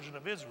correct the children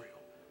of Israel.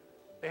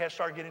 They had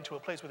started getting to a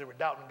place where they were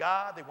doubting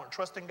God, they weren't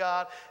trusting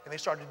God, and they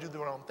started to do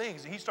their own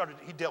things. He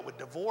dealt with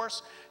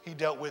divorce, he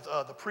dealt with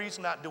the priests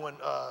not doing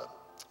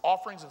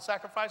offerings and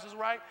sacrifices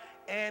right,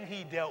 and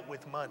he dealt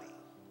with money.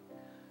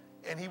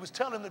 And he was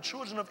telling the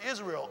children of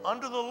Israel,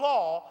 under the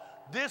law,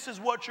 this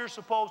is what you're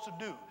supposed to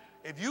do.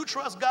 If you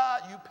trust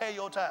God, you pay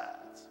your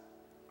tithes.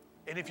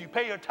 And if you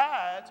pay your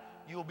tithes,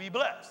 you'll be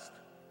blessed.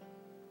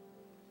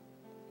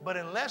 But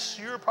unless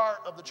you're part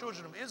of the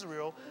children of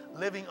Israel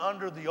living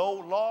under the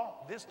old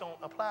law, this don't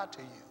apply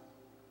to you.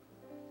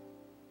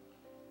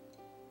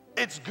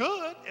 It's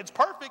good, it's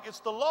perfect, it's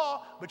the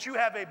law, but you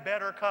have a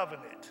better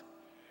covenant.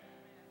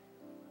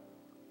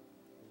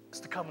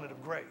 It's the covenant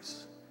of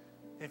grace.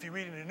 If you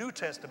read in the New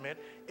Testament,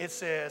 it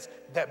says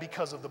that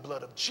because of the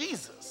blood of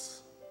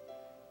Jesus,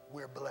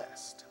 we're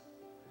blessed.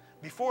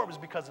 Before it was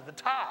because of the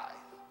tithe.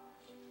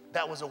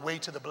 That was a way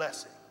to the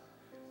blessing.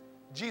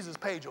 Jesus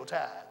paid your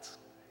tithes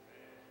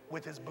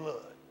with his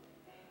blood.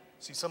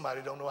 See,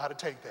 somebody don't know how to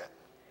take that.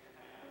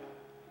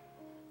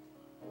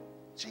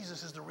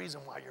 Jesus is the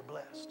reason why you're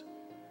blessed.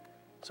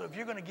 So if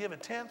you're going to give a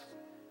tenth,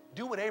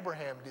 do what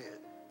Abraham did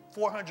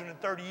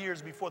 430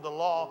 years before the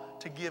law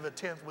to give a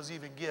tenth was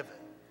even given.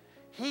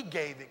 He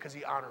gave it because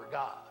he honored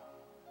God.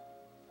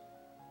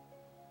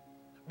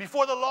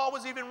 Before the law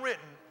was even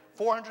written,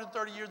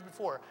 430 years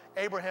before,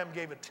 Abraham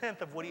gave a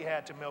tenth of what he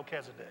had to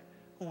Melchizedek,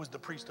 who was the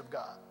priest of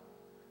God.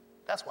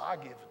 That's why I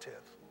give a tenth.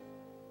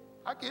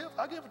 I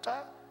give a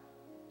tithe,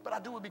 but I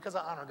do it because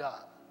I honor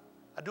God.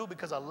 I do it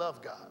because I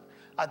love God.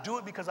 I do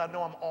it because I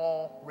know I'm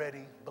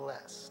already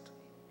blessed.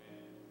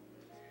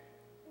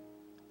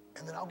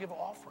 And then I'll give an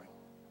offering.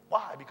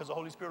 Why? Because the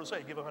Holy Spirit will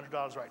say, give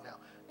 $100 right now.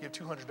 Give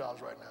 $200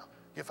 right now.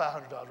 Give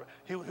 $500 right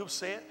now. He'll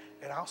say it,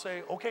 and I'll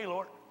say, okay,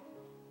 Lord.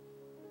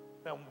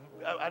 Now,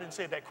 I didn't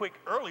say it that quick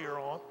earlier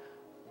on.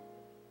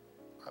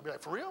 I'll be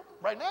like, for real?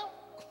 Right now?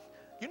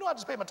 You know I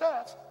just paid my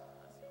tithes.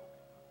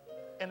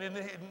 And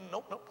then,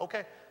 nope,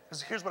 okay.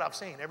 Because here's what I've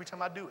seen. Every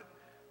time I do it,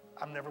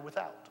 I'm never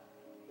without.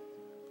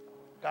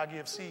 God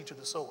gives seed to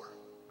the sower.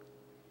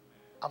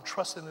 I'm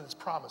trusting in his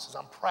promises.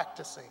 I'm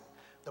practicing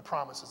the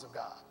promises of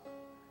God.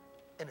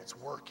 and it's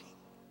working.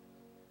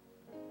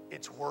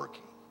 It's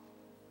working.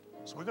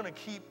 So we're going to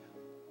keep,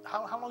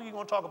 how long are you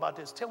going to talk about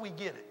this? Till we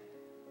get it.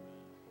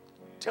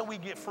 Till we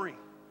get free.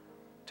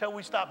 Till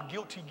we stop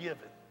guilty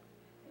giving.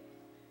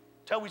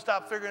 Till we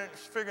stop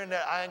figuring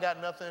that I ain't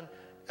got nothing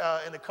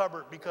in the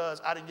cupboard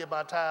because I didn't get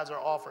my tithes or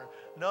offering.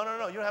 No.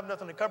 You don't have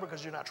nothing in the cupboard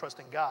because you're not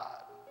trusting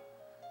God.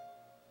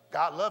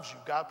 God loves you.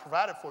 God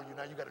provided for you.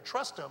 Now you got to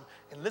trust him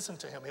and listen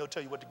to him. He'll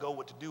tell you what to go,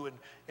 what to do,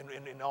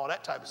 and all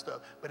that type of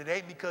stuff. But it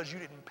ain't because you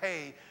didn't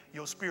pay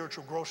your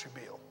spiritual grocery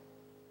bill.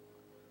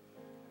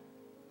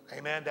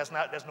 Amen. That's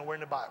nowhere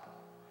in the Bible.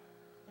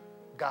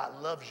 God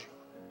loves you.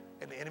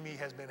 And the enemy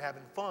has been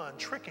having fun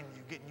tricking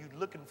you, getting you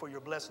looking for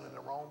your blessing in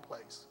the wrong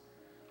place.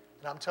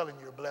 And I'm telling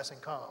you, your blessing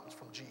comes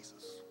from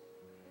Jesus.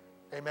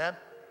 Amen.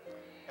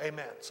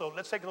 Amen. So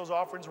let's take those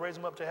offerings, raise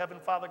them up to heaven.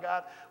 Father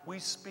God, we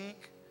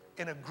speak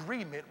in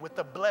agreement with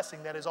the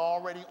blessing that is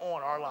already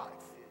on our life.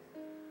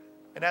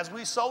 And as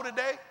we sow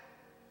today,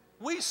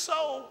 we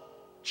sow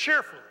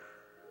cheerfully.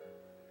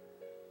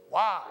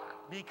 Why?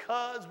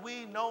 Because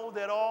we know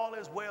that all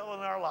is well in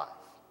our life.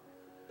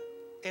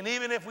 And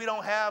even if we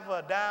don't have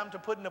a dime to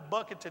put in the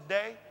bucket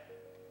today,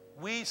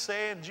 we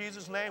say in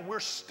Jesus' name, we're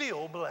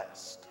still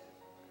blessed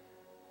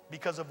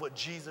because of what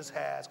Jesus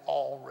has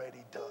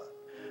already done.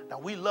 Now,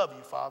 we love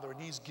you, Father, and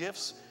these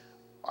gifts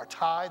are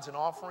tithes and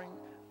offering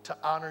to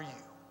honor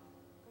you.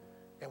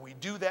 And we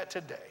do that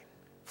today,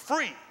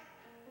 free,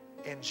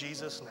 in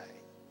Jesus'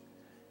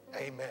 name.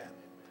 Amen.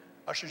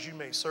 Ushers, you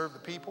may serve the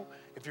people.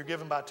 If you're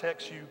giving by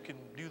text, you can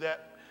do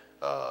that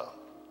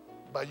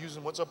by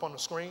using what's up on the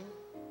screen.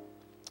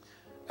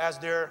 As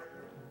they're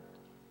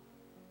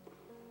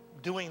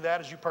doing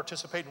that, as you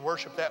participate in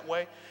worship that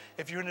way,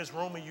 if you're in this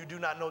room and you do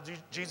not know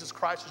Jesus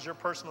Christ as your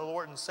personal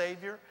Lord and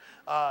Savior,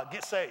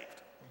 get saved.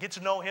 Get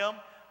to know him.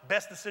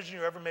 Best decision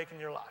you ever make in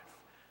your life.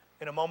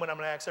 In a moment, I'm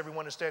going to ask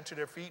everyone to stand to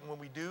their feet. And when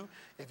we do,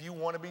 if you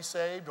want to be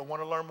saved or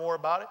want to learn more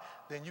about it,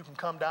 then you can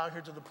come down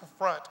here to the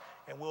front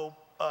and we'll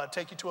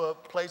take you to a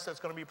place that's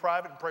going to be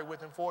private and pray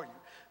with him for you.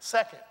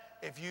 Second,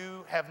 if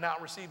you have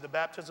not received the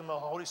baptism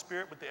of the Holy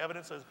Spirit with the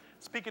evidence of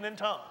speaking in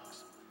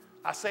tongues,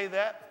 I say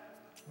that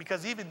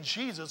because even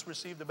Jesus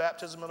received the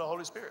baptism of the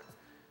Holy Spirit.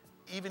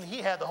 Even he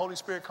had the Holy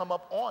Spirit come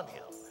up on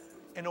him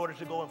in order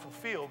to go and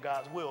fulfill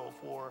God's will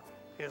for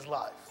his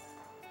life.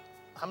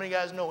 How many of you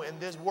guys know in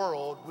this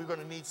world, we're going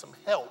to need some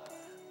help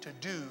to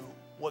do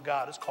what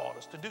God has called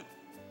us to do?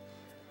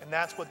 And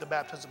that's what the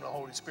baptism of the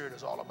Holy Spirit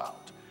is all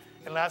about.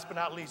 And last but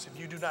not least, if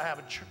you do not have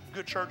a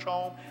good church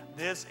home,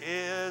 this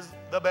is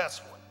the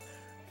best one.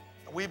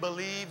 We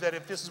believe that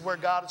if this is where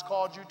God has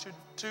called you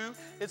to,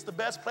 it's the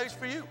best place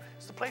for you.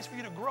 It's the place for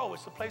you to grow.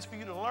 It's the place for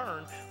you to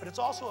learn, but it's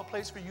also a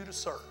place for you to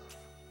serve,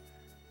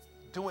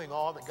 doing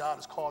all that God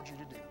has called you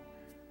to do.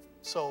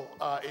 So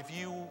if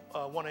you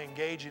want to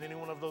engage in any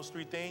one of those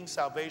three things,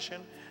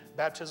 salvation,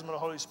 baptism of the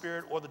Holy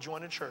Spirit, or the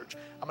joint in church,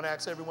 I'm going to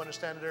ask everyone to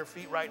stand at their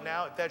feet right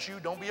now. If that's you,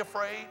 don't be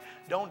afraid.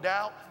 Don't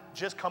doubt.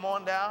 Just come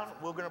on down.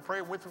 We're going to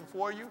pray with and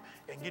for you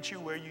and get you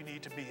where you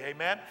need to be.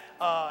 Amen.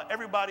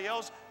 Everybody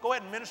else, go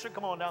ahead and minister.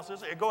 Come on down,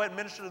 sister. Go ahead and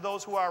minister to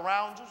those who are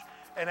around you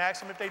and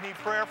ask them if they need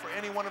prayer for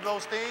any one of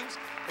those things.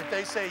 If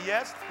they say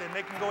yes, then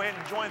they can go ahead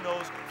and join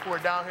those who are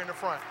down here in the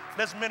front.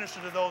 Let's minister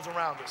to those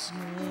around us.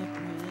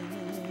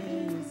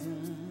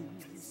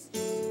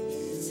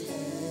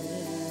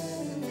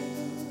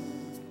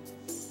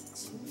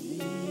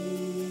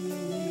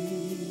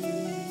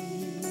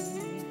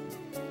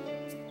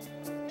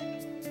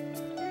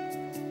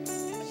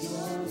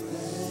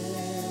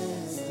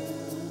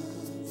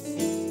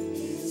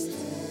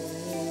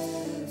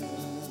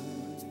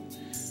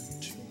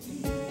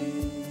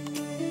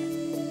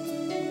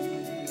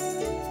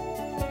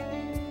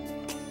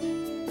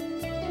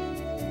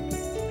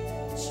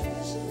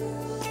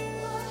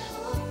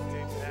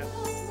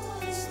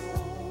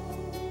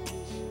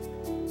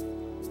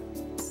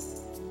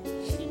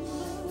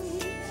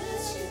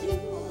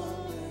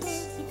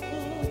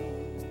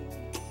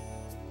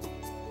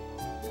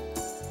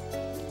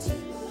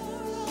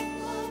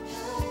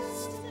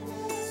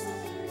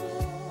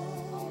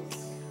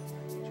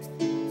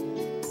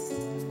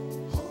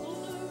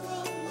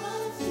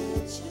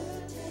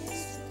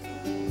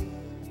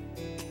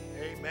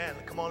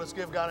 Let's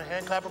give God a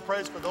hand clap of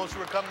praise for those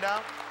who are coming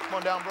down. Come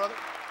on down, brother.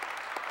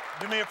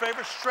 Do me a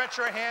favor, stretch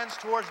your hands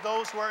towards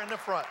those who are in the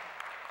front.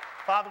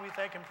 Father, we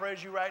thank and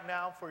praise you right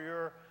now for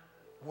your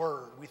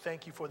word. We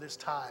thank you for this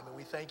time, and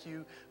we thank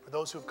you for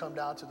those who have come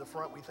down to the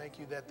front. We thank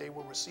you that they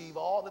will receive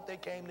all that they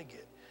came to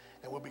get,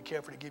 and we'll be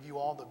careful to give you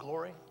all the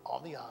glory,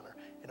 all the honor,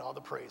 and all the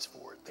praise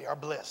for it. They are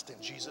blessed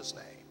in Jesus'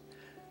 name.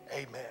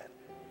 Amen.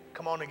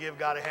 Come on and give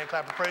God a hand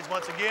clap of praise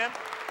once again.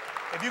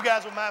 If you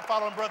guys would mind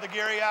following Brother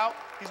Gary out,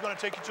 he's going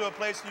to take you to a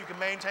place so you can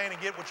maintain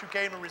and get what you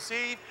came to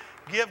receive.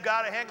 Give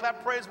God a hand clap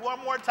of praise one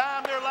more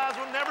time. Their lives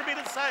will never be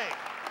the same.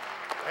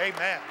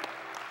 Amen.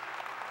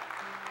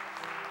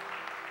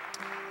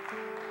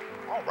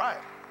 All right.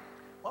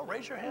 Well,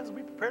 raise your hands and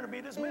be prepared to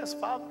be dismissed.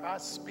 Father, I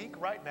speak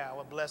right now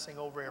a blessing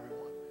over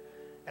everyone.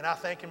 And I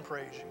thank and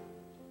praise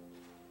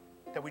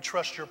you that we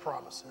trust your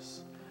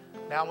promises.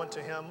 Now unto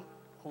him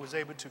who is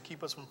able to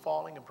keep us from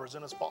falling and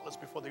present us faultless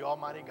before the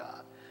Almighty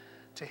God.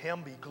 To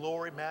him be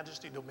glory,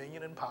 majesty,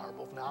 dominion, and power,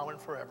 both now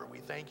and forever. We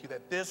thank you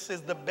that this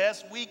is the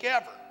best week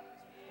ever,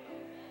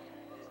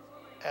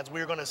 as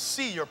we're going to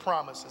see your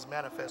promises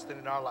manifested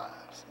in our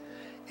lives.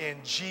 In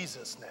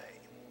Jesus' name,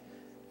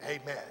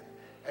 amen.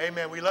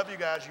 Amen. We love you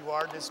guys. You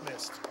are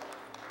dismissed.